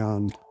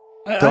Patreon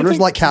donors,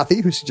 like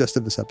Kathy, who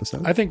suggested this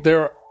episode. I think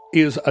there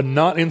is a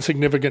not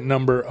insignificant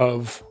number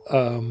of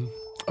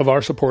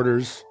our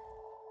supporters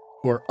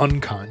who are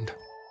unkind.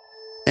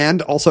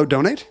 And also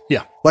donate?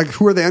 Yeah. Like,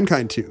 who are they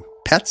unkind to?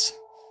 Pets?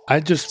 I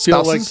just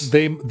feel Spouses?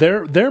 like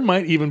there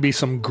might even be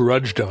some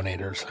grudge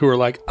donators who are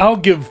like, I'll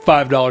give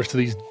 $5 to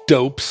these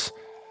dopes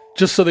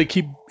just so they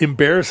keep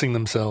embarrassing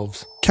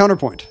themselves.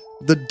 Counterpoint.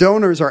 The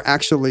donors are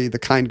actually the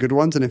kind, good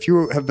ones. And if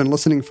you have been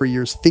listening for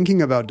years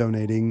thinking about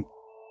donating,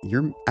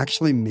 you're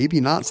actually maybe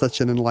not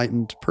such an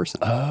enlightened person.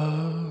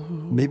 Oh.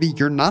 Maybe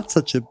you're not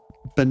such a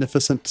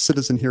beneficent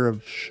citizen here,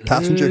 of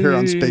passenger here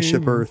on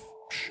Spaceship Earth.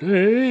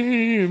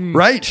 Shame.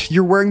 Right.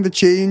 You're wearing the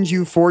change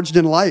you forged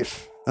in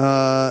life.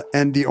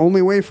 And the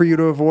only way for you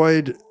to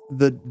avoid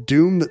the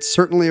doom that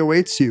certainly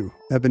awaits you,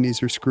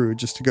 Ebenezer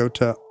Scrooge, is to go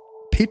to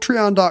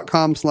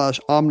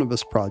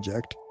patreon.com/omnibus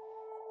project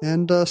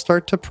and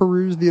start to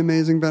peruse the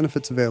amazing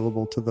benefits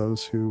available to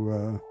those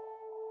who,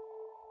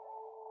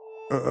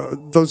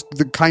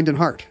 the kind in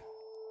heart.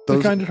 The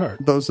kind at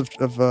heart. Those of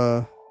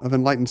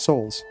enlightened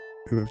souls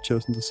who have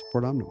chosen to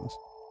support Omnibus.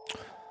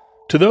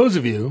 To those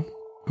of you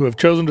who have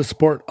chosen to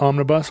support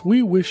Omnibus,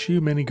 we wish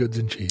you many goods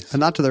and cheese. And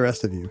not to the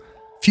rest of you.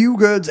 Few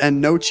goods and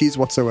no cheese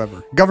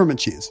whatsoever. Government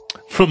cheese.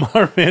 From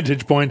our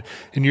vantage point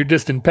in your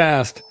distant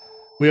past,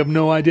 we have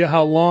no idea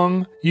how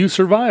long you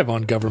survive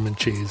on government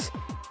cheese,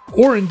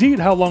 or indeed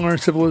how long our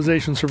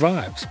civilization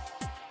survives.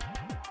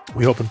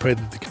 We hope and pray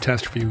that the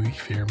catastrophe we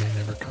fear may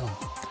never come.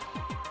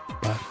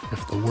 But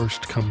if the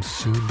worst comes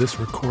soon, this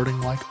recording,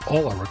 like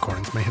all our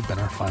recordings, may have been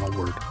our final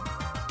word.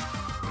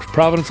 If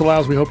Providence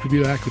allows, we hope to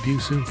be back with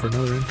you soon for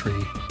another entry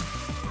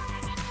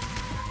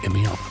in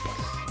the Omnibus.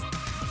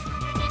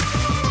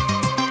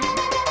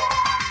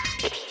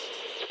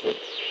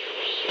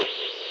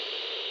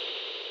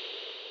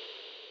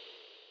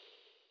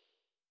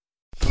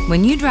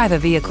 When you drive a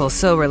vehicle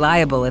so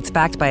reliable it's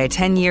backed by a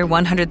 10-year,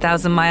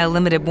 100,000-mile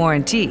limited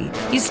warranty,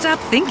 you stop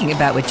thinking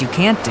about what you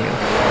can't do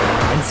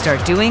and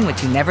start doing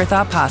what you never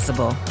thought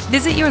possible.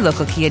 Visit your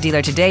local Kia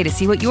dealer today to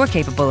see what you're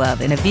capable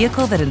of in a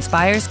vehicle that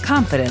inspires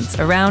confidence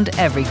around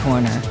every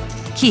corner.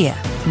 Kia,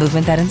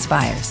 movement that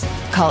inspires.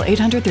 Call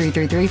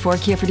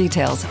 800-333-4KIA for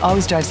details.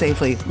 Always drive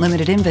safely.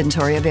 Limited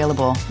inventory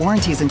available.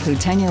 Warranties include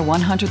 10-year,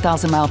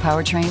 100,000-mile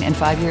powertrain and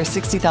 5-year,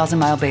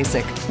 60,000-mile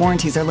basic.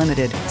 Warranties are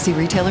limited. See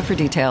retailer for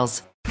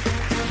details.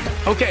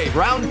 Okay,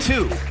 round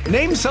two.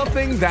 Name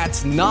something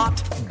that's not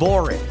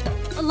boring.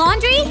 A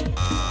laundry?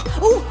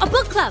 Ooh, a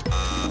book club.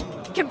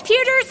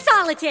 Computer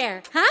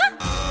solitaire, huh?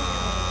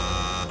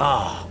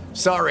 Ah, oh,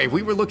 sorry,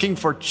 we were looking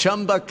for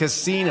Chumba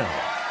Casino.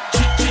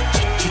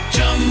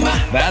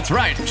 That's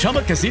right,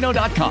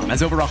 ChumbaCasino.com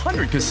has over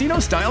 100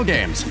 casino-style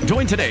games.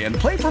 Join today and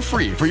play for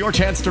free for your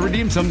chance to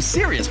redeem some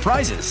serious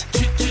prizes.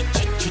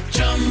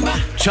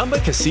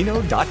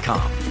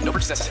 ChumbaCasino.com. No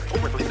purchase necessary.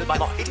 Void where prohibited by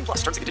law. 18+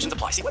 terms and conditions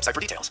apply. See website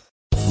for details.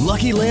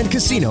 Lucky Land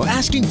Casino,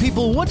 asking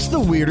people, what's the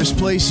weirdest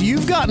place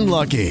you've gotten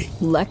lucky?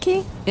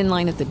 Lucky? In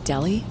line at the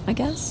deli, I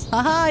guess?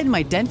 Aha, in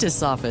my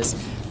dentist's office.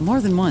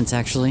 More than once,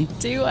 actually.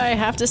 Do I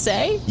have to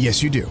say?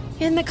 Yes, you do.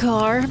 In the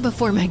car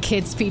before my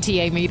kids'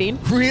 PTA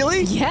meeting.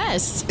 Really?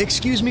 Yes.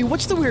 Excuse me,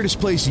 what's the weirdest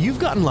place you've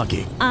gotten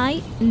lucky?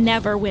 I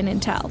never win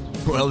and tell.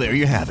 Well, there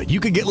you have it. You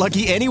can get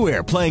lucky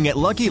anywhere, playing at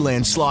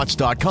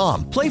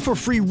LuckyLandSlots.com. Play for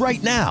free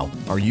right now.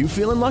 Are you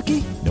feeling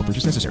lucky? No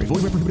purchase necessary.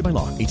 Void where prohibited by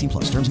law. 18+.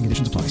 Terms and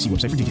conditions apply. See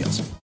website for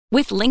details.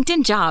 With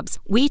LinkedIn Jobs,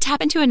 we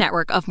tap into a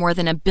network of more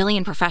than 1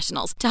 billion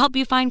professionals to help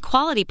you find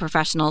quality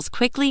professionals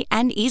quickly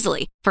and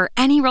easily for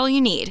any role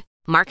you need.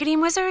 Marketing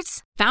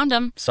wizards? Found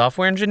them.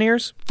 Software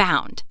engineers?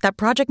 Found. That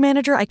project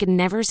manager I could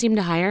never seem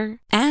to hire?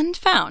 And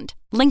found.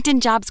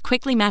 LinkedIn Jobs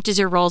quickly matches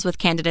your roles with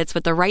candidates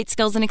with the right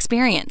skills and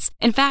experience.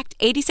 In fact,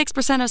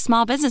 86% of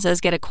small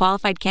businesses get a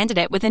qualified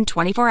candidate within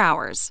 24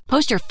 hours.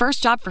 Post your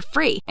first job for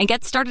free and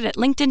get started at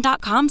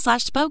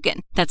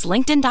linkedin.com/spoken. That's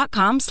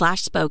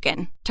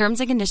linkedin.com/spoken. Terms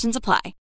and conditions apply.